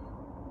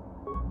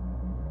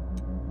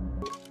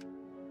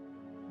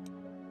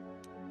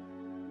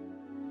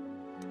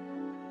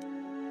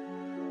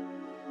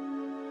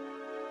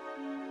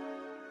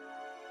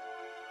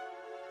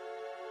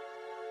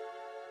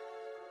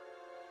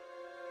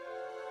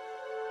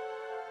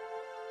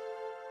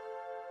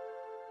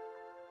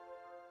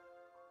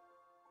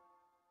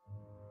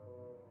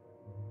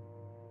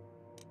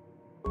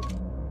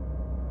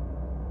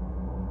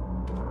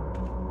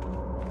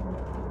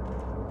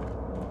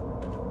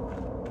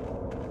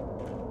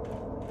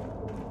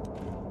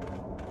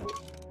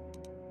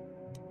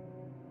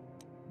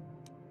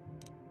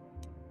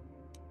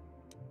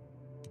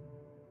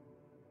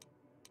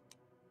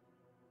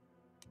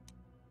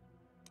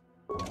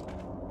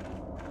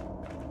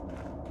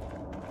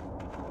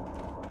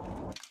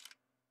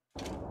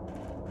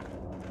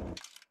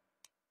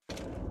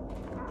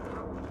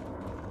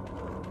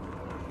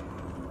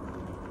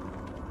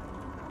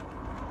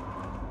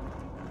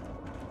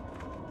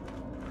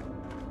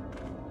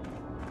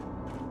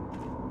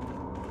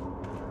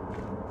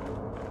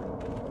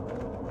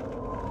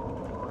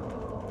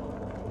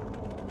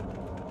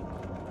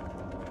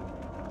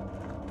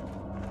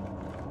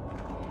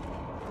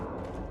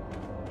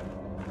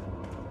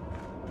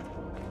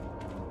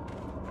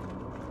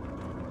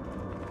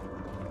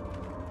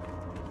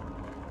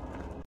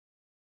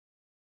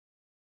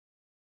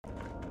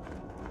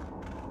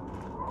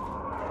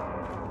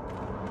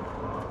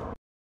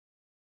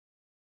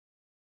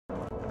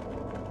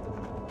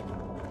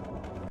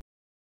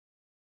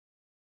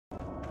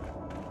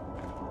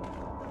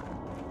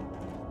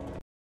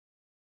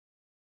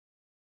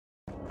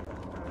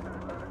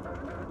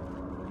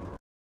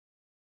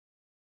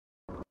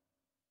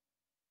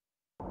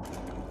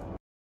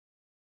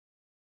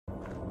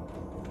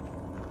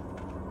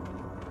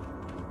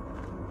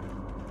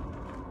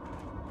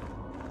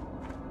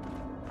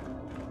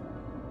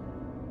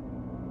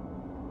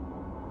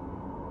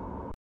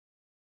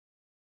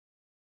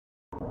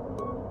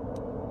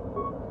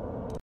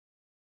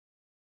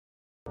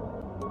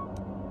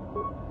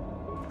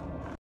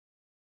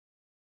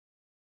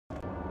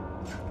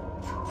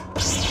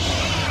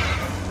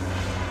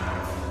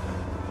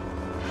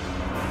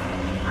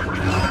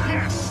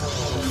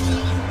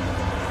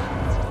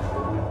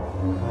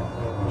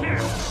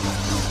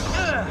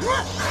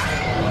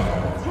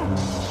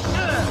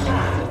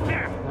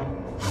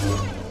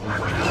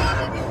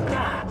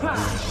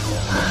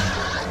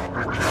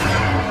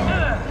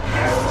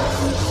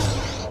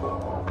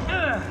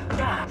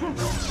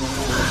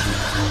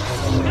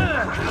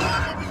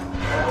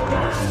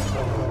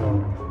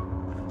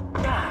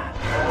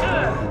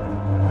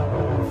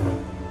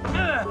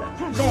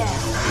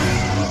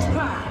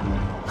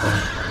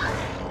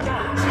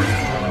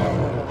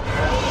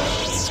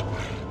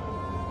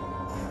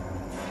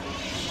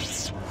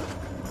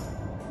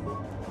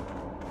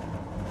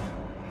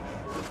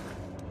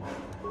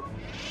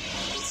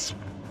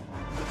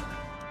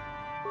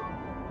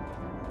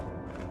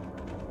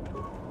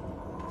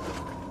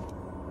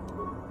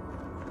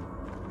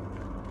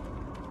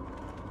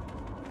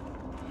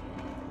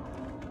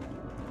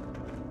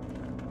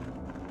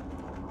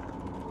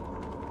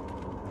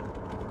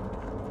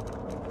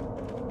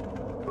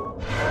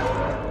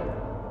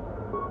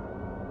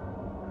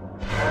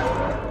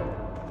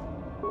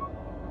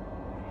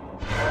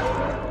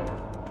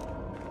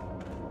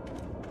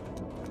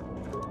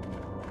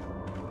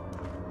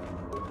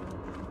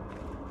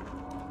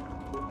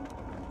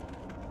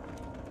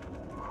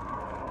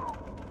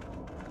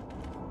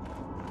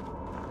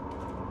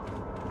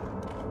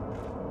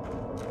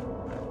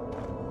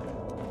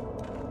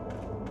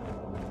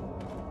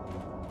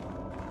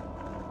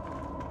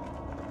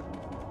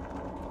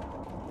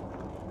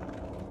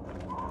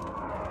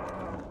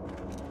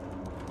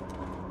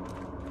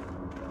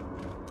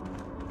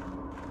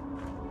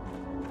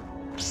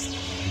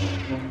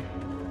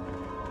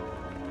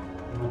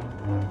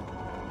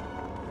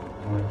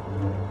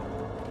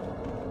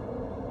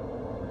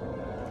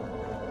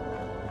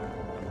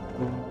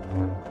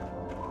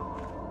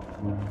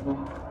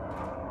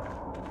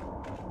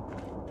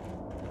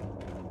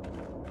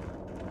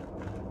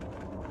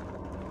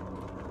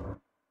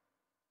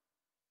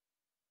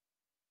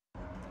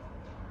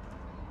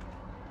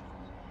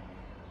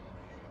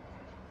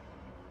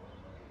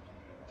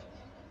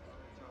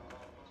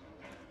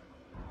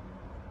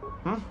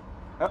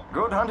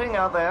 Good hunting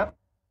out there.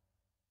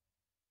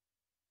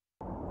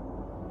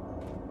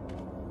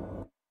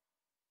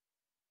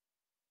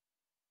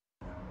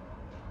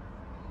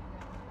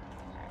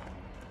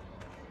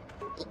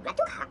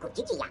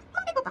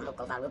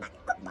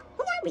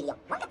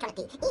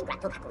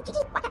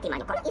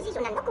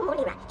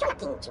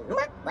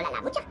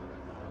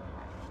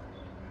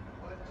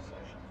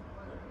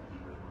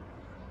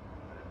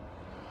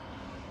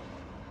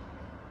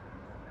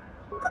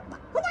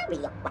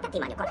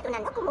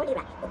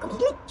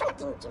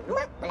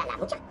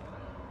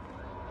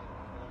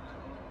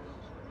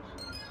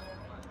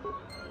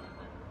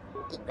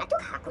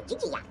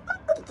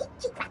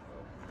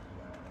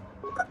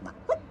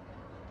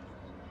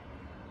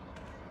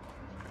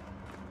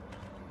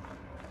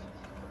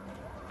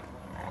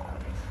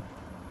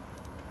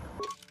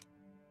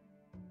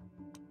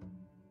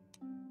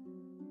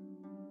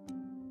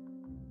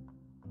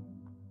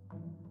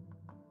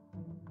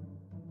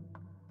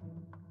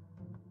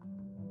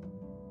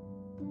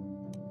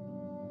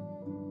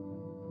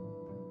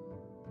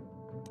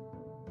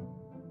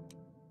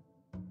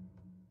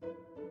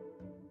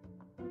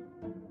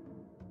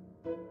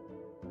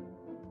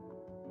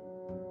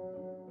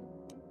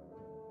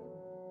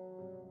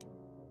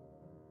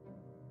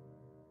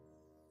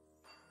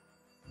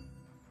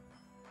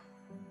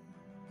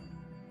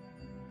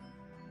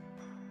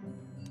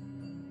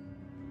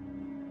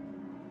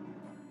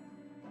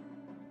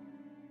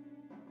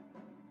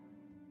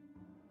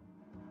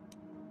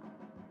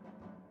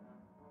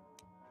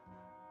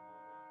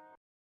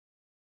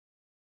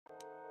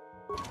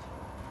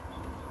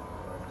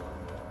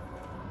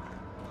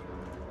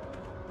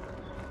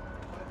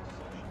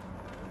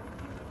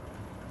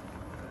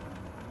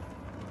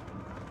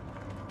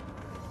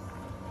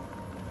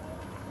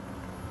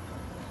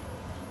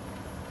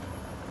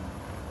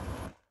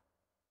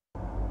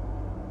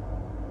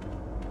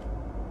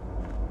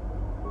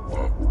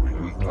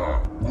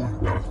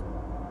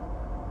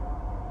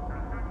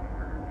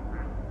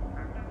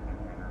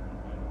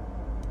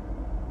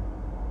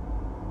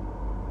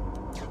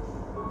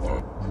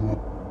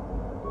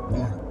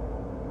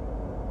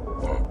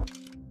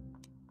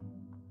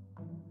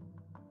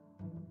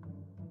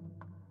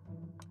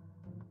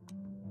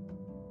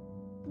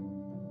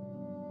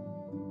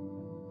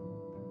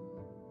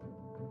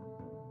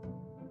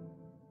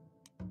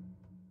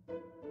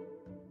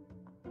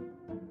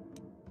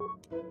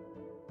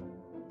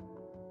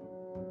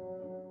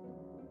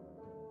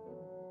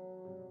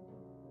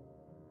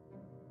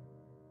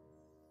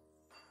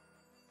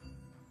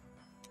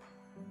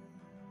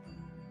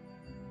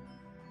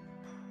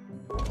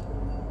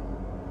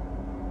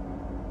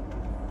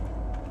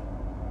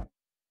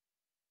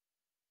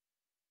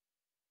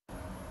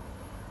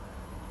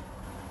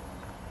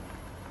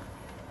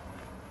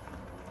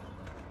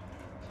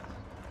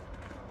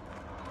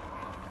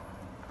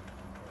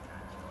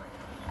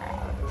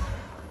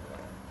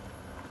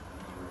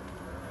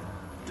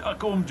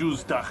 Takom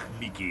justach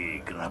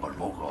Miki grabal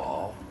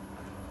mogo.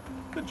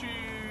 Kachi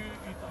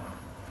ita.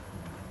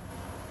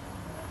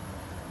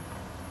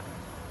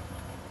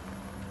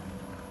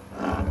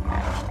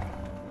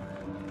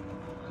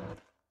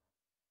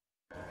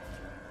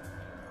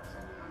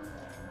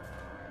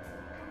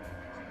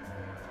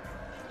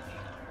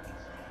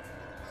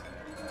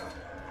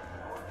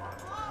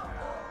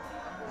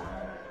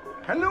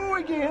 Hello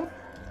again.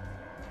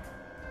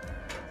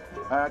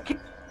 Keep...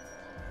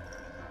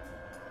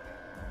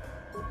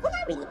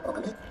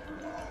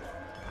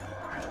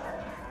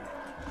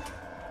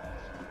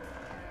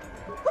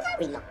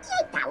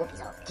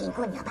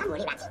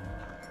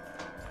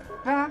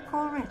 Back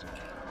already?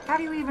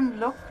 Have you even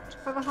looked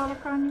for the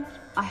holocron yet?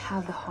 I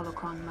have the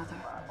holocron, Mother.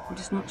 I'm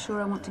just not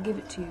sure I want to give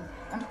it to you.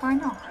 And why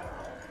not?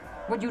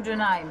 Would you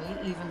deny me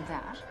even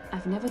that?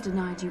 I've never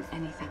denied you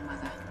anything,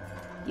 Mother.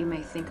 You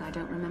may think I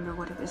don't remember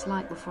what it was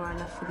like before I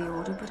left for the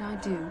Order, but I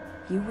do.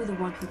 You were the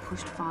one who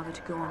pushed Father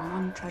to go on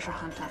one treasure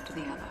hunt after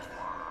the other.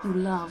 You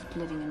loved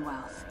living in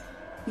wealth.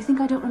 You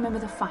think I don't remember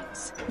the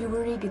fights? You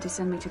were eager to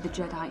send me to the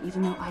Jedi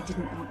even though I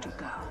didn't want to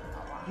go.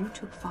 You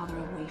took Father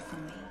away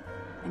from me.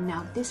 And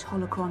now this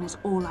holocron is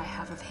all I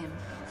have of him.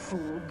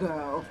 Fool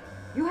girl.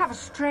 You have a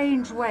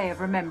strange way of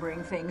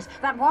remembering things.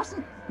 That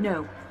wasn't...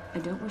 No, I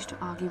don't wish to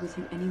argue with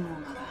you anymore,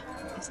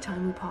 Mother. It's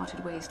time we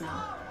parted ways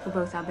now, for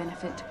both our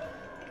benefit.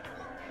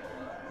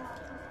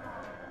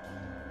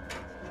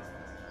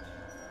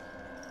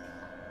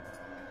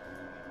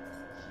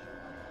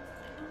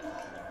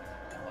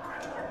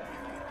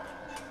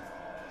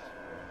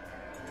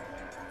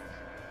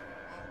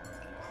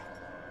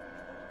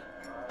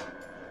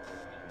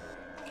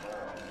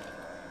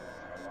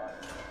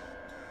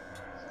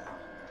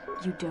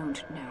 You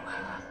don't know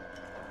her.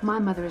 My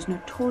mother is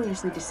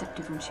notoriously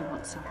deceptive when she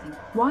wants something.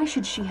 Why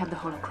should she have the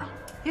holocron?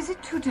 Is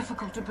it too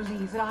difficult to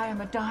believe that I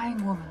am a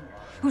dying woman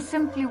who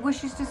simply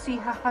wishes to see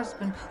her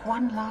husband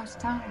one last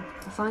time?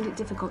 I find it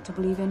difficult to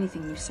believe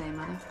anything you say,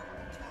 Mother.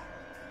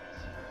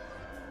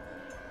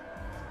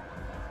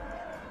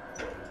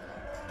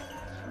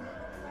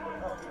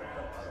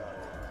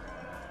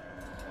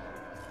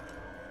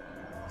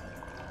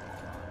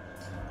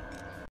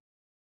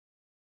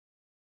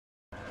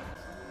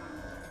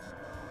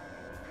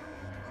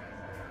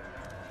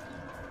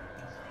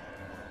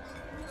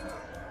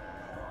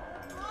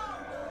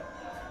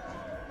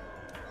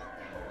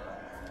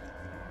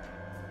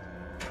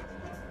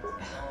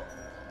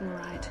 You're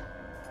right.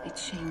 It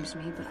shames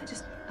me, but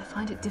I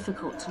find it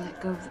difficult to let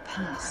go of the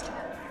past.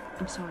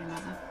 I'm sorry,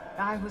 Mother.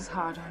 I was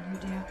hard on you,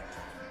 dear.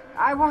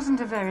 I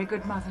wasn't a very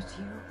good mother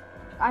to you.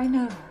 I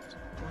know that.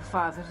 Your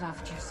father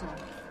loved you so.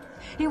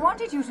 He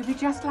wanted you to be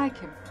just like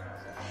him.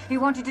 He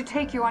wanted to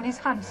take you on his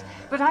hunts,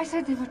 but I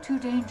said they were too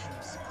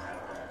dangerous.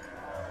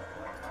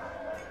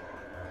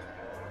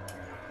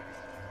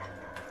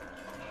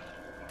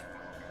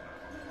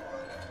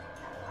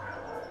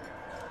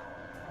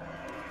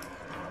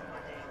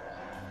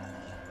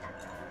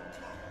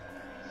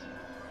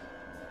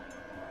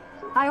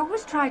 I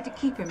always tried to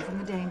keep him from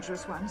the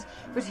dangerous ones,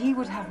 but he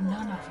would have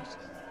none of it.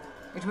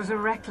 It was a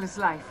reckless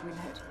life we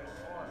led.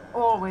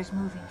 Always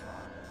moving.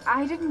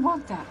 I didn't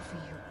want that for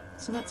you.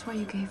 So that's why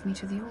you gave me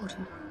to the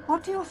Order?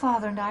 What do your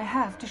father and I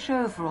have to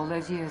show for all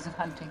those years of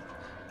hunting?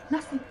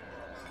 Nothing.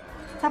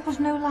 That was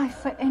no life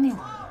for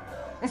anyone.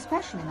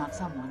 Especially not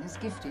someone as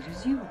gifted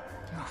as you,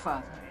 your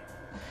father.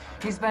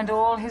 He spent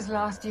all his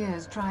last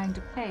years trying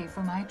to pay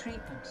for my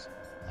treatments.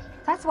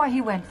 That's why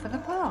he went for the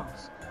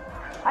pearls.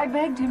 I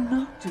begged him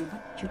not to,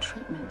 but... Your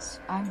treatments?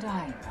 I'm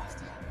dying,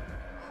 Bastila.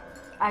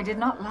 I did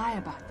not lie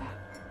about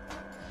that.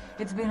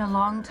 It's been a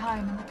long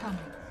time in the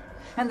coming,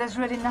 and there's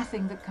really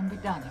nothing that can be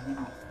done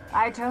anymore.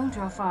 I told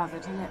your father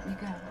to let me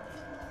go,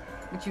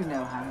 but you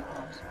know how he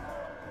was.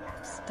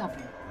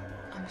 Stubborn.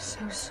 I'm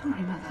so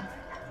sorry, Mother.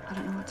 I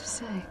don't know what to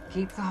say.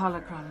 Keep the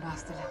holocron,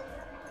 Bastila.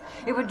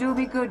 It would do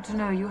me good to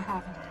know you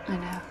have it. I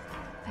know.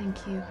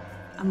 Thank you.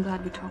 I'm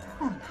glad we talked.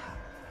 Oh, no.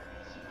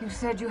 You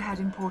said you had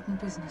important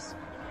business.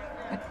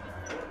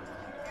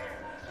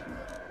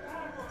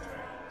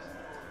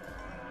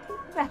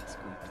 That's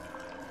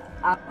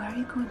good. Where are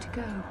you going to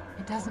go?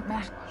 It doesn't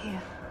matter.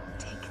 Here,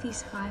 take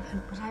these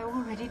 500. But I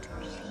already...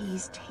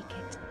 Please take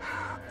it.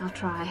 I'll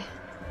try.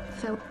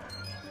 Phil...